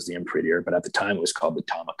also known as the Imprettier, but at the time it was called the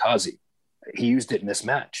Tamikaze. He used it in this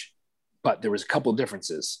match, but there was a couple of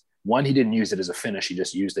differences. One, he didn't use it as a finish. He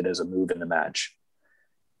just used it as a move in the match.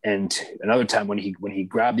 And another time when he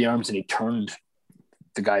grabbed the arms and he turned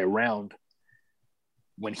the guy around,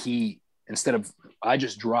 I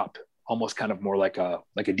just dropped almost kind of more like a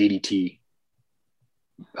DDT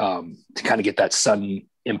to kind of get that sudden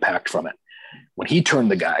impact from it. When he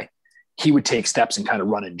turned the guy, he would take steps and kind of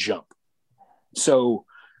run and jump. So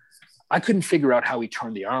I couldn't figure out how he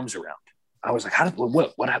turned the arms around. I was like,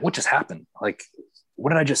 what just happened? Like, what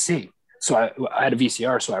did I just see? So I had a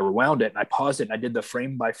VCR, so I rewound it and I paused it and I did the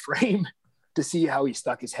frame by frame to see how he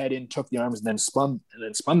stuck his head in, took the arms, and then spun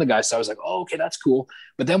the guy. So I was like, oh, okay, that's cool.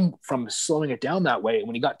 But then from slowing it down that way,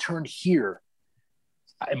 when he got turned here,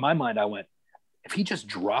 in my mind, I went, if he just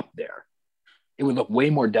dropped there, it would look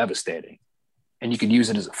way more devastating and you could use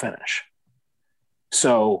it as a finish.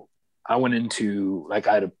 So I went into, like,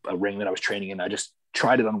 I had a ring that I was training in. I just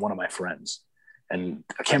tried it on one of my friends. And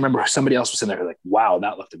I can't remember, somebody else was in there like, wow,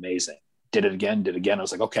 that looked amazing. Did it again. I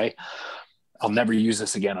was like, okay, I'll never use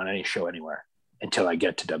this again on any show anywhere until I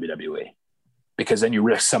get to WWE, because then you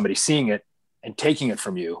risk somebody seeing it and taking it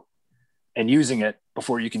from you and using it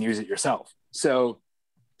before you can use it yourself. So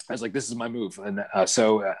I was like, this is my move. And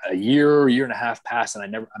so a year and a half passed,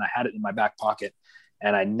 and I had it in my back pocket,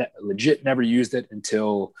 and I legit never used it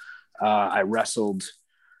until I wrestled.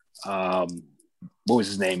 What was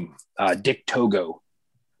his name? Dick Togo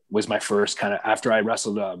was my first kind of, after I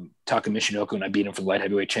wrestled Taka Michinoku and I beat him for the light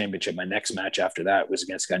heavyweight championship. My next match after that was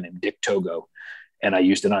against a guy named Dick Togo, and I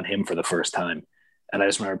used it on him for the first time. And I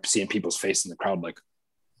just remember seeing people's face in the crowd, like,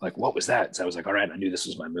 what was that? So I was like, all right, I knew this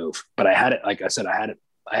was my move. But I had it, like I said, I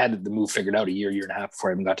had the move figured out a year and a half before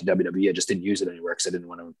I even got to WWE. I just didn't use it anywhere because I didn't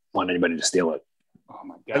want anybody to steal it. Oh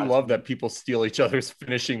my God. I love that people steal each other's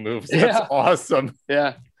finishing moves. That's awesome.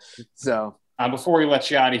 Yeah. So before we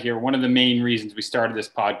let you out of here, one of the main reasons we started this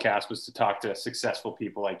podcast was to talk to successful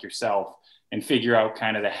people like yourself and figure out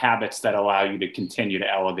kind of the habits that allow you to continue to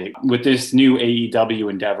elevate. With this new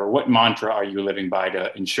AEW endeavor, what mantra are you living by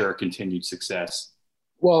to ensure continued success?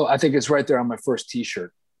 Well, I think it's right there on my first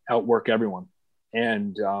t-shirt, outwork everyone.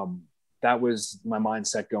 And that was my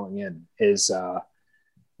mindset going in is,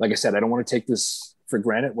 like I said, I don't want to take this for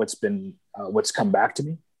granted, what's come back to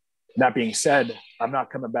me. That being said, I'm not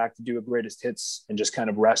coming back to do a greatest hits and just kind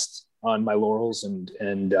of rest on my laurels and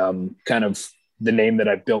kind of the name that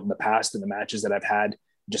I've built in the past and the matches that I've had,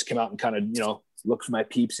 just come out and kind of, look for my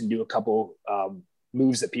peeps and do a couple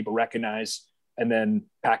moves that people recognize and then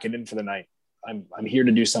pack it in for the night. I'm here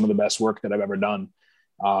to do some of the best work that I've ever done.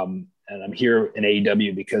 And I'm here in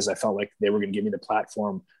AEW because I felt like they were going to give me the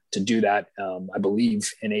platform to do that. I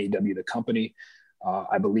believe in AEW, the company.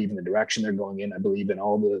 I believe in the direction they're going in. I believe in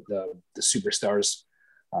all the superstars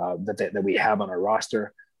that we have on our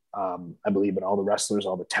roster. I believe in all the wrestlers,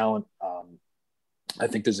 all the talent. I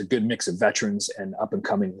think there's a good mix of veterans and up and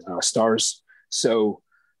coming stars. So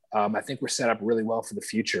I think we're set up really well for the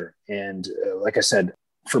future. And like I said,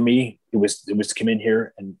 for me, it was to come in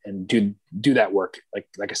here and do that work.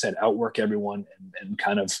 Like I said, outwork everyone and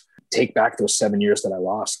kind of take back those 7 years that I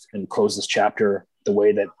lost and close this chapter the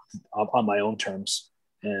way that on my own terms.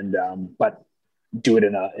 And, but do it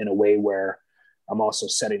in a way where I'm also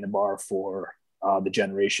setting the bar for the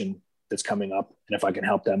generation that's coming up. And if I can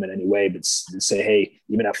help them in any way, but say, hey,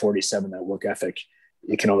 even at 47, that work ethic,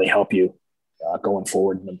 it can only help you going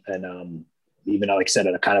forward. And even like I said,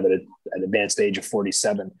 at a kind of an advanced age of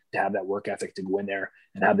 47, to have that work ethic to go in there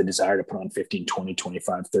and have the desire to put on 15, 20,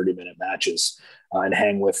 25, 30-minute matches and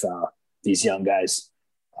hang with these young guys.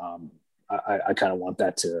 I kind of want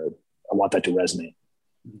that to resonate.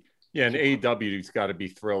 Yeah, and AEW's got to be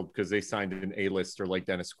thrilled because they signed an A-lister like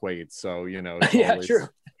Dennis Quaid. So, you know, it's Yeah, always... true.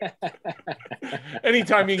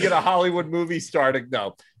 Anytime you can get a Hollywood movie started,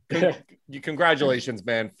 no. Congratulations,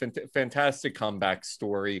 man. Fantastic comeback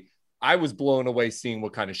story. I was blown away seeing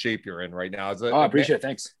what kind of shape you're in right now. I appreciate it.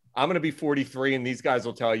 Thanks. I'm going to be 43, and these guys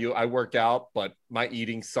will tell you I work out, but my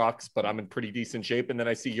eating sucks, but I'm in pretty decent shape. And then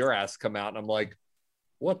I see your ass come out, and I'm like,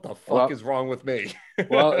 what the fuck is wrong with me?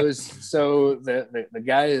 Well, it was so the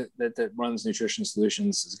guy that runs Nutrition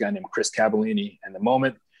Solutions is a guy named Chris Cavallini. And the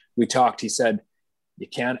moment we talked, he said, you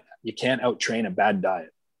can't out-train a bad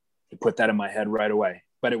diet. He put that in my head right away.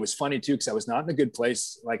 But it was funny too, because I was not in a good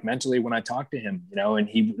place, like mentally, when I talked to him, you know, and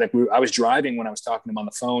I was driving when I was talking to him on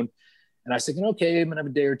the phone, and I was thinking, okay, I'm gonna have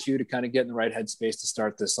a day or two to kind of get in the right headspace to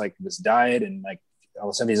start this diet. And like, all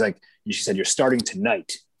of a sudden he's like, she said, you're starting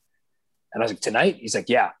tonight. And I was like, tonight? He's like,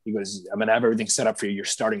 yeah. He goes, I'm gonna have everything set up for you. You're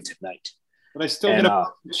starting tonight. But I still get a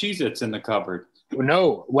Cheez-Its in the cupboard.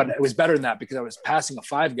 No, it was better than that, because I was passing a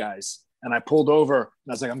Five Guys and I pulled over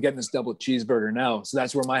and I was like, I'm getting this double cheeseburger now. So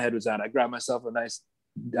that's where my head was at. I grabbed myself a nice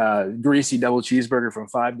greasy double cheeseburger from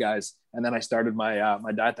Five Guys, and then I started my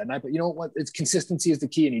my diet that night. But you know what? It's consistency is the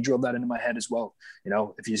key, and he drilled that into my head as well. You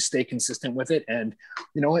know, if you stay consistent with it, and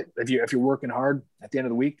you know what, if you're working hard, at the end of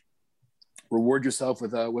the week, reward yourself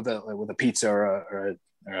with a pizza or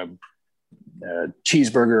a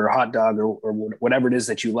cheeseburger or a hot dog or whatever it is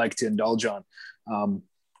that you like to indulge on.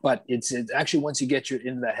 But it's actually, once you get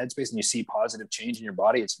into that headspace and you see positive change in your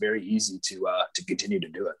body, it's very easy to continue to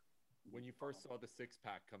do it. When you first saw the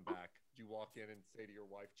six-pack come back, did you walk in and say to your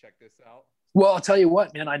wife, check this out? Well, I'll tell you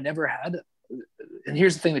what, man, I never had, and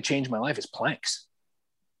here's the thing that changed my life is planks.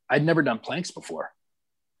 I'd never done planks before.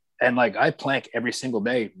 And like, I plank every single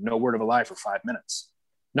day, no word of a lie, for 5 minutes,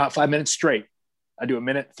 not 5 minutes straight. I do a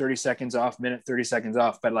minute, 30 seconds off, minute, 30 seconds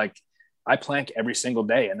off. But like, I plank every single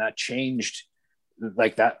day, and that changed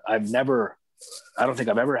like that. I don't think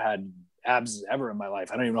I've ever had abs ever in my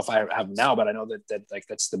life. I don't even know if I have now, but I know that like,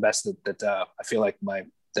 that's the best that I feel like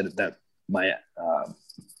that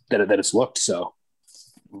it's looked. So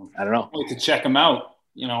I don't know. I'd like to check them out.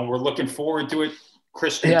 You know, we're looking forward to it.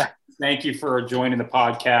 Christian, yeah. Thank you for joining the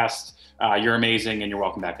podcast. You're amazing, and you're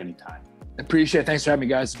welcome back anytime. Appreciate it. Thanks for having me,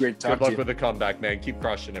 guys. It's great to talk to you. Good luck with the comeback, man. Keep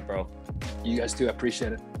crushing it, bro. You guys too. I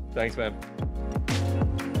appreciate it. Thanks, man.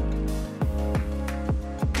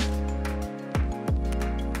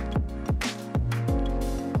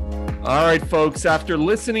 All right, folks, after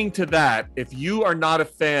listening to that, if you are not a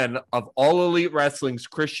fan of All Elite Wrestling's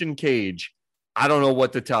Christian Cage, I don't know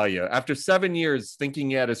what to tell you. After 7 years thinking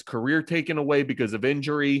he had his career taken away because of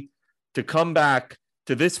injury, to come back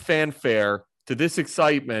to this fanfare, to this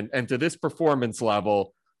excitement, and to this performance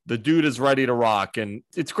level, the dude is ready to rock, and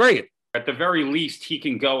it's great. At the very least, he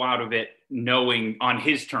can go out of it knowing on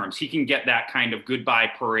his terms. He can get that kind of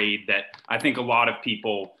goodbye parade that I think a lot of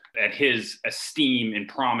people at his esteem and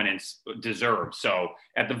prominence deserve. So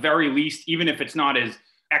at the very least, even if it's not as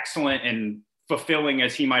excellent and fulfilling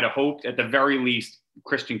as he might have hoped, at the very least,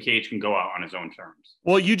 Christian Cage can go out on his own terms.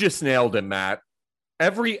 Well, you just nailed it, Matt.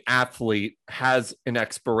 Every athlete has an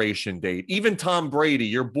expiration date. Even Tom Brady,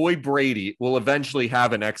 your boy Brady, will eventually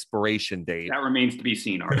have an expiration date. That remains to be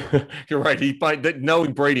seen, Arthur. You're right.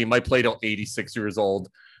 Knowing Brady might play till 86 years old.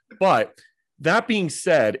 But that being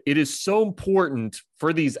said, it is so important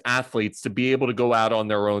for these athletes to be able to go out on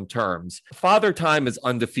their own terms. Father Time is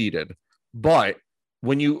undefeated, but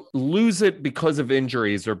when you lose it because of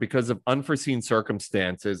injuries or because of unforeseen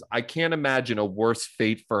circumstances, I can't imagine a worse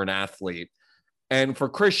fate for an athlete. And for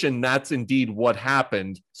Christian, that's indeed what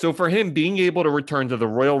happened. So for him being able to return to the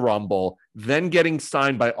Royal Rumble, then getting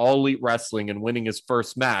signed by All Elite Wrestling and winning his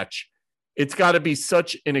first match, it's got to be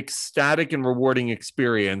such an ecstatic and rewarding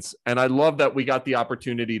experience. And I love that we got the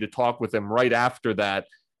opportunity to talk with him right after that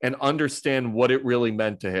and understand what it really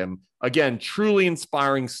meant to him. Again, truly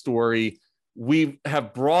inspiring story. We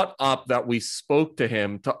have brought up that we spoke to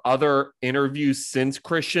him to other interviews since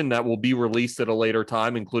Christian that will be released at a later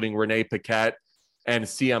time, including Renee Paquette and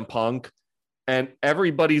CM Punk. And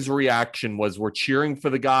everybody's reaction was, we're cheering for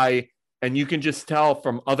the guy. And you can just tell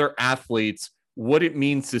from other athletes what it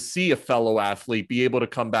means to see a fellow athlete be able to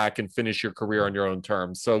come back and finish your career on your own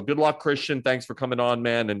terms. So good luck, Christian. Thanks for coming on,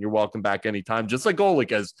 man. And you're welcome back anytime. Just like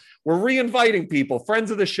Golik, as we're re-inviting people,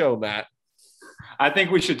 friends of the show, Matt. I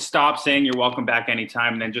think we should stop saying you're welcome back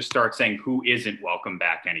anytime and then just start saying who isn't welcome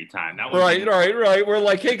back anytime. That was right. We're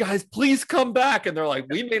like, hey guys, please come back. And they're like,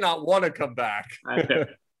 we may not want to come back.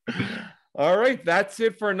 All right. That's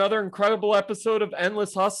it for another incredible episode of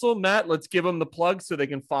Endless Hustle. Matt, let's give them the plug so they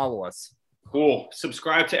can follow us. Cool.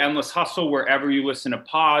 Subscribe to Endless Hustle wherever you listen to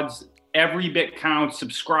pods. Every bit counts.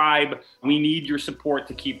 Subscribe. We need your support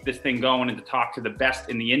to keep this thing going and to talk to the best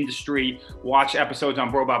in the industry. Watch episodes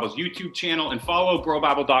on Bro Bible's YouTube channel and follow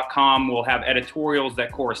brobible.com. We'll have editorials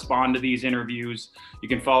that correspond to these interviews. You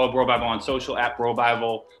can follow Bro Bible on social at Bro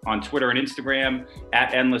Bible on Twitter and Instagram,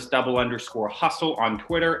 at endless_hustle on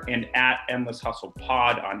Twitter, and at Endless Hustle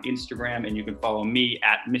Pod on Instagram. And you can follow me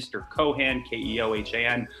at Mr. Kohan,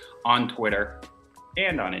 Keohan, on Twitter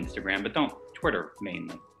and on Instagram, but don't Twitter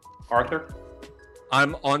mainly. Arthur?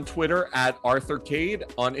 I'm on Twitter at Arthur Cade,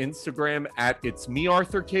 on Instagram at It's Me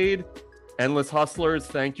Arthur Cade. Endless Hustlers,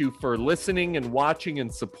 thank you for listening and watching and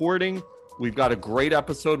supporting. We've got a great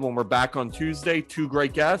episode when we're back on Tuesday. 2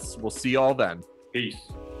 great guests. We'll see you all then. Peace.